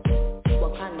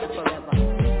 Wakanda forever.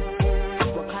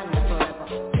 Wakanda forever.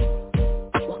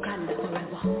 Wakanda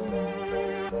forever.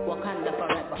 Wakanda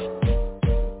forever.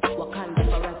 Wakanda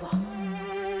forever.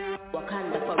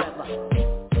 Wakanda forever.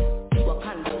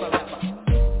 Wakanda forever.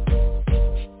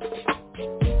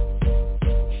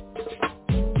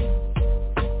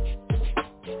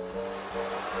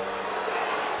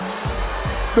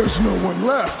 There's no one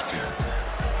left.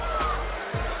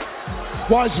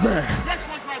 Wise man,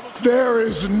 there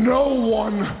is no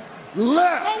one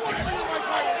left.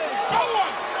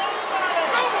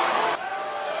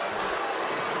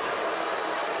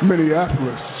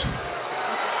 Minneapolis.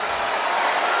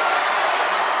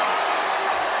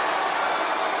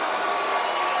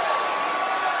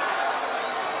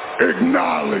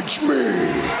 Acknowledge me.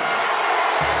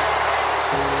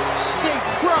 State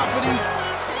property,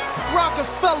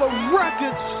 Rockefeller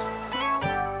Records.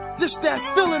 This that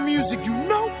feeling music, you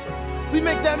know? We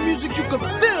make that music you can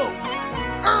feel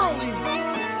early.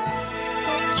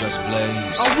 Just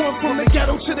blaze. I went from the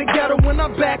ghetto to the ghetto when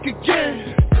I'm back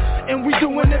again. And we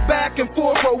doing it back and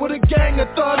forth, bro, with a gang of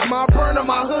thugs. My burner,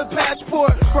 my hood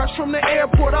passport. Fresh from the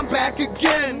airport, I'm back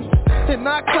again. And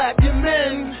I clap your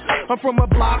men. I'm from a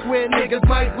block where niggas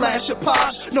might flash a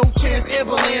posh. No chance,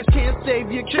 ambulance can't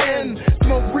save your kin.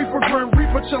 Smoke reefer, grim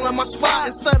reaper, chillin' my spot.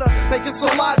 Instead of making so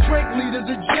lot, drink liters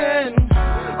of gin.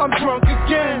 I'm drunk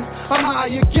again, I'm high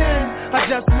again. I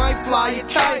just might fly a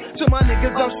kite to my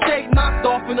niggas upstate, knocked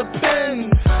off in a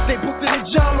pen. They booked in a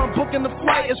jump, I'm booking the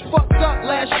flight. It's fucked up,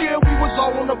 last year we was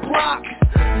all on the block.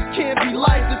 This can't be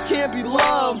life, this can't be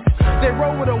love. They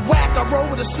roll with a whack, I roll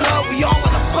with a snub. We all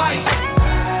in a fight.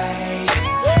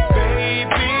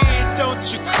 Baby, don't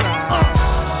you cry.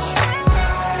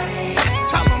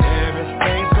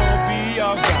 Everything's gonna be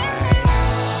alright.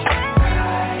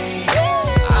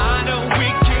 I know we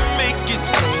can make it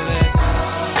through that.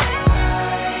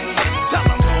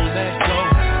 Don't let go,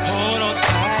 hold on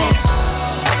tight.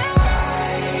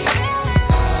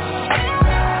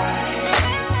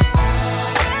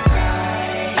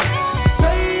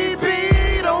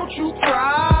 Baby, don't you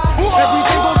cry.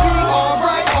 Everything gon' be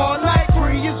alright all night.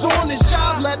 Free is on this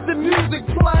job, let the music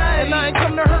play. And I ain't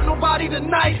come to hurt nobody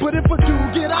tonight, but if I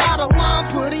do get out of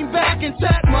line, put him back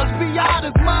intact. Must be out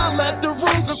his mind, let the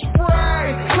room go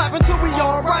spray. Clap until we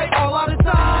alright, all out of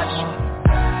dodge.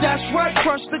 That's right,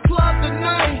 crush the club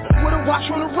tonight with a watch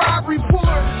on the ride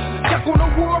report. Check on the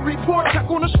war report, check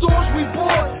on the stores we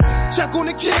bought. Check on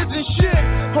the kids and shit.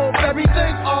 Hope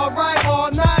everything's alright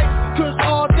all night.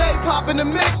 in the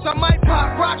mix, I might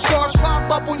pop rock stars, pop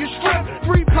up on your strip,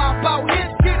 free pop out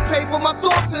hits, get paid for my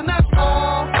thoughts, and that's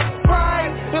all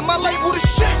right. And my label the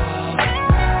shit,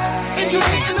 and you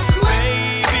hating the clip.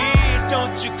 Baby,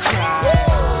 don't you cry.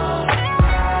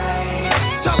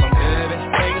 Tell 'em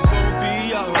everything's gonna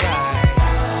be alright.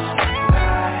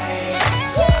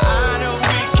 I know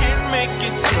we can make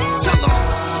it through. Tell 'em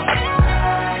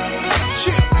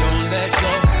don't let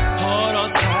go, hold on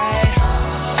tight.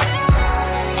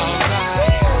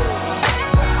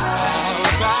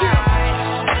 Alright,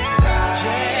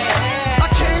 I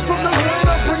came from the hood,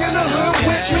 I'm bringing the hood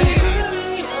with me.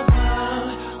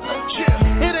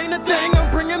 It ain't a thing, I'm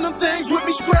bringing them things with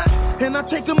me strapped. And I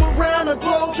take them around the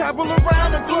globe, travel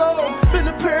around the globe. Been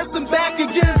to Paris and back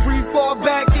again, free fall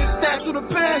back, get snatched with a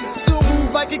pen. Still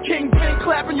move like a kingpin,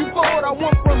 clapping you forward. I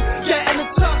went from cat in the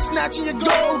tuck, snatching your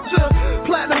gold, to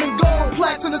platinum and gold,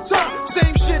 plaques in the tuck.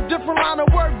 Same shit, different line of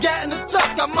work, gat in the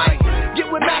tuck. I might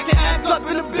get with Mac and act up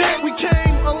in the bed. We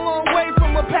came a long way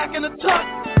from a pack in the tuck.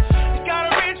 you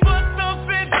gotta reach for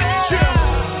something better.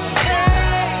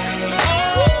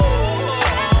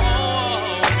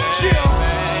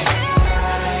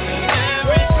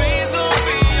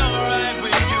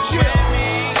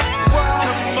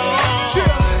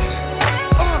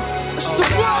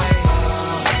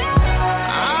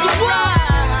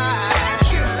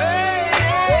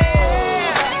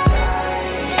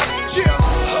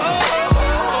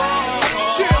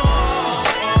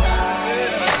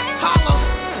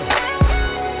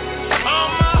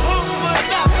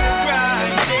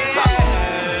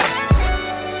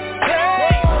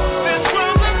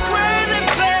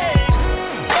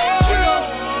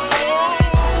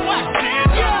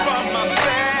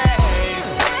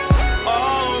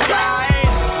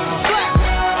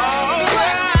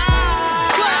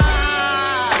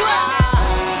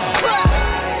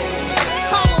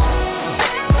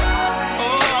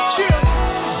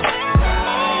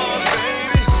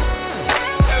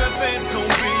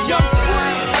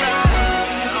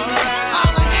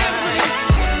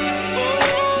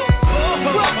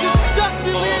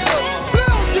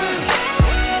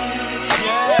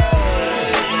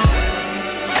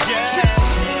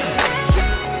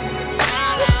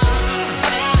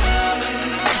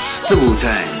 The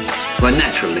Wu-Tang were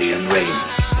naturally enraged,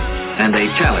 and they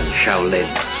challenged Shaolin.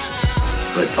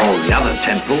 But all the other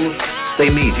temples, they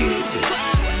mediated.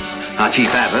 Our chief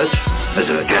abbot, as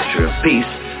a gesture of peace,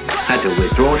 had to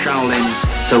withdraw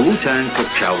Shaolin, so Wu-Tang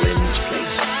took Shaolin's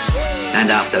place.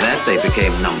 And after that, they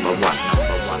became number one.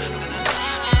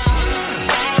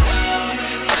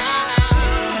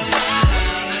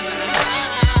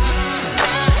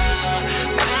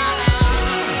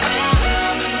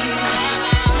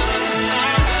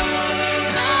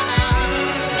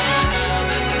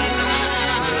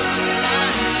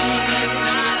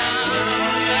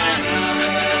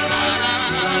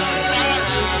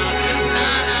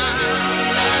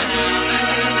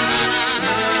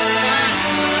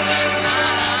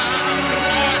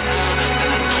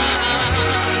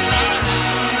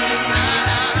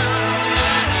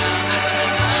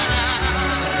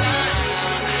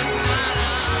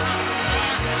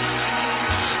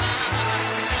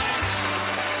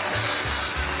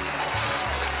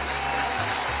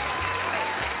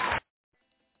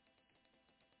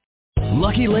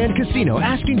 Lucky Land Casino,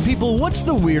 asking people, what's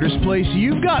the weirdest place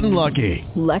you've gotten lucky?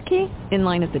 Lucky? In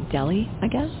line at the deli, I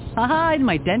guess? Aha, in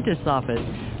my dentist's office.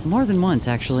 More than once,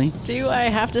 actually. Do I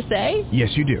have to say?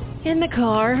 Yes, you do. In the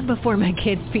car before my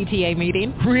kids' PTA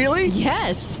meeting. Really?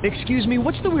 Yes. Excuse me,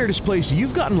 what's the weirdest place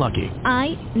you've gotten lucky?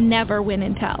 I never win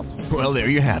and tell. Well, there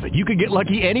you have it. You can get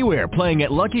lucky anywhere, playing at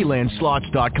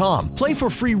LuckyLandSlots.com. Play for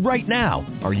free right now.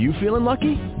 Are you feeling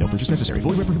lucky? No purchase necessary.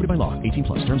 Void where prohibited by law. 18+.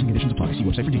 Terms and conditions apply. See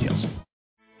website for details.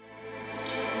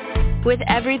 With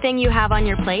everything you have on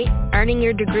your plate, earning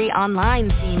your degree online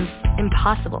seems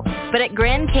impossible. But at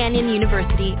Grand Canyon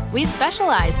University, we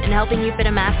specialize in helping you fit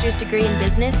a master's degree in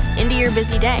business into your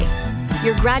busy day.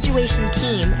 Your graduation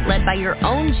team, led by your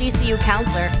own GCU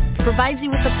counselor, provides you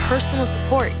with the personal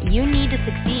support you need to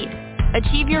succeed.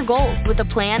 Achieve your goals with a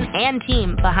plan and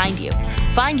team behind you.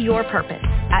 Find your purpose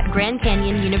at Grand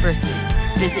Canyon University.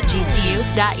 Visit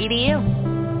gcu.edu.